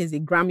about when there's a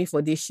Grammy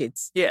for this shit.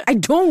 Yeah. I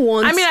don't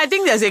want. I mean, I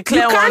think there's a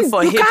clear can't- one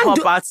for you hip can't hop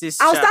do- artists.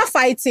 I'll Sha. start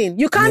fighting.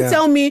 You can't Yeah.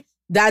 tell me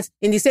that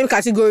in the same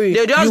category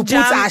They just you put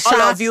jam Asha,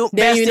 all of you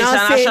then best you now say,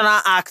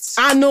 international acts.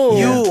 I know.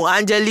 You,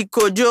 Angelique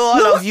Kojo,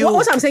 all of you.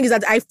 What I'm saying is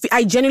that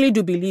I genuinely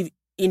do believe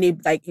in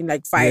 5. Yeah.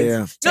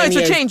 10 No, it will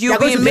years, change. they're You'll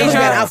going be to in be major.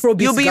 an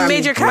Afrobeat You'll be in Grammy.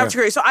 major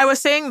category. So I was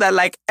saying that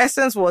like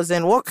Essence was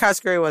in what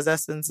category was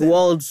Essence in?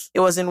 World.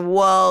 It was in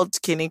World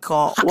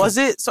Kiniko. Was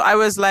it? So I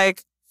was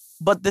like,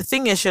 but the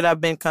thing it should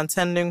have been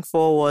contending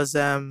for was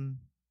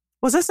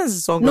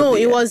Essence's song. No, of the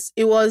it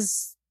year?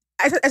 was.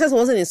 Essence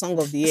wasn't in Song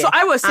of the Year. So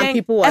I was And saying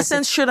people were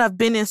Essence should have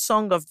been in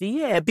Song of the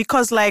Year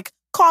because like,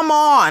 come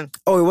on.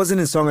 Oh, it wasn't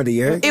in Song of the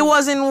Year? It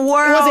was in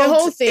World. It was a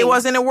whole thing. It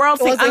was in a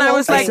World It thing. was a And I whole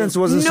was thing. like, Essence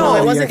wasn't no, Song of the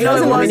it Year. wasn't. It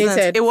wasn't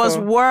nominated. It was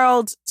for-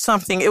 World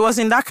something. It was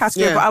in that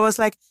category. Yeah. But I was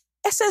like,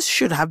 Essence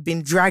should have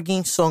been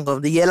dragging Song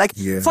of the Year. Like,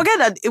 Yeah. forget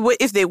that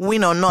if they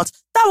win or not.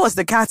 That was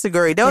the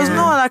category. There was Yeah.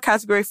 no other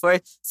category for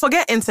it.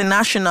 Forget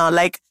international.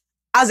 Like,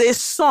 as a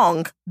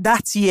song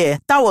that year,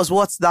 that was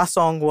what that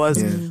song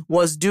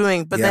was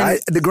doing. But then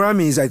the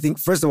Grammys, I think,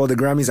 first of all, the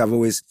Grammys have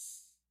always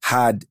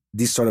had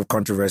these sort of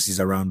controversies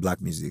around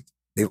black music.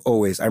 They've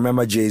always. I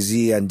remember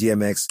Jay-Z and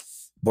DMX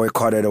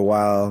boycotted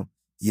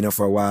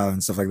for a while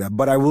and stuff like that.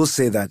 But I will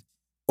say that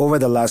over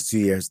the last 2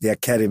 years, the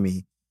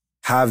Academy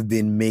have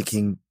been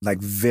making like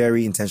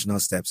very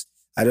intentional steps.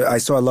 I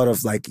saw a lot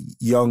of like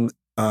young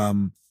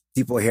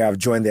people here have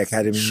joined the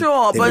Academy.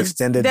 sure, They've but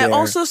extended they're their-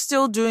 also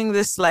still doing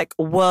this like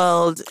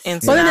world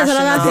international. But then there's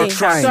another thing. They're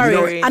trying,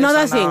 Sorry, you know,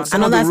 another thing.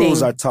 Some of the Another rules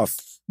thing. are tough.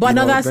 But you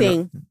know, another but-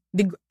 thing,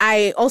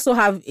 I also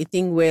have a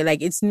thing where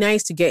like it's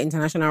nice to get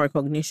international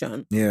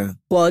recognition, Yeah.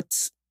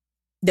 but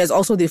there's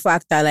also the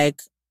fact that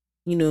like,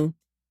 you know,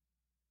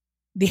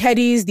 the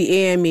headies, the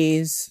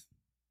AMAs,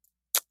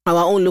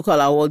 our own local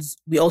awards,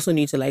 we also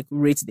need to like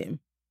rate them.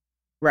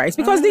 Right?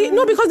 Because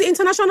the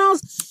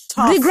internationals,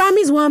 Tough. the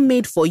Grammys weren't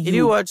made for you. Did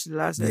you watch the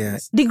last Yeah.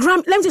 episode? The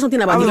let me say something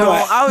about How the do you-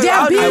 Grammys. how- They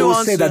how are do you big. I will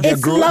want say to- that they're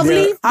It's growing.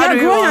 lovely. How do They're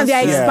you growing want and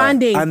they're to-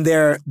 expanding. And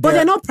they're but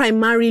they're not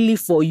primarily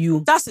for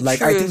you. That's the Like,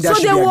 truth. I think that So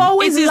should they be will an-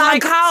 always It is lag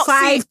like how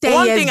 5, 10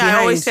 one years thing behind. I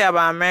always say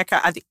about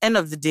America, at the end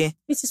of the day,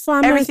 This is for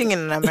America. everything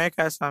in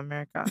America is for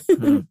America.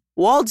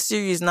 World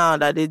Series now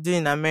that they do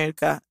in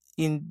America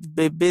in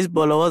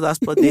baseball or what that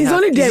sport they It's have,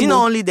 only them, is not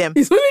oh. only them.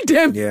 It's only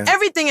them. Yeah.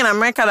 Everything in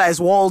America that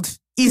is world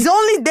is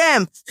only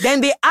them.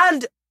 Then they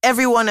add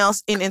everyone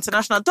else in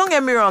international. Don't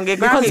get me wrong, a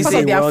Because Grammy it's is because of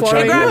a their World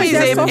foreign. champion. Grammy is Yeah.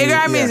 a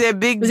Yeah. Grammy is a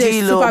big It's a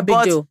deal, super big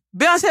but deal.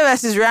 Beyonce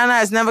versus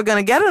Rihanna is never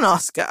gonna get an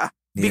Oscar.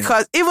 Yeah.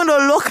 Because even though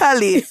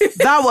locally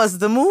that was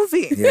the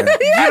movie, Yeah. you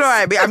know what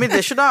I mean? I mean,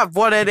 they should not have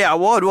won any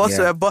award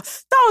whatsoever, Yeah. but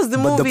that was the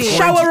But the movie. point-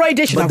 Shower Roy,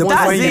 they should But have the won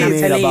point That's you it.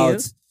 made I'm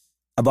telling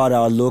about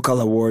our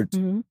local award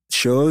Mhm.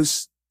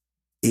 shows,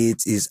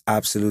 it is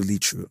absolutely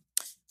true.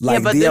 Yeah,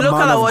 but the local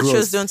amount of award growth.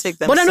 shows don't take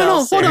But themselves no,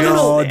 hold on, seriously.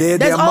 No, the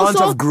There's amount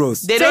also- of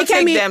growth. They don't Fake take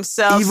Emmy-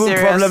 themselves Even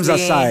seriously. problems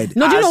aside.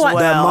 No, do you know as what? The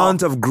well.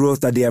 amount of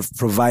growth that they have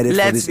provided for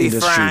Let's this be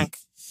industry. frank.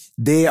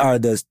 They are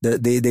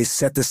they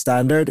set the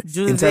standard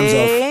Do in terms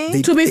they?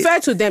 of To be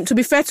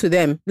fair to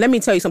them, let me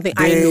tell you something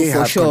I they know for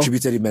have sure.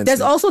 contributed immensely.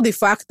 There's also the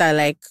fact that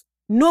like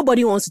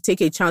nobody wants to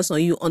take a chance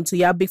on you until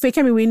you're big. Fake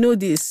Emmy, we know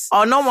this.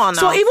 Oh, no one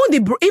now. So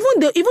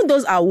even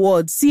those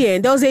awards, see,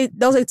 there was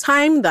a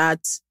time that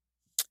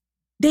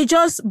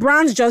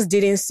brands just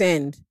didn't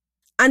send,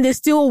 and they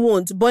still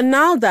won't. But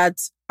now that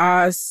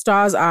our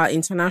stars are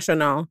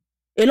international,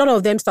 a lot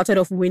of them started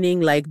off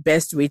winning like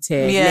best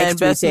rated, next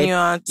best rated. New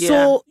York,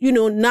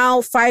 So,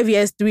 now 5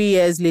 years, 3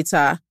 years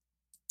later,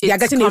 they are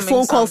getting a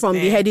phone call from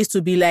the headies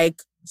to be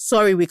like,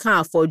 sorry, we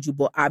can't afford you,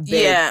 but I beg.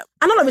 Yeah.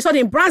 And all of a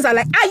sudden, brands are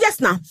like, yes,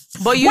 now.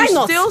 But you Why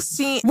not? still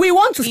see... We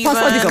want to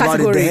sponsor this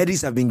category. The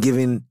headies have been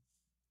giving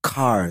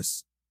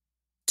cars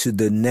to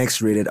the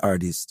next rated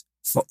artist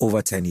for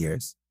over 10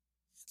 years.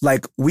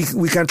 Like,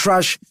 we can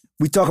trash...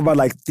 We talk about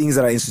like things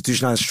that are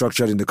institutional and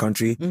structured in the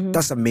country. Mm-hmm.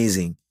 That's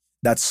amazing.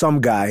 That some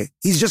guy,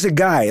 he's just a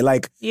guy.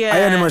 Like,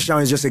 Ayane Marshall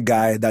is just a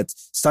guy that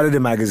started a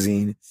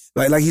magazine.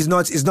 Like it's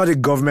not a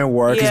government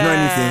work. It's not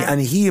anything.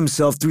 And he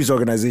himself, through his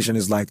organization,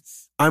 is like,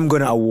 I'm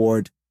going to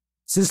award,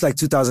 since like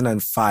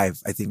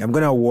 2005, I think, I'm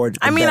going to award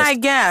the best. I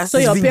guess. So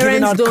your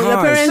parents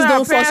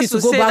don't force you to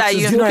go back to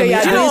you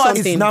know what?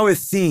 It's now a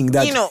thing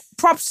that...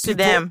 props to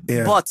them.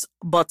 Yeah.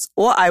 But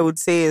what I would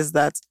say is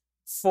that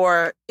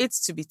for it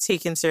to be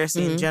taken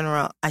seriously in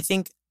general, I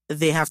think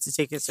they have to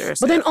take it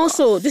seriously. But then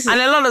also,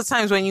 and a lot of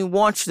times when you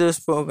watch those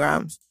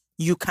programs,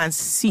 you can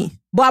see.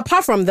 But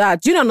apart from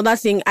that, do you know another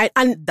thing? Hey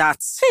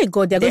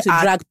God, they're going to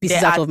drag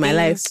pieces out of my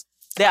life.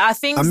 There are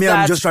things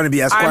I'm just trying to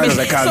be as quiet as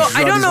I can. So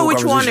I don't know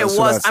which one it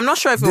was. I'm not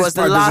sure if it was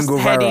the last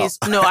headies.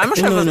 No, I'm not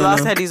sure if it was the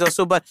last headies or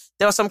so, but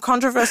there was some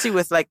controversy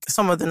with like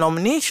some of the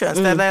nominations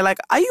that they're like,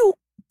 are you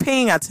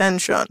paying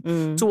attention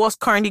to what's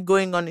currently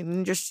going on in the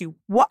industry?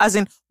 Why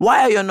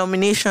are your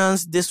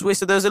nominations this way?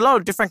 So there's a lot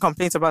of different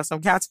complaints about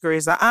some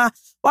categories that,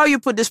 why you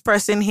put this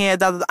person here?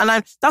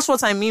 That's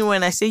what I mean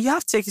when I say you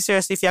have to take it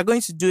seriously. If you're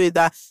going to do it,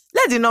 that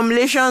let the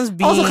nominations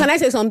be. Also, can I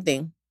say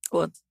something?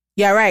 What?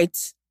 Yeah, right.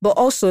 But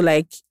also,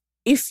 like,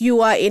 if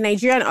you are a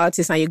Nigerian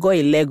artist and you got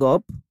a leg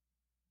up,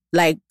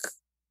 like,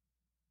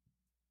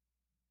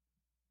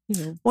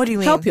 what do you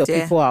mean? Help your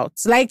people out.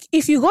 Like,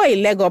 if you got a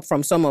leg up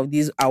from some of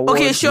these awards,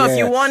 okay, sure. If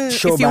you won,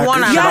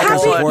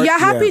 you're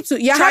happy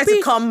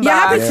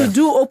to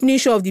do opening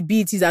show of the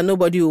BETs and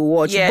nobody will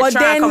watch. Yeah, but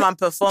try then and come and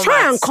perform.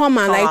 Try and come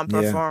and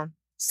perform.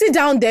 Sit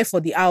down there for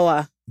the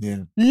hour. Yeah.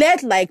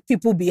 Let like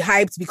people be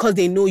hyped because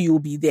they know you'll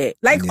be there.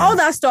 Like all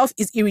that stuff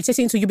is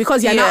irritating to you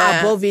because you're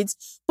not above it.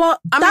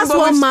 But that's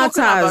what matters. We've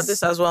spoken about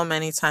this as well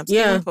many times.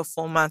 Yeah. Even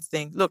performance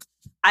thing. Look,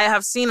 I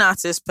have seen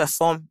artists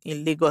perform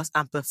in Lagos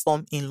and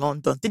perform in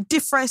London. The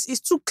difference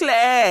is too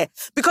clear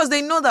because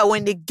they know that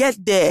when they get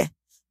there,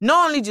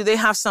 not only do they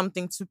have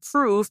something to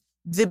prove,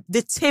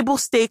 the table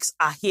stakes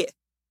are here.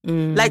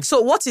 Like, so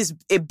what is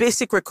a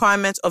basic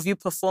requirement of you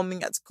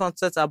performing at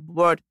concerts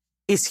abroad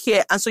is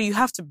here. And so you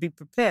have to be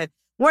prepared.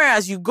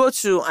 Whereas you go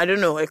to, I don't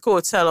know, a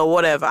hotel or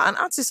whatever, and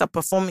artists are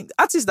performing,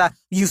 artists that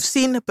you've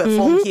seen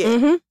perform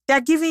here,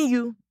 they're giving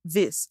you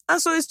this. And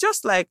so it's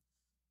just like,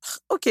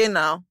 okay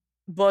now,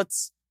 but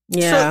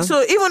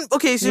so even,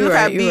 okay, so you look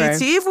at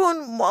BET, even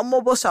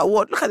Mobos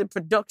Award, look at the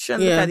production,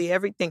 look at the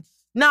everything.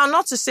 Now,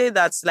 not to say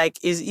that's like,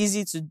 it's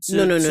easy to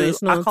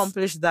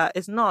accomplish that.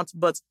 It's not,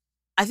 but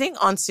I think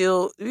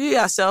until you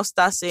yourself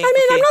start saying,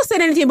 I'm not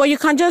saying anything, but you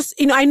can just,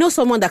 I know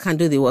someone that can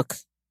do the work.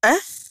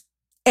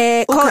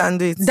 Who can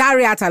do it?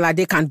 Daria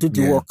Atalade can do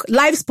the work.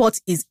 Live Sport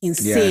is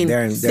insane.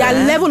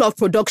 Their level of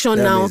production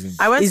now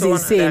is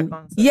insane.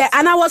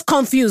 And I was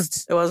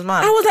confused. It was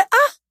mad. I was like,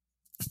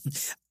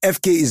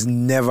 FK is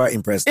never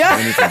impressed by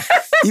anything.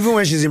 Even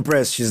when she's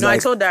impressed, she's like...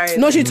 I told Daria.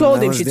 No, she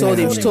told him. She told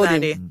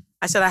him.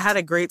 I said, I had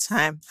a great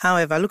time.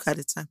 However, look at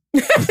the time.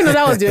 No,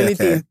 that was the only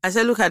thing. I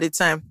said, look at the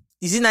time.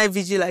 Is it night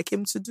vigil I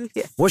came to do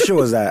here? What show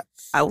was that?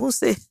 I won't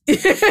say.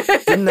 Okay,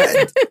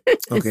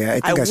 I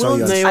think I saw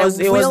you.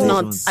 It was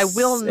not. I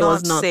will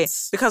not say.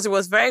 Because it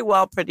was very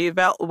well produced,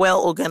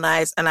 well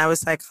organized. And I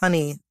was like,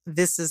 honey,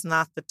 this is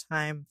not the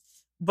time.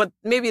 But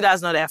maybe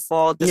that's not their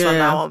fault. This one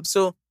now.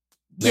 So,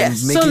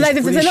 yes. So like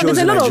there's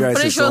a lot of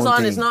pretty shows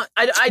on. It's not.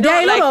 I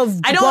don't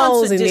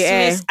want to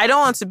dismiss. I don't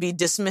want to be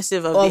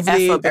dismissive of the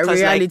effort because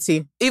reality.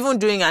 Like, even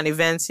doing an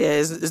event here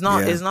is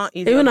not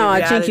easy. Even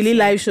our Chinkili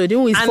live show,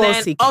 didn't we fall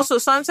sick? Also,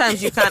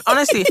 sometimes you can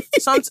honestly.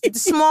 The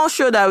small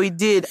show that we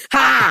did,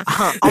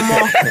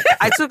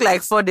 I took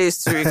like 4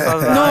 days to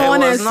recover.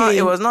 Honestly,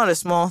 it was not a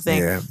small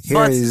thing. Yeah,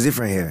 here is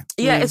different here.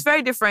 Yeah, it's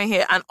very different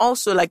here, and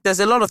also like there's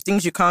a lot of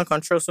things you can't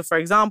control. So, for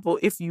example,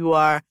 if you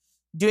are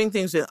doing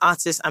things with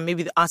artists and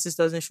maybe the artist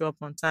doesn't show up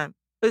on time,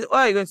 what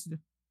are you going to do?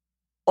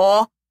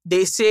 Or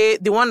they say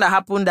the one that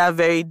happened that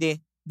very day,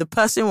 the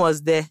person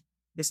was there.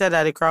 They said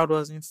that the crowd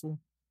wasn't full.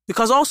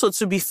 Because also,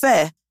 to be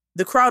fair,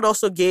 the crowd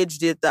also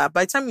gauged it that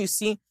by the time you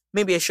see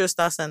maybe a show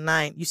starts at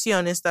 9, you see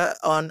on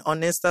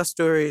Insta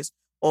stories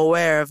or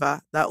wherever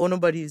that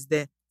nobody is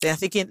there. They're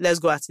thinking, let's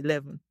go at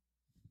 11.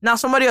 Now,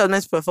 somebody was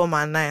meant to perform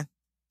at 9.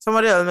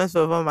 Somebody was meant to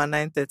perform at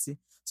 9:30.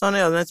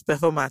 Somebody was meant to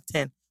perform at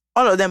 10.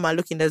 All of them are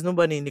looking, there's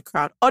nobody in the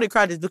crowd. All the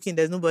crowd is looking,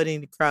 there's nobody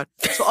in the crowd.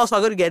 So also,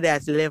 I got to get there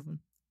at 11.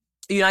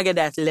 You not get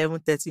there at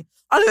 11:30.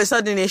 All of a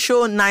sudden, a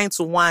show 9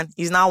 to 1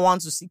 is now 1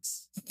 to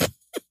 6.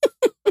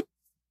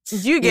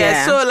 You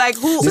get so like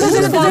who's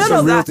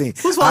that?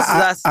 Whose fault is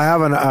that? I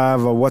have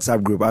a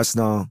WhatsApp group,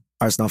 Arsenal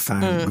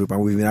fan group, and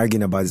we've been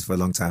arguing about this for a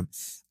long time.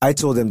 I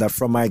told them that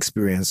from my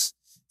experience,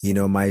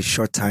 my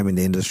short time in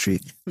the industry.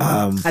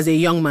 As a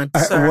young man.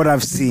 What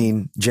I've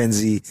seen, Gen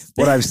Z,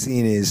 what I've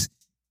seen is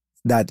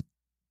that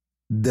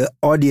the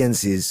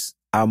audiences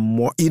are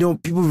more,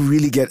 people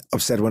really get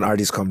upset when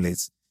artists come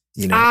late,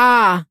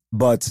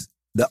 but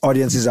the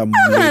audiences are I'm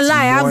not gonna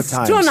lie, more I've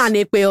times. thrown an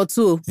epe or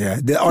two. Yeah,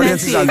 the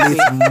audiences are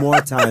late more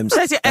times.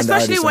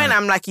 Especially when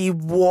I'm like,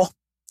 your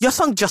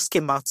song just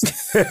came out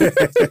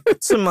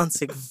 2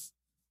 months ago.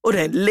 Oh,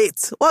 then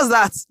late. What's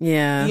that?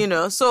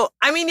 Yeah. So,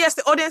 I mean, yes,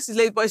 the audience is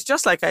late, but it's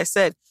just like I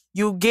said,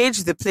 you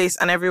gauge the place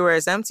and everywhere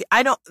is empty.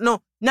 I don't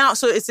know. Now,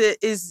 so is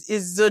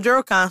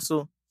Zojero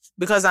cancel?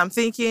 Because I'm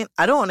thinking,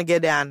 I don't want to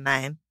get there at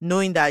 9,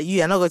 knowing that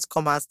you are not going to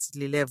come out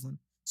till 11.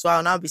 So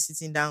I'll now be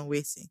sitting down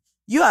waiting.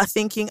 You are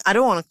thinking, I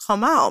don't want to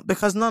come out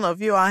because none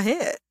of you are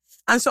here.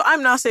 And so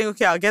I'm now saying,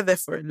 okay, I'll get there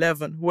for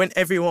 11 when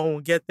everyone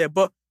will get there.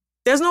 But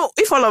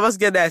if all of us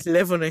get there at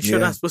 11 and show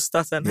that's supposed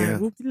to start at 9,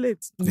 we'll be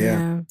late.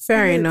 Yeah,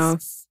 fair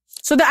enough.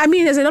 So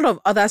there's a lot of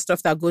other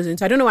stuff that goes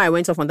into. I don't know why I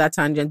went off on that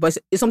tangent, but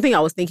it's something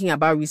I was thinking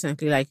about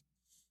recently, like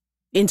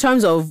in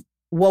terms of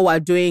what we're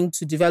doing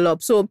to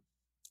develop. So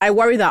I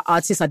worry that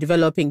artists are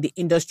developing, the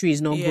industry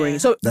is not growing.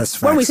 So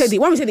that's when we say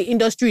the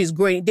industry is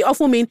growing, they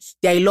often mean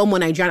there are a lot more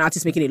Nigerian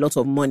artists making a lot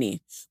of money.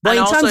 But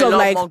and in terms of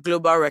more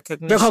global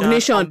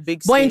recognition,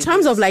 but in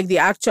terms of like the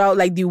actual,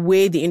 like the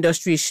way the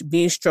industry is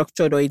being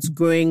structured or it's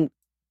growing,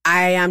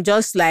 I am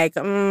just like,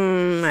 I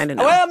don't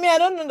know. Well, I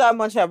don't know that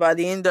much about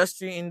the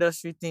industry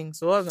thing.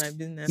 So what's my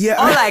business? Yeah.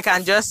 All I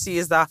can just see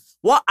is that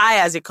what I,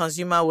 as a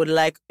consumer, would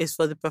like is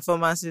for the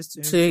performances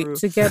to improve.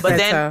 To get but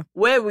better. Then,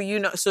 where will you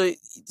know? So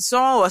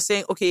someone was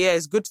saying, okay, yeah,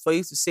 it's good for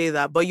you to say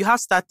that, but you have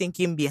to start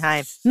thinking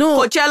behind. No.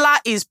 Coachella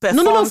is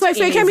performed No, in a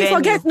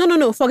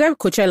venue. Forget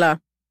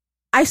Coachella.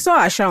 I saw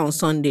Asha on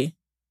Sunday.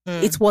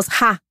 It was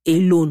her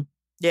alone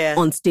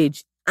on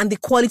stage. And the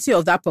quality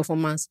of that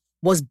performance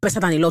was better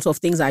than a lot of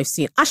things I've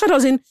seen. Asha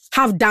doesn't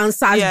have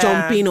dancers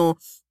jumping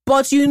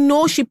but let me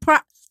tell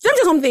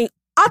you something.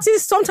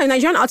 Sometimes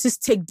Nigerian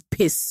artists take the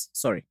piss.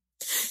 Sorry.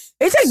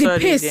 They take the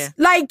piss. Yeah.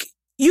 Like,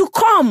 you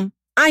come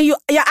and you're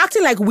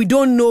acting like we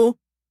don't know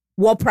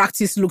what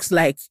practice looks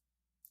like.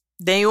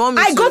 Then you want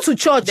me go to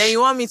church. Then you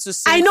want me to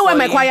sing. I know when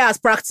my choir has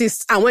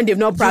practiced and when they've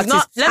not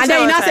practiced. And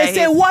then you now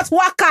say, what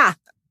waka?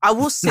 I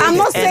will say I'm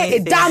not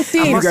saying a damn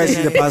thing. You guys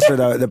see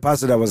the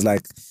pastor that was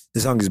like, the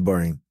song is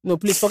boring. No,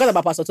 please forget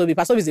about Pastor Toby.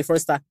 Pastor Toby is the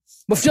first star.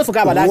 But just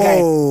forget about that guy.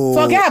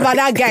 Forget about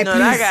that guy, no, please.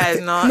 That guy is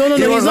not. No,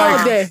 he's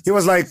not there. He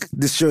was like,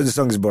 the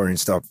song is boring.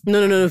 Stop.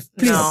 No.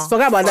 Please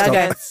forget about that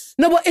guy.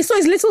 No, but it's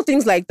little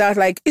things like that.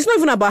 Like, it's not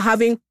even about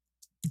having.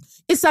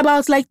 It's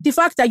about like the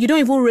fact that you don't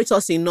even rate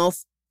us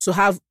enough to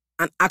have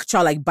an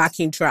actual like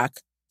backing track.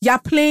 You're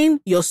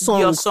playing your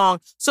song.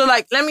 So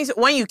like,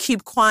 when you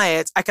keep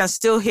quiet, I can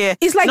still hear.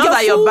 It's like not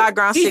that your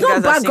background singers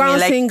are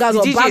background singing. Singers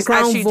like, or the DJ background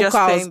is actually vocals.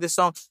 just playing the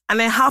song. And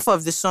then half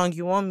of the song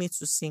you want me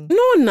to sing.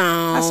 No,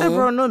 now. I said,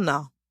 bro, no,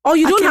 now. Or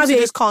you don't have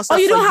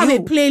a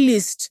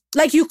playlist.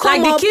 Like you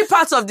come like up, the key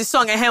parts of the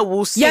song and here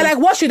we'll sing. Yeah, like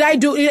what should I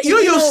do?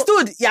 You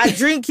stood, you're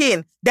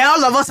drinking. Then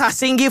all of us are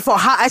singing for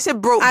her. I said,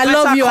 bro, I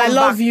love you. I don't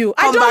love you.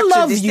 I don't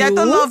love you. I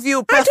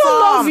don't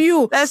love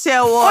you. Let's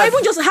hear what. Or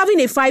even just having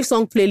a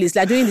 5-song playlist,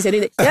 like doing this.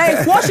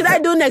 Like, what should I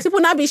do next?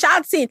 People now be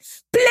shouting,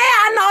 play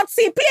a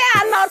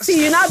naughty.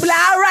 You now be like,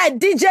 all right,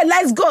 DJ,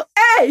 let's go.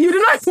 Hey, you do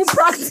not even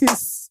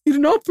practice. You do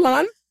not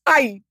plan.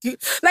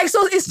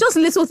 So it's just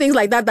little things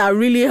like that are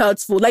really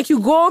hurtful. Like you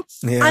go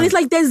and it's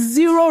like there's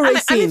zero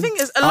racing. And the thing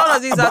is, a lot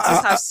of these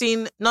artists have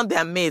seen, not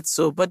their mates,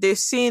 but they've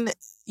seen,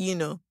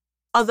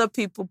 other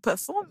people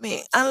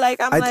performing. And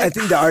like, I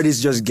think the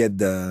artists just get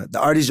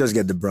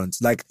the brunt.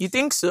 Like, you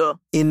think so?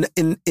 In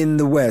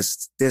the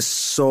West, there's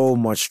so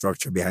much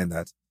structure behind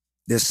that.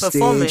 There's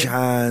stage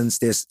hands,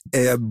 there's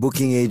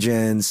booking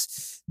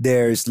agents,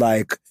 there's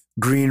like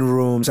green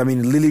rooms. I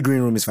mean, Lily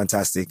Green Room is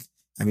fantastic.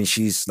 I mean,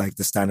 she's like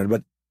the standard,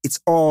 but it's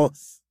all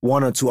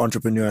one or two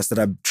entrepreneurs that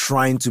are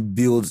trying to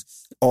build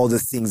all the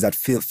things that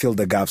fill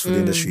the gaps for the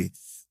industry.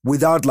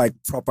 Without like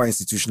proper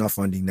institutional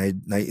funding,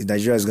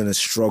 Nigeria is going to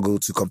struggle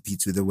to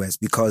compete with the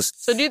West because.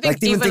 So do you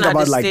think even at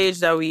the stage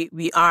that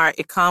we are,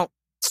 it can't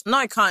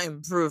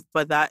improve,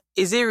 but that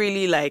is it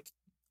really like?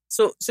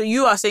 So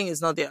you are saying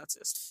it's not the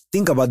artist.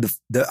 Think about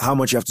the how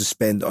much you have to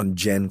spend on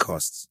gen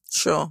costs.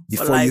 Sure.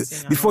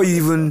 Before you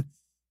even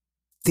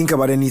think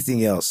about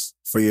anything else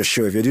for your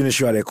show. If you're doing a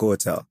show at Echo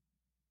Hotel,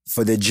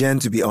 for the gen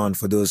to be on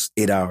for those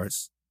 8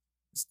 hours,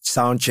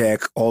 sound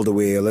check all the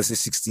way, let's say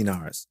 16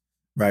 hours,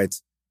 right?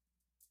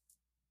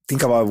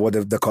 Think about what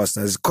the cost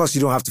is. Cost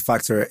you don't have to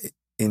factor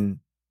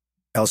in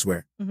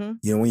elsewhere.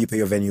 Mm-hmm. When you pay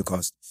your venue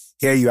cost.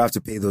 Here you have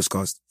to pay those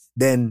costs.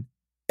 Then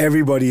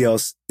everybody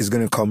else is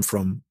going to come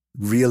from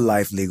real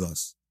life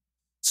Lagos.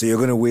 So you're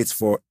going to wait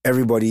for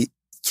everybody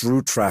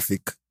through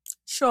traffic.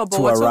 Sure, but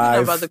we're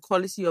talking about the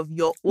quality of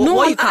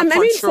what you can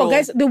control.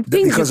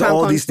 Because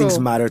all these things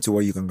matter to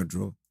what you can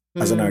control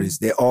as an artist.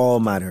 They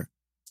all matter.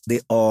 They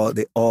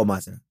all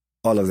matter.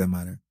 All of them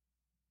matter.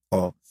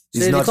 All.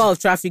 So in the call of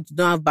traffic, you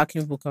don't have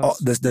backing vocals.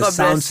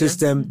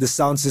 The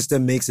sound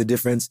system makes a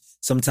difference.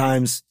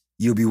 Sometimes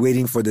you'll be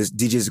waiting for the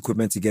DJ's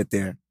equipment to get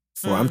there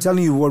for. I'm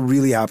telling you what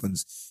really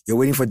happens. You're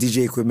waiting for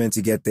DJ equipment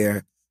to get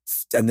there,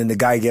 and then the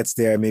guy gets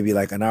there maybe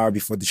like an hour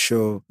before the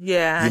show.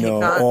 Yeah, you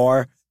know,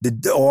 or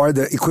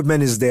the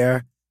equipment is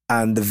there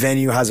and the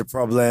venue has a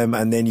problem,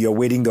 and then you're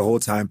waiting the whole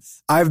time.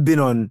 I've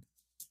been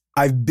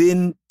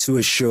to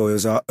a show.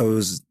 It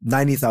was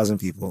 90,000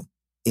 people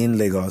in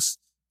Lagos.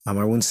 I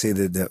wouldn't say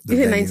the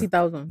venue.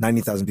 90,000.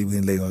 90,000 people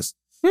in Lagos.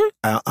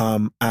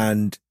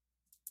 And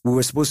we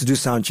were supposed to do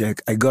sound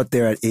check. I got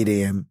there at 8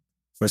 a.m.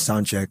 for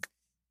sound check.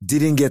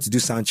 Didn't get to do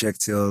sound check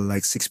till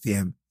like 6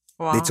 p.m.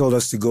 Wow. They told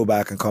us to go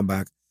back and come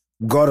back.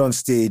 Got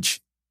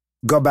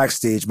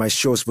backstage. My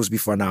show was supposed to be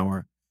for an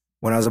hour.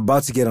 When I was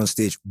about to get on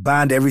stage,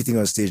 banned everything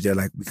on stage. They're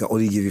like, we can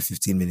only give you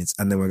 15 minutes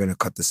and then we're going to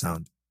cut the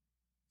sound.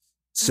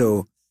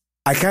 So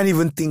I can't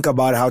even think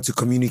about how to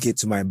communicate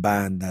to my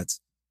band that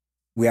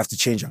we have to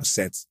change our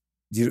sets,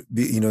 down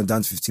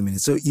to 15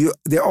 minutes. So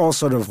they're all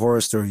sort of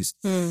horror stories.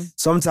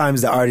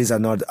 Sometimes the artists are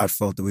not at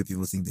fault the way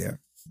people think they are.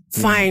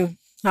 Fine.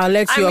 I'll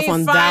let you off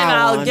on that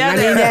I'll one. get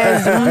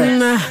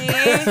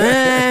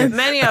it.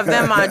 Many of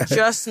them are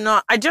just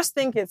not. I just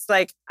think it's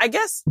like, I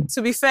guess,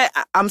 to be fair,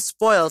 I'm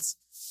spoiled.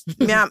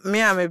 Me,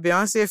 I'm a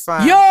Beyonce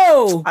fan.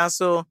 Yo! And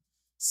so,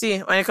 see,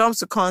 when it comes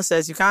to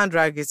concerts, you can't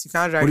drag it.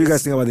 What do you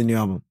guys think about the new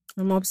album?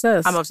 I'm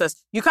obsessed.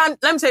 You can't,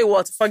 let me tell you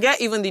what, forget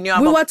even the new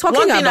album. We were talking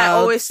about... One thing I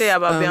always say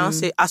about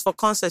Beyonce, as for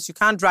concerts, you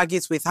can't drag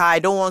it with her. I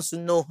don't want to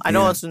know. I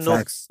don't want to know.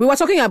 Facts. We were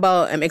talking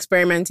about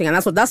experimenting, and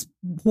that's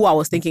who I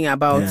was thinking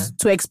about. Yeah.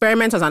 To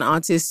experiment as an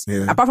artist,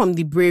 apart from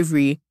the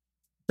bravery,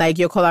 like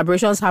your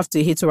collaborations have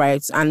to hit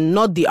right, and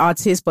not the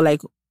artist, but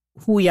like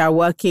who you are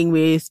working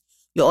with.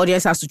 Your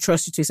audience has to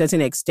trust you to a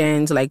certain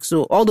extent. Like,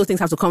 so all those things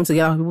have to come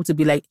together for people to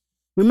be like,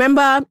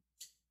 remember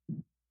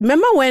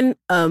when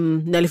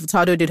Nelly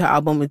Furtado did her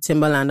album with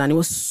Timbaland, and it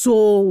was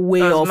so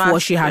way off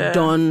what she had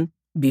done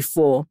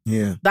before.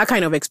 Yeah. That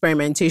kind of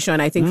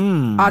experimentation, I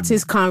think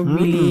artists can't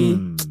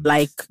really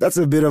like... That's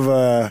a bit of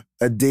a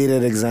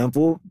dated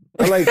example.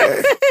 I like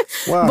it.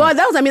 Wow. But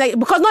that was,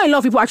 because not a lot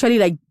of people actually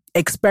like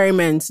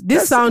experiment.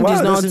 This sound is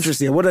not... That's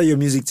interesting. What are your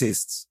music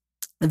tastes?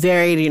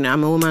 Varied,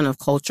 I'm a woman of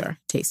culture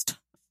taste.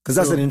 Because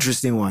that's an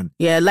interesting one.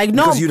 Yeah, like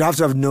no... Because you'd have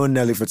to have known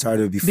Nelly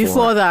Furtado before.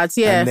 Before that,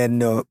 yeah. And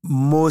then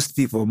most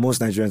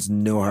Nigerians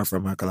know her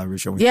from her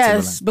collaboration with Timbaland.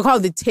 Yes, because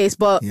of the taste.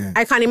 But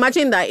I can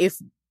imagine that if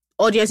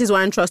audiences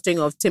weren't trusting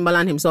of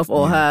Timbaland himself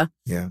or her,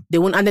 they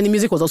wouldn't... And then the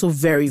music was also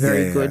very,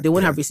 very good. They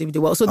wouldn't have received it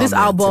well. So this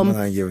album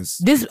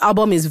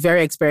is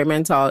very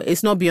experimental.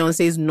 It's not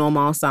Beyonce's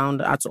normal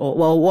sound at all.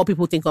 Well, what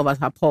people think of as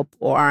her pop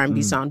or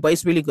R&B sound. But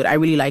it's really good. I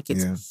really like it.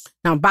 Yeah.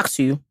 Now, back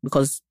to you,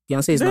 because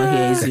Beyonce is not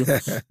here, is you.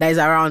 That is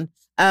around...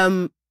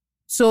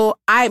 So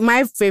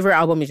my favorite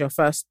album is your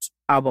first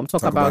album.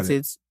 Talk about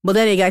it. But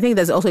then again, I think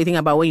there's also a thing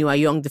about when you are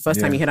young, the first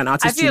time you heard an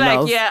artist I feel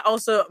like,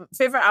 also,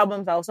 favorite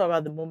albums are also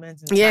about the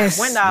moment in time. Yes.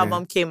 When the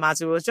album came out,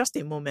 it was just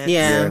a moment.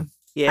 Yeah.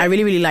 I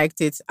really, really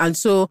liked it. And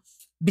so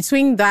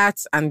between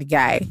that and The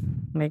Guy,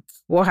 like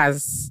what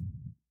has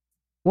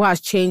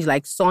changed,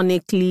 like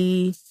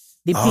sonically,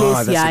 the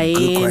place you're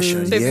in?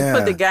 Question. So if you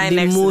put The Guy the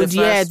next mood, to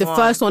the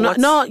first one. the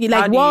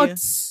first one.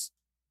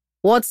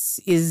 What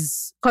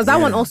is... Because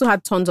that one also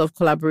had tons of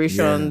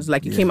collaborations.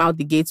 Like you came out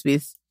the gates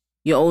with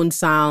your own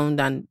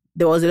sound, and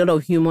there was a lot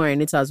of humor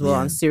in it as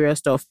well and serious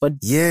stuff. But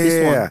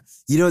this one...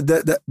 You know,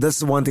 that's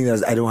the one thing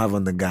that I don't have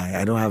on The Guy.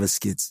 I don't have a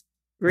skit.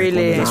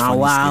 Really? Like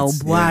wow,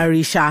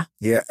 Buarisha.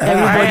 Yeah.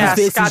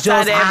 Everybody's face is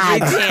just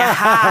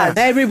hard.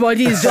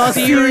 Everybody is just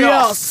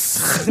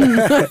serious.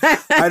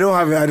 I don't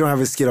have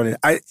a skit on it.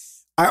 I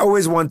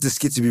always want the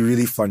skit to be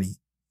really funny.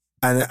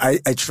 And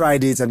I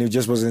tried it and it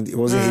wasn't hitting,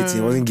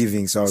 it wasn't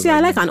giving. So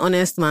I like an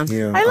honest man.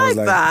 Yeah, I like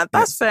that.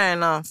 That's fair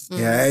enough.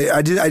 Yeah,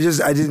 I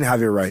didn't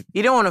have it right.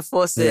 You don't want to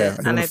force it.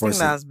 And I think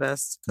that's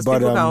best. Because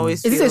people can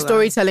always Is this a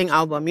storytelling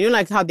album? You know,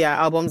 like how their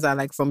albums are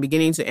like from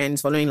beginning to end,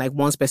 following like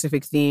one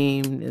specific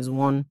theme. There's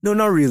one. No,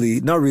 not really.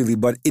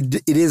 But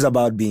it is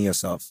about being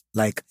yourself.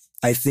 Like,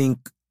 I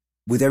think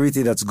with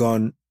everything that's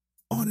gone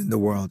on in the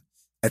world,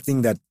 I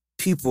think that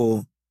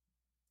people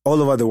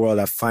all over the world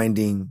are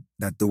finding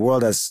that the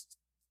world has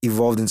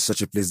evolved in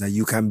such a place that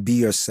you can be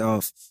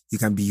yourself, you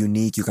can be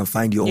unique, you can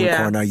find your own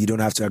corner, you don't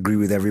have to agree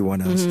with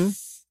everyone else. Mm-hmm.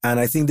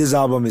 And I think this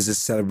album is a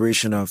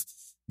celebration of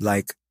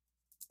that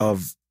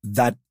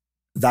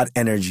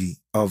energy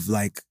of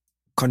like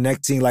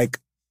connecting, like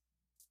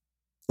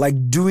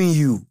doing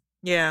you.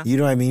 Yeah. You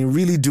know what I mean?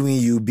 Really doing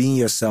you, being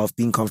yourself,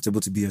 being comfortable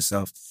to be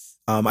yourself.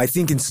 I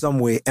think in some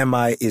way,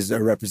 MI is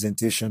a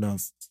representation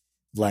of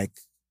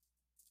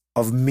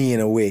me in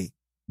a way.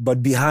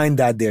 But behind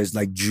that, there's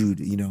like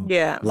Jude, you know?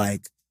 Yeah.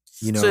 Like,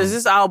 you know. So is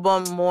this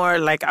album more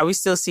like, are we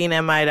still seeing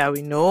MI that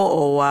we know,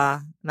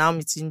 or now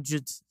meeting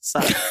Jude?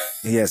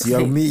 Yes,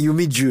 you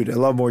meet Jude, a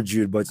lot more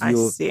Jude, but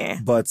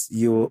but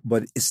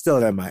it's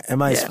still MI.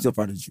 MI is still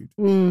part of Jude.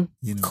 You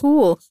know?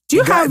 Cool.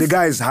 The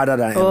guy is harder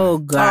than MI. Oh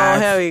God.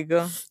 Oh, here we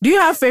go. Do you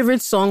have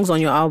favorite songs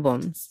on your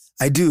albums?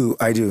 I do.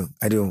 What's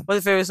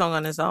your favorite song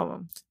on this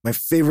album? My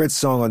favorite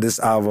song on this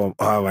album,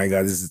 oh my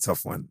God, this is a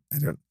tough one.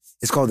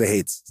 It's called The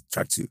Hate,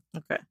 track 2.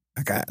 Okay.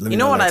 Okay. You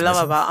know what I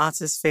love about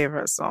artists'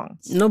 favorite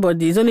songs?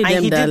 Nobody. It's only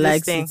them that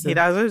likes thing. He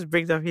does always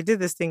break up. He did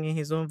this thing in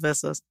his own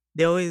verses.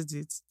 They always do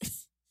it.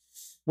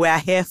 We are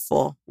here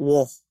for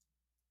war.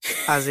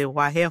 As in,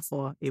 we're here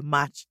for a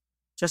match.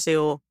 Just say,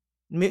 oh,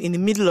 in the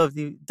middle of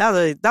the...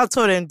 That's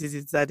how them did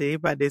it that day.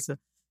 So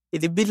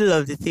in the middle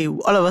of the thing,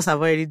 all of us have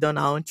already done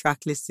our own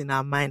track list in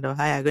our mind of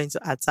how you're going to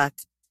attack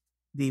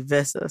the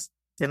verses.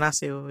 Then I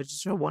say, oh,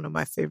 just one of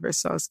my favorite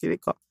songs,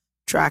 Kiniko.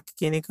 Track,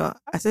 Kiniko.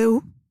 I say,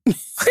 who?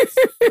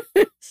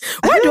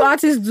 Why do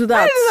artists do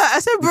that? I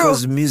said, bro.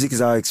 Because music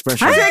is our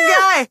expression. I said,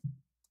 guy,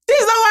 this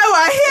is not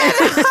why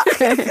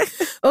we're here.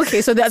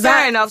 Okay, so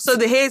fair enough. So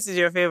The Hate is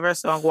your favorite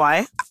song.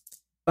 Why?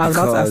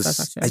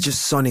 Because I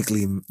just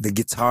sonically, the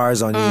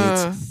guitars on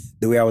it,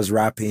 the way I was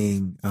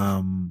rapping.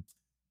 And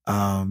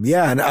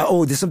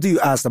there's something you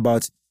asked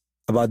about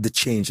the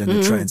change and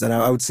the trends. And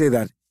I would say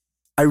that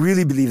I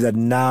really believe that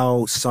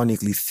now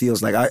sonically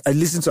feels like, I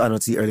listened to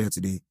Anoti earlier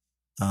today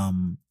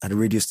at a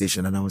radio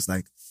station, and I was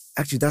like,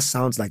 actually, that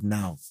sounds like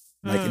now,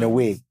 like in a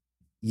way,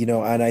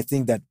 and I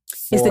think that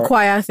it's the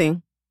choir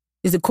thing.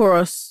 It's the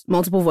chorus,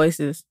 multiple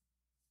voices.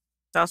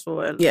 That's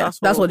what.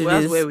 That's what it is.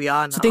 That's where we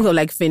are now. So think of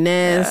like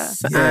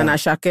Finesse and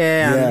Ashake,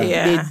 and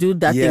they do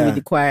that thing with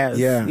the choirs.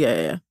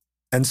 Yeah.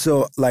 And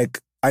so, like,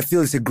 I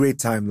feel it's a great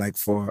time, like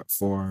for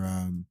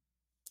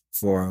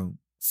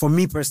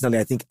me personally.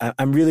 I think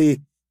I'm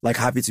really like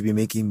happy to be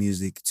making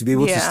music, to be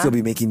able to still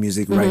be making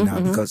music right now,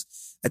 because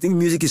I think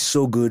music is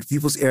so good.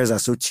 People's ears are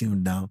so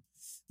tuned now.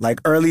 Like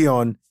early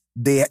on,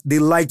 they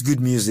liked good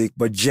music,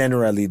 but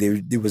generally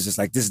they was just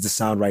like, this is the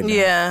sound right now.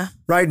 Yeah.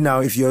 Right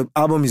now, if your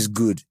album is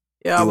good,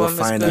 you will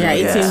find an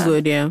audience. Yeah, it's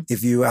good, yeah.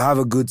 If you have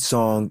a good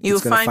song,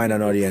 it's going to find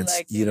an audience,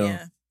 like,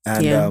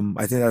 And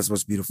I think that's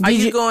what's beautiful. Are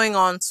you going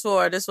on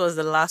tour? This was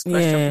the last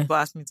question people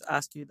asked me to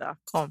ask you that.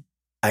 Come.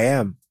 I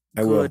am.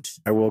 I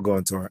will go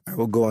on tour. I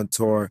will go on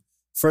tour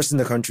first in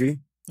the country.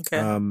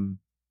 Okay.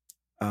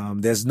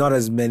 There's not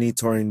as many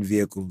touring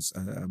vehicles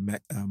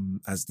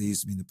as there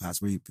used to be in the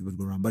past where people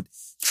go around, but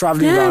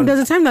traveling around. There's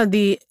a time that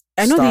the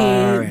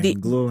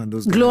Glow and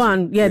those Glow guys.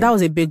 and that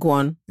was a big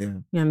one. Yeah,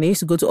 and they used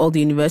to go to all the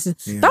universities.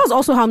 Yeah. That was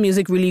also how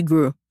music really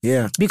grew.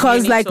 Yeah,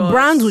 because like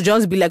brands would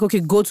just be like,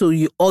 okay, go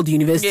to all the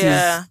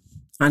universities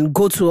and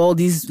go to all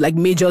these like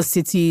major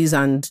cities,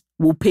 and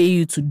we'll pay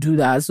you to do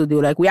that. So they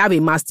were like, we have a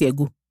master,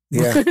 go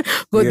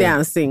there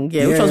and sing,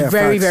 which was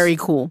very, very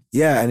cool.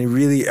 Yeah, and it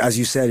really, as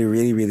you said, it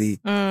really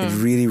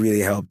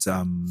helped.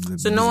 So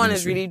no one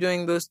is really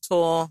doing those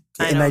tour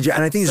in Nigeria,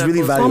 and I think it's really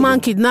valuable. Someone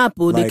kidnap,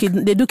 they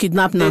do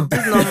kidnap now. They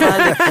do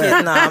normally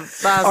kidnap.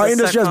 Our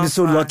industry has been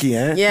so lucky,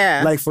 eh?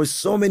 Yeah, like for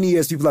so many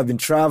years, people have been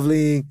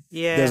traveling.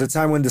 Yeah, there's a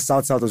time when the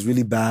South was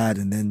really bad,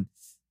 and then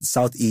the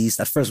Southeast.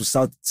 At first was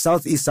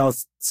Southeast,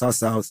 South.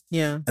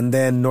 Yeah, and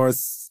then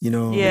North.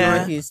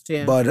 Northeast.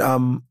 Yeah, but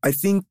I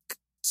think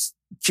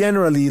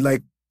generally,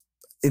 like,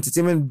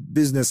 entertainment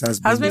business has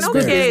been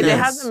okay. There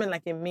hasn't been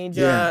like a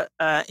major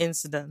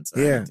incident.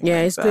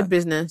 It's good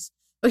business.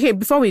 Okay,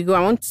 before we go, I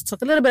want to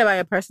talk a little bit about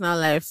your personal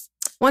life.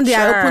 One day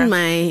I opened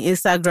my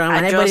Instagram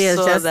and everybody is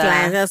just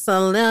like,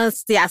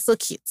 they are so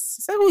cute.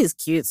 So who is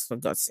cute, for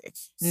God's sake?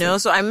 No,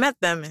 so I met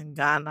them in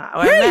Ghana.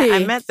 Really? I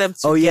met them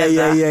together. Oh,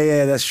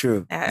 yeah, that's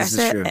true. This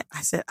is true.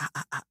 I said,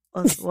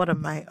 what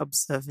am I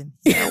observing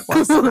here?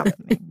 What's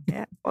happening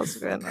here? What's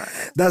going on?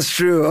 That's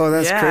true. Oh,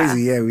 that's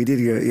crazy. Yeah, we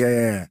did go.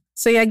 Yeah.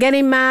 So you're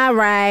getting married.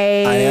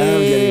 I am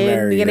getting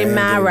married. You're getting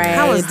married.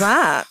 How was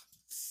that?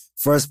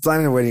 First,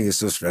 planning a wedding is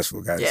so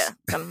stressful, guys. Yeah,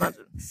 can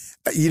imagine.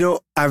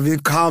 I've been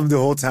calm the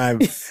whole time.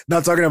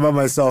 Not talking about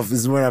myself. This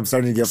is when I'm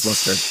starting to get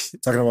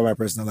flustered. Talking about my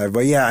personal life.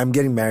 But yeah, I'm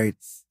getting married.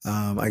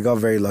 I got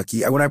very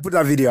lucky. When I put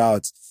that video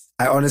out,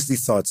 I honestly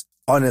thought,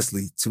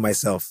 to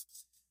myself,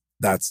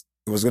 that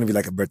it was going to be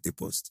like a birthday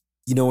post.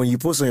 When you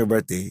post on your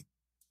birthday,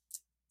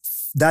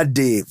 that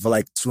day for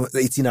like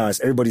 18 hours,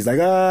 everybody's like,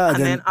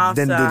 then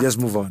they just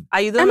move on.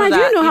 Do you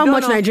know how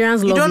much Nigerians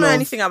love? You don't know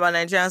anything about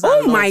Nigerians.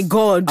 Oh my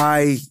God.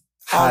 I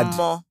had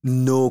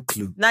no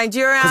clue.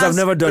 Nigerians. Because I've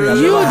never done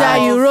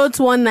that. You wrote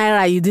 1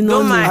 naira, you didn't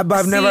know.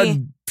 I've never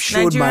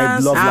showed my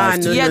love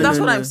life to you. That's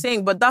what I'm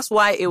saying. But that's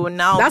why it will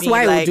now That's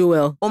why it will do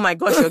well. Oh my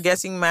gosh, you're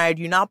getting married.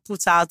 You now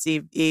put out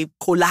a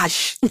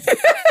collage.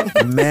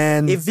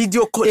 Man. A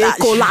video collage.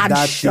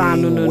 That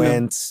thing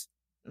went...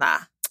 Nah.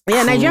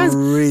 Yeah, Nigerians.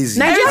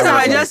 Crazy. Every time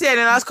I just hear in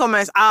the last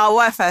comments, our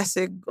wife, I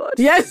say, God.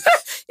 Yes.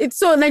 It's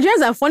so,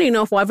 Nigerians are funny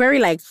enough. We're very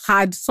like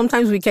hard,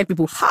 sometimes wicked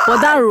people.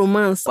 But that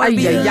romance.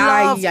 They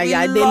love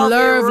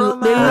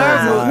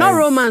not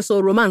romance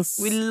or romance.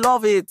 We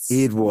love it.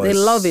 It was. They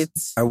love it.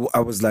 I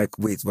was like,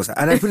 wait, what's that?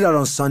 And I put it out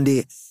on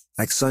Sunday,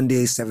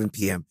 7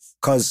 p.m.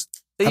 Because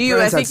you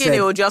were thinking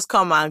it would just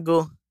come and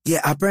go.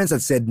 Yeah, our parents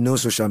had said no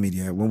social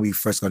media when we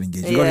first got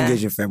engaged. We got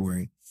engaged in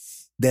February.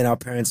 Then our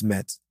parents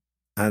met.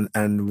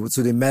 And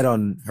so they met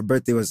her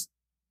birthday was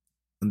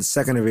on the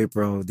 2nd of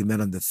April. They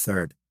met on the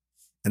 3rd.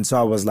 And so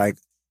I was like,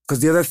 because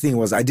the other thing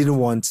was I didn't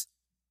want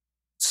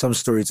some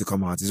story to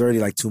come out. It's already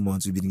like 2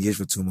 months. We've been engaged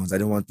for 2 months. I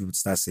didn't want people to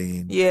start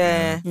saying.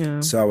 Yeah.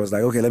 So I was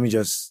like, okay, let me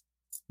just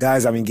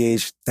Guys, I'm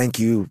engaged. Thank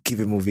you. Keep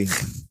it moving.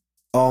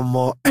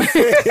 More.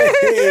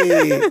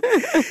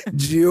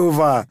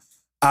 Jehovah.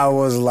 I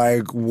was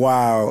like,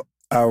 wow.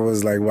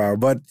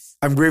 But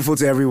I'm grateful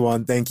to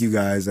everyone. Thank you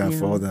guys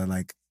for all the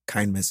like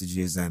kind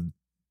messages and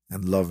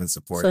love and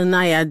support. So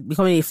now you're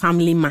becoming a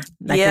family man.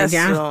 Like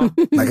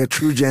like a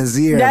true Gen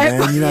Zer,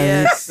 man. You know what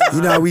I mean?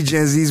 You know how we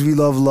Gen Zs, we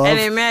love.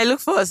 And I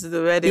look forward to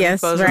the wedding. Yes,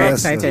 very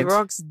excited.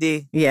 Rock's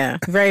day. Yeah,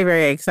 very,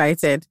 very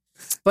excited.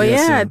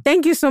 But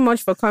thank you so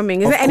much for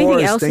coming. Is there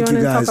anything else you want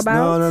to talk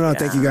about? No. Yeah.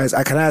 Thank you guys.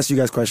 Can I ask you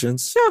guys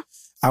questions? Sure.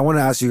 I want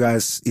to ask you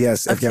guys,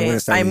 yes, if I'm going to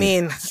start.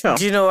 Sure.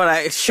 Do you know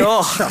what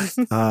sure.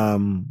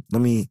 Let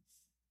me,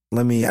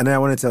 and then I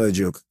want to tell a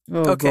joke.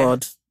 Oh, okay.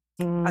 God.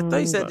 I thought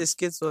you said the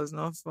skits was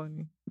not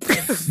funny.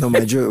 No,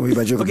 my joke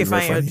will be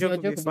fine. very funny. Your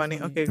joke will be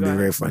funny. Okay, It'll be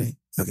very funny.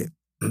 Okay.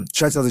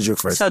 Should I tell the joke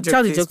first? Tell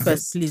the joke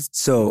first, please.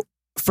 So,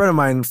 a friend of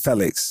mine,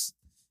 Felix,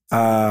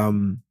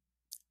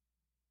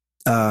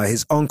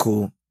 his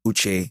uncle,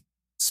 Uche,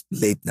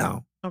 late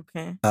now.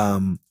 Okay.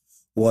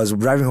 Was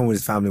driving home with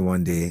his family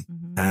one day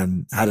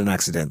and had an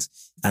accident.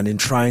 And in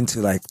trying to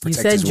like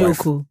protect his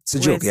wife. It's a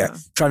joke, yeah.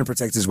 Trying to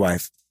protect his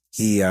wife.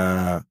 He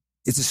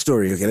it's a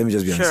story, okay? Let me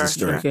just be honest. It's a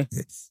story. Okay.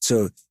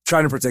 So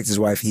trying to protect his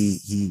wife,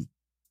 he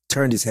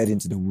turned his head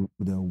into the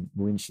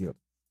windshield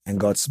and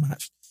got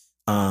smashed.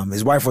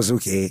 His wife was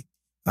okay.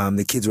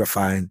 The kids were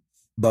fine.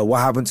 But what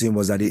happened to him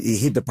was that it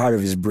hit the part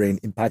of his brain,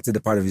 impacted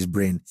the part of his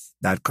brain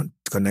that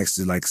connects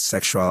to like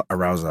sexual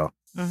arousal.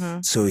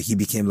 So he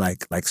became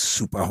like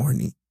super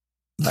horny,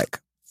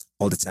 like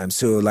all the time.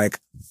 So like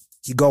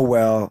he got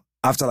well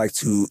after like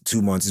two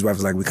months. His wife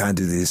was like, "We can't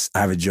do this.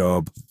 I have a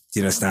job. Do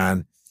you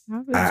understand?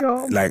 I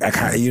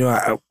can't. You know,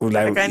 I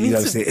need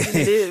to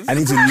live. I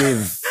need to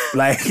live.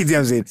 Like you know what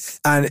I'm saying.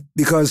 And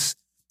because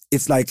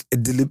it's like a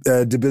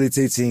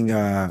debilitating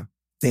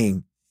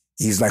thing.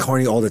 He's like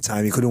horny all the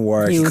time. He couldn't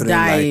work. He would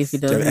die if he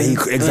doesn't.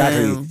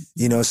 Exactly.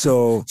 You know,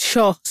 so...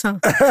 Sure.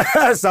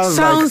 Sounds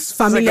Like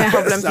familiar. a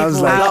problem sounds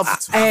people like-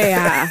 love.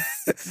 Yeah.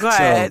 Go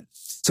ahead.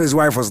 So his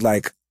wife was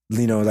like,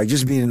 you know, like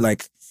just being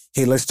like,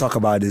 hey, let's talk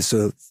about this.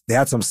 So they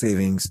had some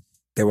savings.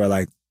 They were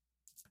like,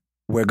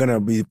 we're going to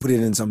be put it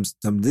in some,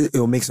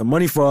 it'll make some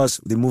money for us.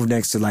 They moved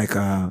next to like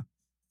a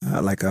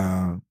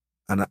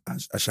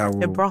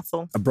shower. A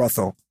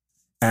brothel.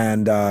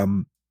 And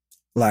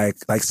like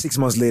 6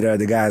 months later,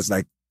 the guy's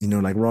like, you know,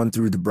 like run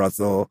through the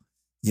brothel.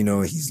 You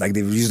know, he's like,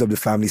 they've used up the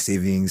family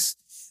savings.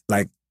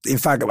 Like, in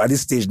fact, at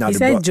this stage now,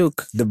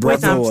 joke. The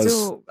brothel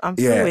I'm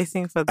still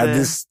waiting for that. At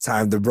this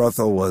time, the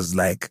brothel was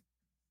like,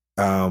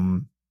 they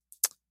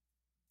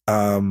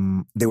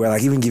were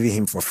like even giving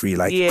him for free,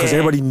 like because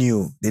everybody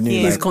knew. They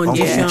knew his like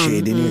condition. Uncle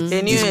Uche, they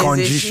knew his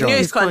condition. They knew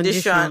his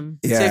condition.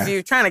 Yeah. So if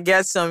you're trying to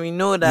get some, you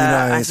know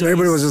that. You know, so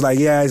everybody was just like,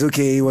 yeah, it's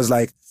okay. He was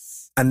like,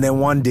 and then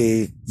one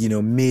day, you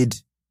know,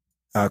 mid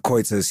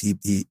coitus,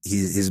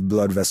 his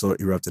blood vessel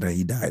erupted and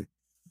he died.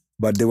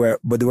 But they were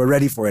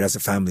ready for it as a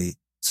family.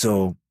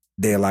 So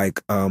they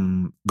like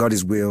got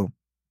his will,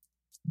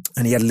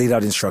 and he had laid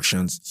out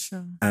instructions.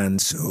 Sure.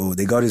 And so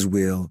they got his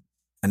will,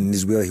 and in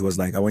his will he was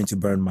like, I want you to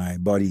burn my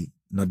body,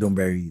 no, don't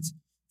bury it.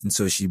 And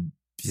so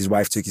his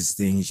wife took his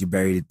thing, she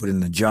buried it, put it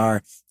in a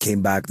jar,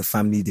 came back, the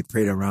family, they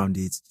prayed around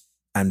it,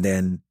 and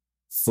then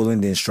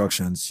following the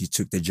instructions, she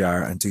took the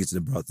jar and took it to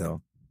the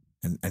brothel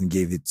and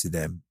gave it to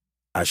them,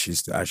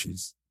 ashes to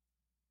ashes.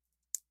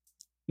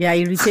 Yeah,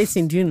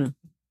 irritating, do you know?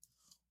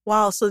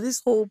 Wow, so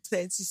this whole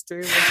plenty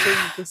story was so you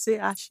could say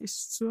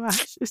ashes to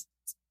ashes.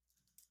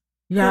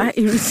 Yeah,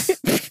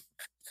 irritating.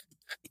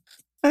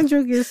 That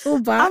joke is so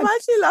bad. I'm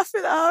actually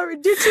laughing at how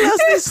ridiculous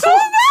It's so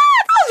bad.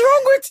 What's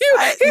wrong with you?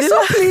 He's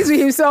so pleased with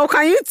himself.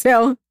 Can you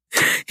tell?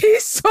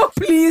 He's so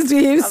pleased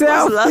with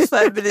himself. The last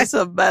 5 minutes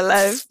of my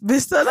life,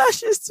 Mr.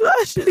 Ashes to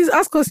ashes. Please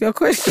ask us your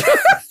question.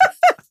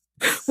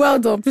 Well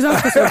done. Please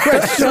ask us your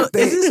question. So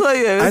is this what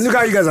you're? And look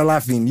how you guys are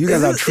laughing. You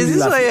guys are truly laughing. Is this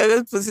laughing. why you're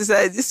going to put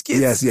inside this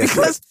kid? Yes.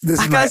 Because This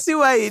I can see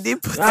why you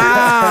didn't put it.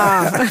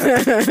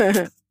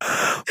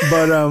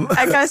 But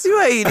I can see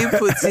why you didn't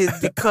put it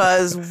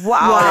because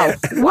wow.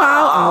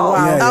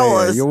 Yeah, That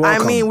was. you're I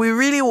welcome. mean, we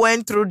really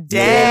went through A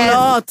death.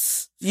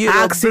 lot. You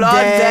know,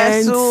 blood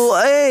vessel.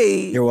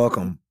 Hey. You're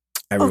welcome,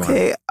 everyone.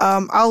 Okay.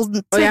 I'll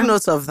take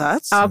note of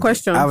that. Our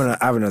question. I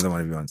have another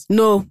one if you want.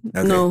 No.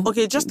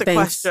 Okay, just a Thanks.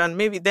 question.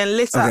 Maybe then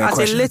later Okay, a at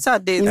question. a later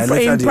date. In,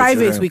 later in date,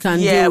 private, yeah. we can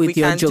Yeah, deal we with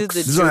your can do jokes.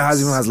 the This one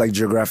jokes. even has like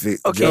geographic.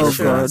 Okay, geographic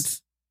sure.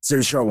 ones. It's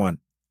a short one.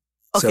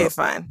 Okay, So,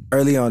 fine.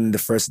 early on the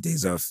first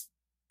days of,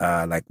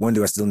 like when they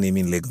were still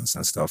naming Lagos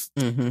and stuff,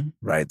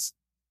 right?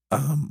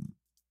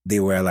 They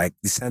were like,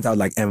 they sent out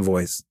like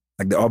envoys.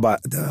 Like the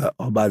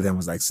Oba then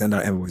was like, send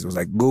out envoys. It was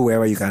like, go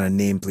wherever you kind of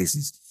name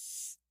places.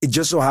 It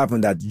just so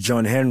happened that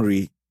John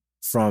Henry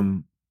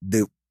from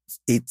the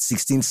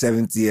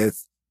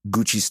 1670th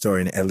Gucci store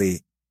in LA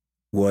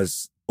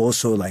was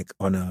also like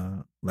on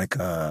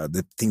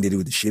the thing they do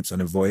with the ships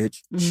on a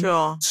voyage.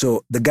 Sure.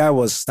 So the guy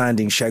was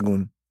standing,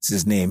 Shegun, is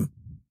his name,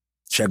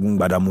 Shegun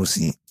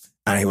Badamusi,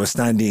 and he was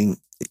standing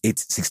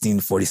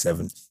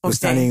 1647. He was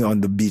standing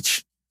on the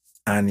beach,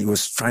 and he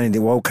was trying to,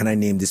 what can I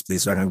name this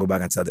place so I can go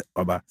back and tell the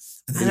Oba?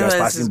 And then he was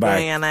passing by,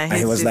 and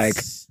he was like,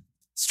 he's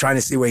trying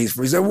to see where he's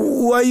from. He said,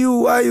 who are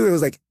you? It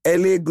was like,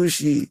 L.A.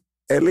 Gucci.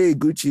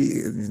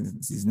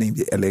 His name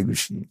is L.A.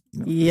 Gucci. You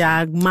know?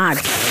 Yeah, mad.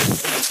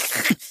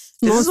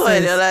 This is what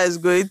Adela is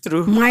going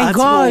through. My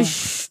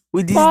gosh.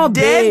 With these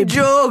dead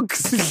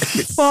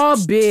jokes. Poor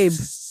babe.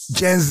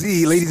 Gen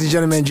Z, ladies and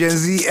gentlemen, Gen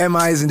Z,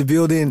 MI is in the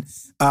building.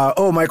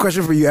 My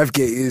question for you, FK,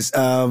 is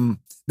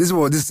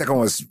this second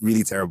was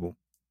really terrible.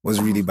 Was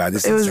really bad.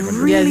 This it was second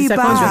really bad.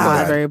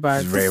 bad. Very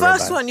bad. The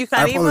first one, you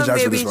can even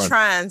maybe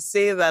try and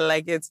say that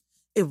like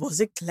was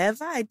it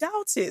clever? I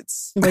doubt it.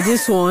 But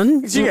this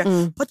one,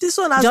 but this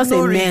one has just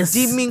no a mess.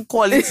 redeeming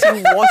quality.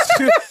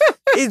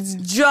 It's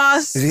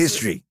just it's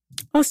history.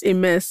 Just a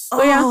mess.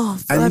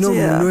 And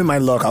knowing my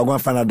luck, I'll go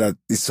and find out that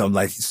it's some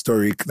like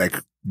historic like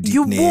deep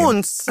you name.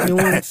 Won't. You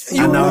won't. That's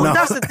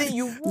the thing.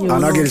 You won't. I'll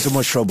not get in so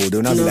much trouble.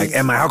 They'll not be like,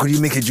 Emma, how could you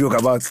make a joke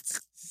about?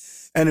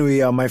 Anyway,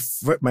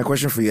 my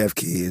question for you,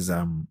 FK, is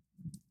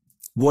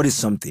what is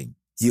something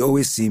you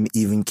always seem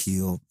even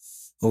keel,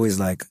 always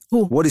like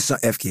what is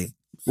FK?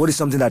 What is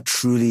something that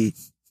truly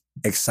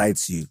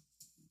excites you?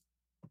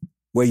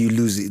 Where you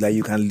lose it, like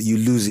you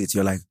lose it.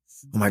 You're like,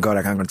 oh my God,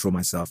 I can't control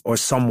myself. Or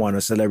someone,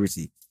 or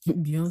celebrity.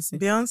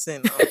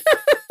 Beyonce.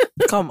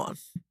 No. Come on.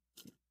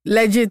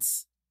 Legit.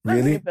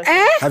 Really?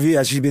 Have you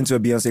actually been to a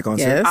Beyonce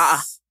concert?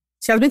 Yes.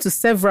 She has been to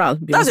several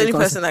Beyonce That's the only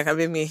concerts. person that can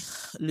make me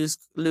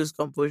lose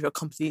composure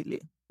completely.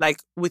 Like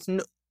with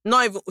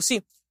not even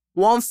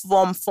one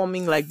form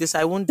forming like this,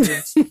 I won't do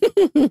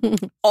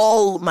it.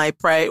 All my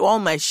pride, all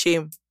my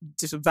shame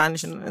just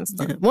vanish in an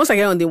instant. Yeah. Once I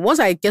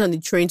get on the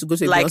train to go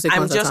to a Beyonce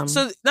concert,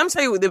 so let me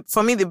tell you,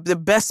 for me, the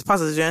best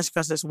part of the Beyonce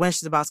concert is when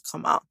she's about to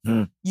come out.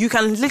 You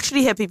can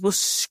literally hear people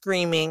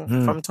screaming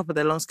from the top of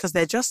their lungs because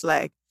they're just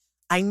like,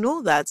 I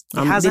know that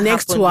it hasn't the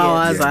next happened 2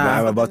 hours. yet.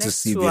 I'm about to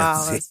see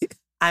Beyonce.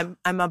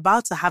 I'm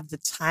about to have the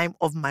time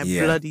of my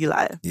bloody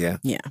life. Yeah.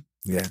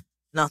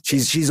 Nothing.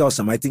 She's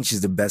awesome. I think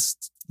she's the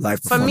best live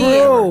For performer me,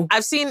 ever.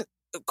 I've seen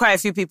quite a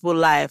few people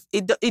live.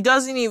 It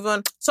doesn't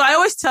even. So I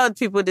always tell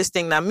people this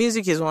thing that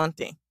music is one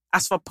thing.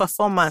 As for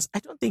performance, I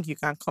don't think you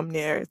can come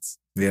near it.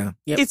 Yeah.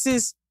 Yep. It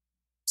is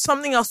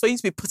something else for you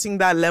to be putting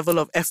that level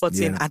of effort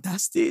in at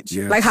that stage.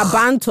 Yeah. like her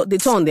band, they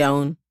tour on their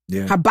own.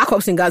 Yeah. Her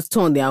backup singers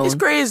tour on their own. It's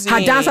crazy. Her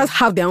dancers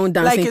have their own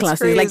dancing Like, it's classes.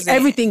 crazy. Like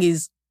everything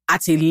is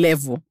at a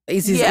level. It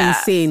is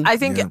insane. I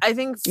think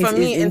for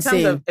me, in terms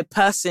insane. of a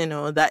person,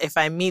 that if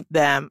I meet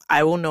them,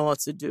 I won't know what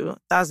to do.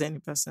 That's the only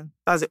person.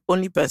 That's the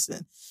only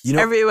person. You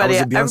know, everybody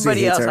else,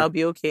 hater. I'll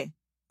be okay.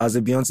 I was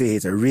a Beyonce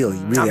hater. Really.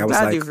 I'm I was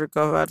glad like, you've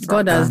recovered. From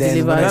God that. has and then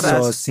delivered. when I God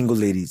saw has- Single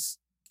Ladies,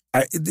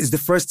 it's the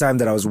first time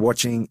that I was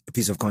watching a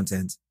piece of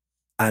content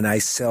and I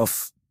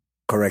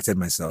self-corrected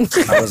myself.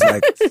 I was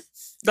like,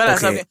 God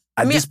has okay, helped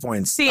at me. this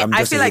point, See, I'm I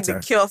just feel a like hater.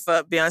 the cure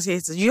for Beyonce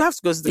haters, you have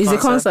to go to the It's a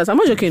concert. concert. I'm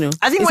not joking.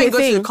 I think It's when a you go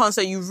to thing. the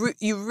concert,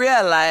 you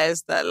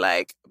realize that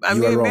like You are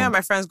me wrong. and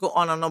my friends go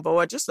on and on, but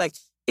we're just like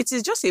it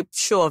is just a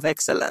show of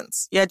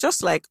excellence. Yeah,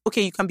 just like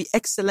okay, you can be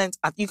excellent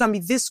you can be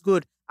this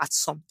good at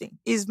something.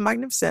 It's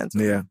magnificent.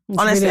 Yeah. It's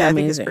Honestly, really I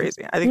think it's amazing.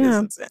 crazy. I think it's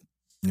insane.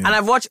 Yeah. And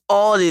I've watched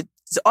all the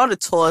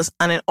tours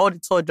and then all the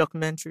tour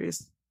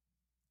documentaries.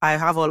 I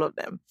have all of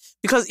them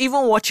because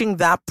even watching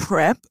that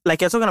prep,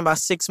 like you're talking about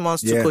 6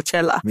 months to Yeah.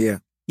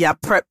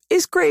 Coachella, prep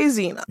is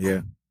crazy. Now.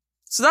 Yeah.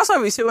 So that's why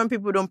we say when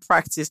people don't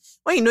practice,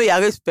 when you know you're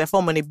going to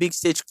perform on a big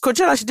stage,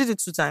 Coachella, she did it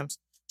 2 times.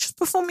 She's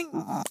performing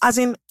as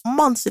in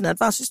months in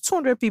advance. She's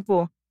 200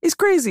 people. It's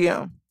crazy.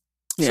 Yeah.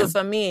 So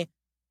for me,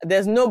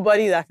 there's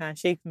nobody that can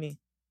shake me.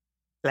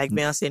 Like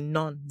Beyonce,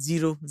 none,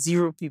 zero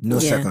people. No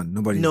second.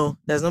 Nobody. No,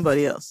 there's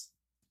nobody else.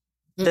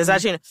 There's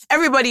actually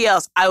everybody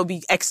else. I will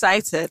be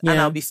excited and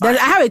I'll be fine. I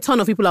have a ton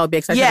of people I'll be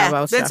excited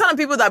about. There's a ton of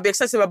people that I'll be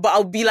excited about, but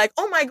I'll be like,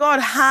 oh my God,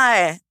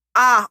 hi.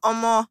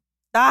 Omo,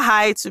 that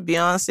hi to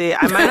Beyonce.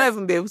 I might not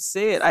even be able to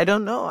say it. I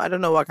don't know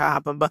what can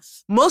happen. But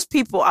most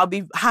people, I'll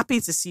be happy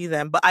to see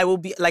them, but I will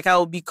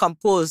be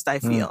composed, I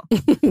feel.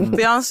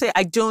 Beyonce,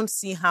 I don't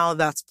see how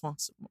that's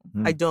possible.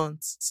 I don't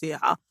see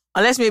how.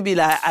 Unless maybe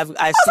like I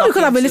Also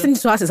because I've been listening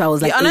to her since I was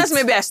like unless 8.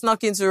 maybe I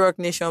snuck into Rock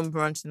Nation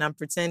brunch and I'm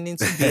pretending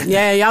to be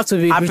Yeah, you have to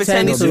be I'm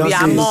pretending to be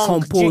Beyonce is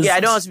among composed. I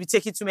don't want to be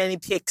taking too many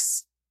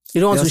pics.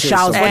 You don't want to Beyonce is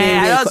shout. so When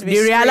I don't want to be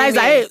they realize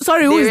that, screaming. hey,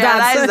 sorry, who They is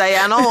that? realize that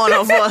you're not one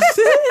of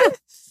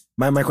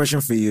us. My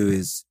question for you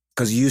is,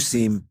 because you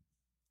seem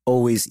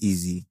always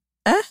easy.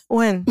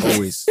 When?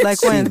 Always.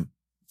 Like when? Seem.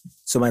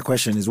 So my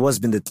question is, what's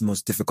been the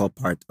most difficult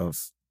part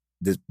of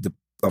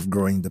of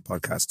growing the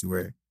podcast to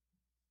where?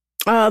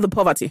 The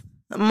poverty.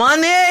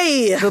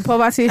 Money. The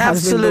poverty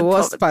has been the Absolute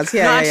worst poverty.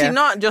 part. No, actually,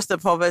 not just the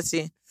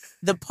poverty.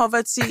 The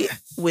poverty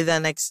with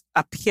an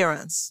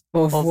appearance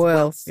of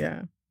wealth.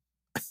 Yeah.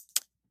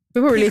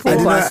 People really I think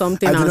did we're not,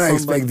 something I did and not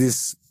somebody. expect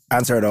this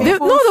answer at all. No,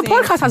 the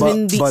podcast has But-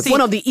 been but-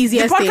 one of the The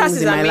easiest podcast things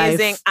is in my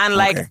amazing, life. and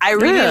like Okay. I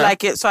really Yeah.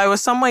 like it. So I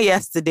was somewhere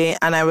yesterday,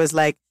 and I was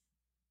like,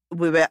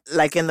 we were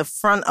like in the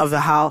front of the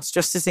house,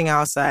 just sitting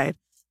outside,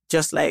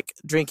 just like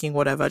drinking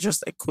whatever,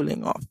 just like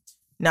cooling off.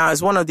 Now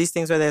it's one of these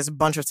things where there's a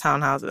bunch of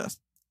townhouses.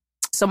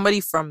 Somebody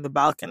from the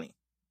balcony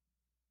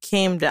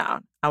came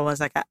down. I was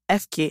like,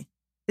 FK,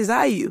 is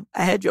that you?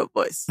 I heard your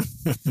voice.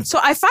 So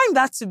I find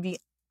that to be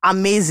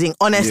amazing,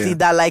 honestly,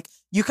 that like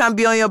you can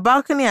be on your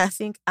balcony and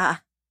think,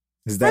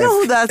 is that I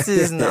know who that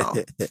is now.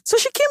 So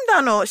she came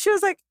down, she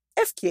was like,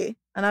 FK.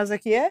 And I was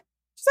like, yeah.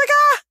 She's like,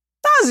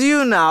 that's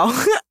you now.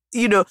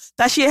 You know,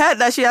 that she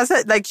has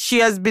said, like, she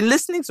has been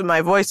listening to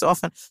my voice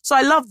often. So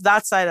I love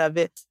that side of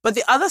it. But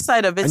the other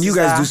side of it and is you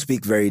guys do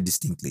speak very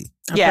distinctly.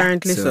 Yeah.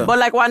 Apparently so. But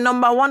like,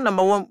 number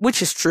one,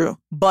 which is true.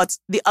 But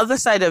the other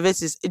side of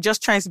it is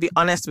just trying to be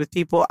honest with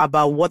people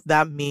about what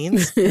that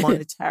means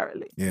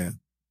monetarily. Yeah.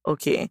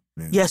 Okay.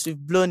 Yeah. Yes, we've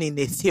blown in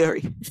a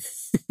theory.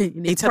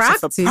 in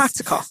terms of a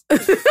practical.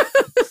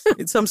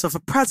 In terms of a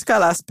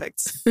practical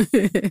aspect.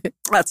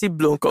 That's it,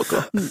 blown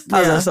cocoa.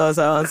 That's what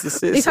I want to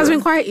say. It has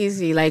been quite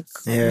easy. Like,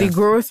 the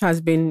growth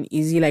has been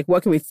easy. Like,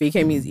 working with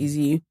Fake-Emi is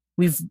easy.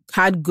 We've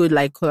had good,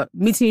 like,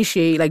 meeting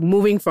Shay, like,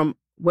 moving from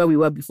where we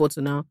were before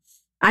to now.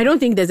 I don't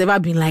think there's ever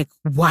been like,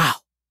 wow,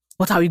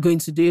 what are we going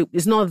to do?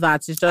 It's not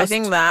that. It's just... I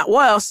think that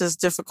what else is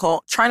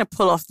difficult? Trying to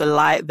pull off the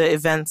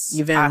events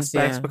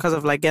aspects because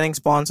of like getting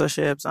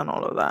sponsorships and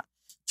all of that.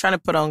 Trying to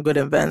put on good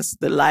events,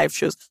 the live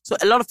shows. So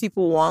a lot of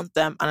people want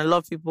them, and a lot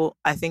of people,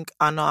 I think,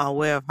 are not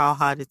aware of how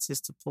hard it is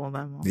to pull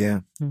them on. Yeah.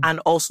 And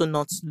also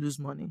not lose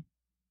money.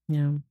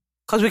 Yeah.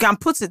 Because we can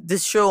put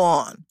this show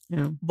on,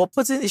 but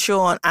putting the show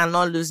on and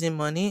not losing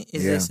money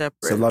is a separate...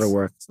 It's a lot of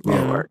work. It's a lot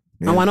of work.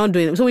 Yeah. And we're not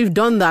doing it. So we've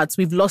done that.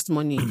 We've lost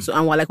money. So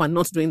and we're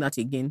not doing that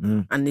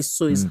again. And it's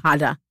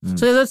harder.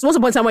 So there's once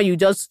upon a time when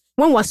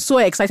when we're so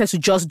excited to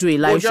just do a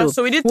live show.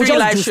 So we did 3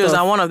 live shows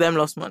and one of them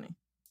lost money.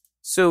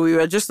 So we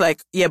were just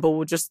like, but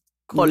we'll just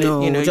call it,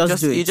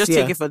 you just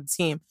take it for the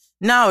team.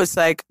 Now it's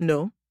like,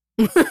 no.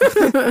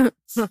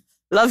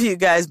 Love you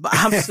guys, but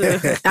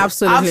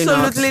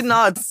absolutely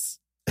not.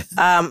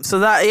 So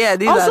that,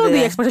 these also are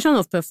the expectation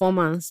of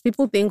performance.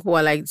 People think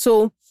we're like,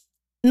 so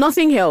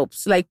nothing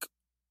helps. Like,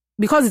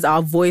 because it's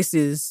our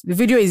voices, the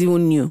video is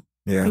even new.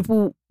 Yeah.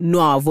 People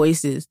know our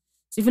voices.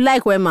 So if you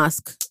like, wear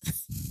mask.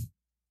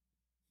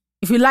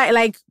 If you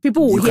like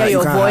people will hear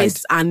your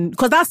voice, and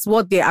because that's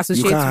what they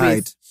associate with. Hide.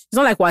 It's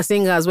not like we're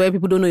singers where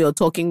people don't know your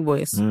talking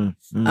voice. So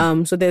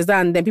there's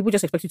that, and then people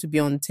just expect you to be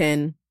on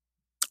 10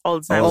 all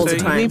the time. All the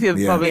time.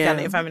 People probably can.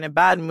 If I'm in a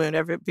bad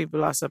mood,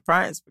 people are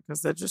surprised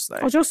because they're just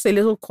like, I'll just say a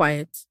little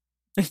quiet.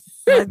 This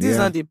is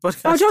not the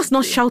podcast. Or just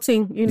not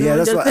shouting. Yeah,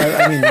 that's what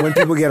I mean. When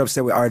people get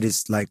upset with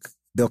artists, like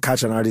they'll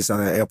catch an artist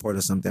on an airport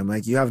or something. I'm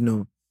like,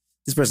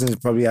 this person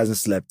probably hasn't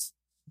slept.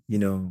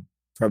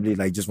 Probably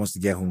like just wants to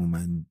get home,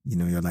 and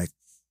you're like,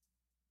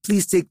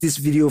 please take this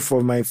video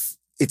for my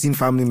 18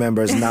 family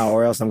members now,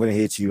 or else I'm going to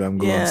hate you. I'm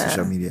going on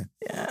social media.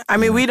 Yeah, I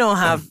mean, we don't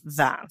have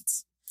that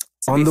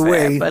on the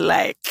way, but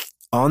like.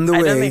 On the way.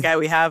 I don't think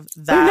we have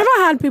that. We've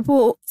never had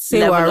people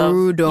say we're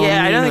rude or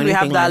I don't think we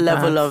have that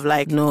level of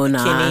like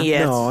Kinney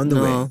yet. No, on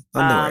the way. On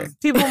the way.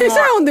 People more,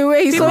 on the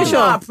way. People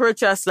more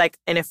approach us like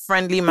in a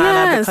friendly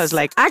manner because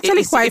like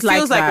actually it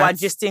feels like we're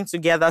gisting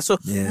together. So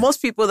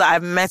most people that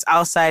I've met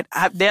outside,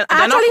 they're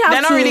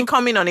not really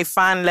coming on a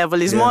fan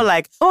level. It's more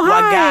like, we're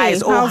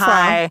guys,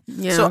 hi.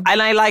 Yeah. So,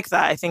 and I like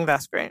that. I think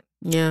that's great.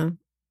 Yeah.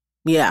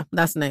 Yeah,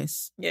 that's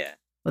nice. Yeah.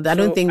 But I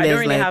don't think there's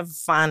really have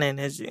fan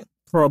energy.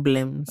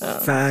 Problems.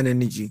 Fan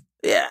energy.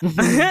 Yeah.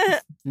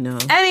 No.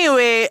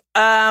 Anyway,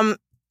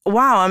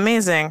 wow,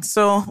 amazing.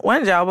 So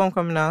when is the album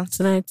coming out?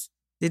 Tonight.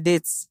 The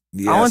dates.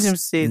 Yes. I want him to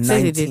say it.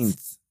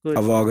 19th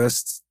of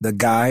August. The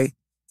Guy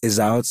is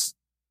out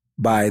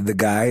by The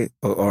Guy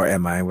or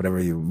MI,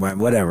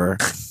 whatever.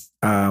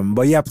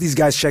 But yeah, please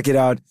guys check it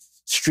out.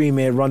 Stream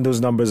it, run those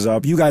numbers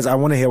up. You guys, I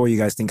want to hear what you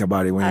guys think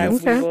about it when you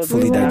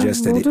fully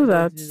digested it. We'll do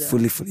that.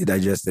 Fully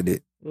digested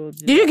it.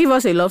 Did you give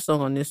us a love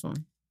song on this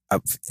one?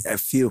 A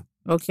few.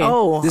 Okay.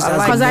 Oh,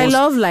 because I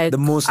love the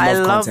most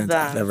love content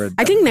that. I've ever done.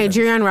 I think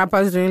Nigerian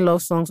rappers doing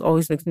love songs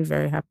always makes me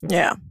very happy.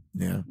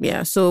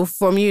 Yeah. So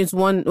for me, it's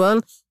one.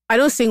 Well, I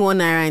don't sing 1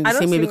 naira in the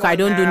same way because I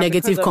don't do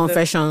negative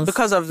confessions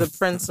because of the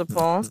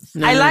principle.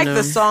 I like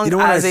the song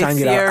as a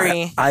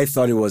theory. I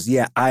thought it was.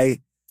 Yeah,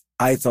 I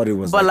thought it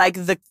was. But like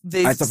the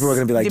I thought people were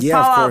gonna be like, the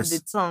yeah, power of course.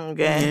 Of the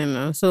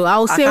tongue. So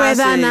I'll say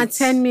whether not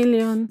 10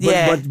 million.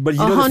 But you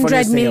know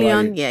 100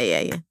 million.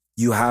 Yeah.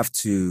 You have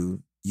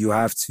to.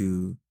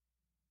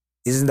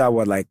 Isn't that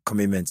what like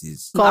commitment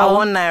is?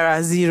 1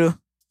 naira, 0.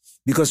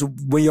 Because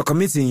when you're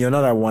committing, you're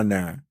not at 1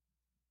 naira.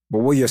 But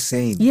what you're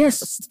saying,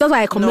 yes, that's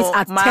why I commit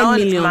at 10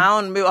 million. My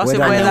own, I'll say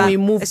whether we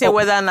move. I say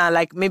whether not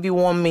like maybe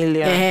 1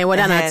 million.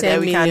 Whether not 10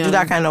 million. We can do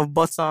that kind of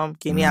bottom.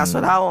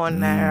 So that 1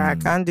 naira, I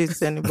can't do it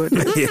to anybody.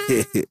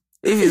 If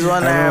it's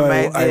 1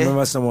 naira, I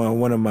remember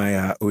one of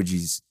my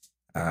OGs,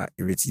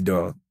 Iriti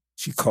Doll.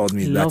 She called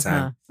me that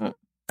time.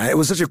 It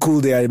was such a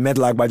cool day. I met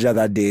Lagbaja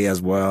that day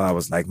as well. I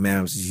was like, man,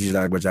 I'm a huge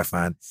Lagbaja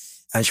fan.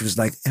 And she was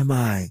like, am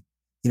I?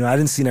 I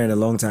hadn't seen her in a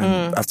long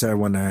time after I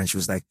won her. And she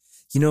was like,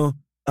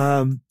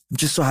 I'm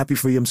just so happy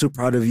for you. I'm so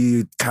proud of you.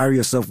 You carry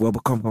yourself well,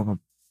 but come.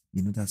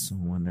 That's so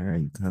 1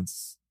 naira. You can't.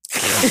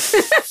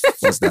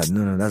 What's that?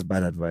 No, that's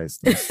bad advice.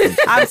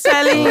 I'm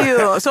telling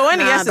you. So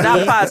when it gets to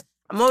that part,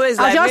 I'm always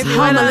I'll like, just maybe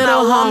hum when a little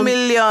I'm hum. 1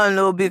 million,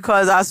 oh,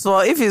 because as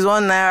for if it's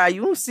 1 naira,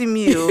 you won't see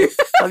me. Oh.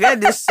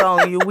 Forget this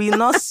song. You will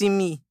not see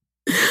me.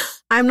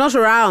 I'm not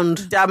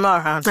around. I'm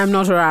not around. I'm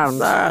not around.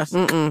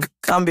 Sorry.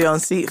 Can't be on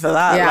seat for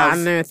that. Yeah, love.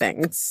 no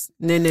thanks.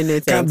 No,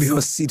 thanks. Can't be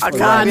on seat for I that.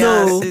 can't be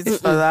no. on seat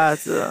for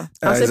that.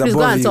 I'll say, it's please go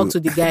above and you. talk to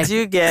the guy. Do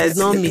you get It's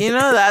not me. You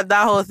know that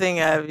whole thing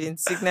in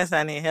sickness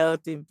and in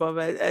health, in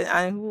poverty,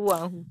 and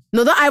who?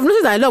 No, I've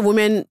noticed that a lot of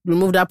women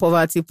remove that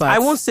poverty part. I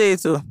won't say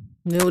it too.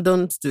 No,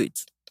 don't do it.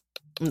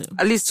 No.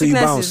 At least So you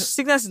bounce.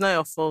 sickness is not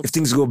your fault. If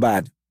things go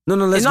bad. No,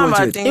 let's It's go not into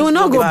about it. things It will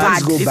not go bad.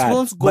 Things go It bad.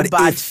 won't go but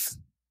bad.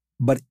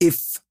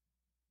 If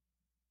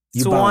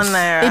you to bounce. 1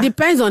 naira. It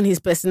depends on his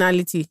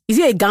personality. Is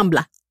he a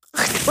gambler?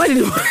 Where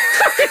did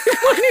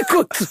money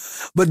go to?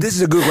 But this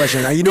is a good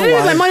question. And you know Did he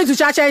use my why? money to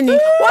Chacheni?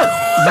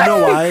 You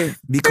know why? Where did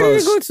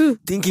Because he go to?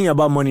 thinking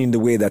about money in the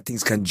way that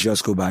things can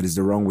just go bad is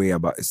the wrong way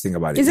about think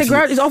about it. It's If you-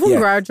 it's often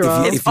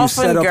gradual. If you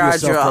set up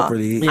yourself gradual.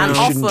 properly, And it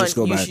shouldn't just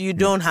go often bad. you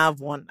don't have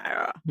 1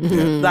 naira.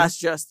 Mhm. That's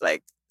just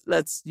like, you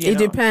It know.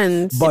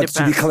 depends. But to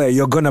be depends. clear,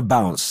 you're gonna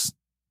bounce.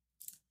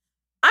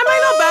 I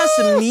might not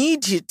bounce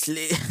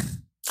immediately.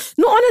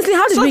 No, honestly,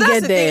 how did So we that's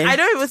get the there? thing. I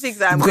don't even think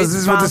that I'm Because going this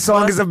is to what the bounce,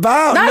 song but- is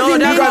about. That's No, the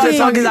that's main what the thing.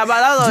 song is about.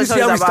 That's what Do the you song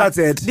see how we is about.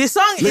 started? The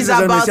song Ladies is and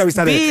gentlemen, about see how we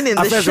started? being in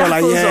At the first we were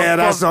shackles like, yeah, of that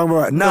poverty. song.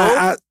 Bro.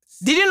 No.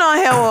 Did you not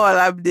hear what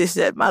Olabide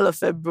said?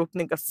 Malafe broke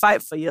nigga,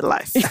 fight for your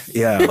life.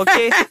 Yeah.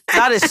 Okay?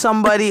 That is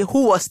somebody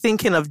who was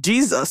thinking of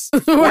Jesus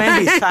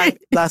when he sang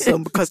that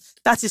song because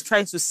that is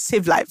trying to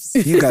save lives.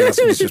 You guys are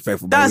so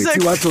disrespectful. By the That's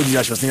way, a- Tiwa told you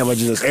that she was thinking about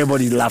Jesus.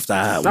 Everybody laughed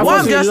at her. That What was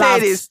I'm we just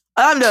laughed. saying is,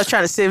 I'm just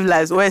trying to save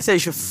lives where it says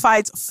you should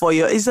fight for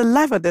your, it's a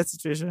life or death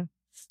situation.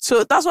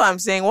 So that's what I'm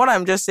saying. What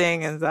I'm just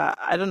saying is that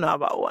I don't know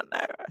about 1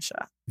 naira, Sha.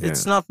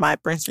 It's not my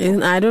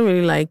principle. I don't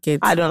really like it.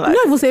 I don't like You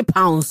don't it. even say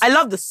pounds. I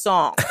love the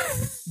song,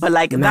 but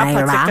like that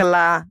Naira.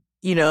 particular,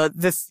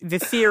 the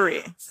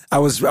theory. I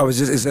was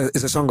just,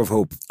 it's a song of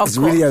hope. Of It's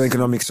really course. an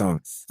economic song.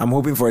 I'm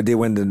hoping for a day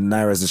when the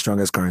Naira is the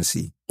strongest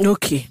currency.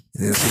 Okay.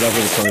 Yeah, so that's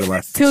what it's talking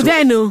about. Till So-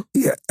 then, no.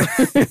 Yeah.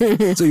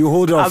 So you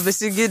hold I'll off. be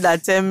singing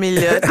that 10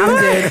 million. I'm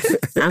good.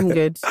 I'm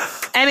good.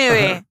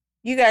 Anyway,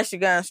 you guys should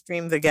go and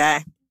stream the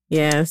guy.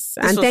 Yes. This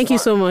And was thank you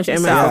fun. so much,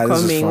 Emma, Yeah, for this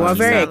was coming. fun. We're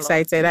very Yeah.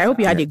 excited. I hope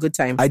you had a good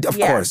time. Of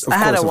Yes, course, I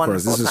had a of course.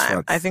 wonderful This is time.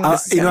 fun. I think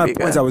this is you know, gonna at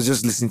be points good. I was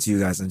just listening to you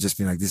guys and just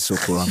being like, this is so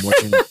cool. I'm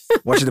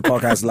watching the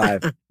podcast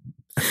live.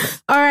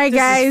 All right, This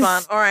guys. is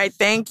fun. All right,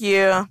 thank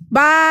you.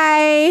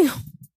 Bye.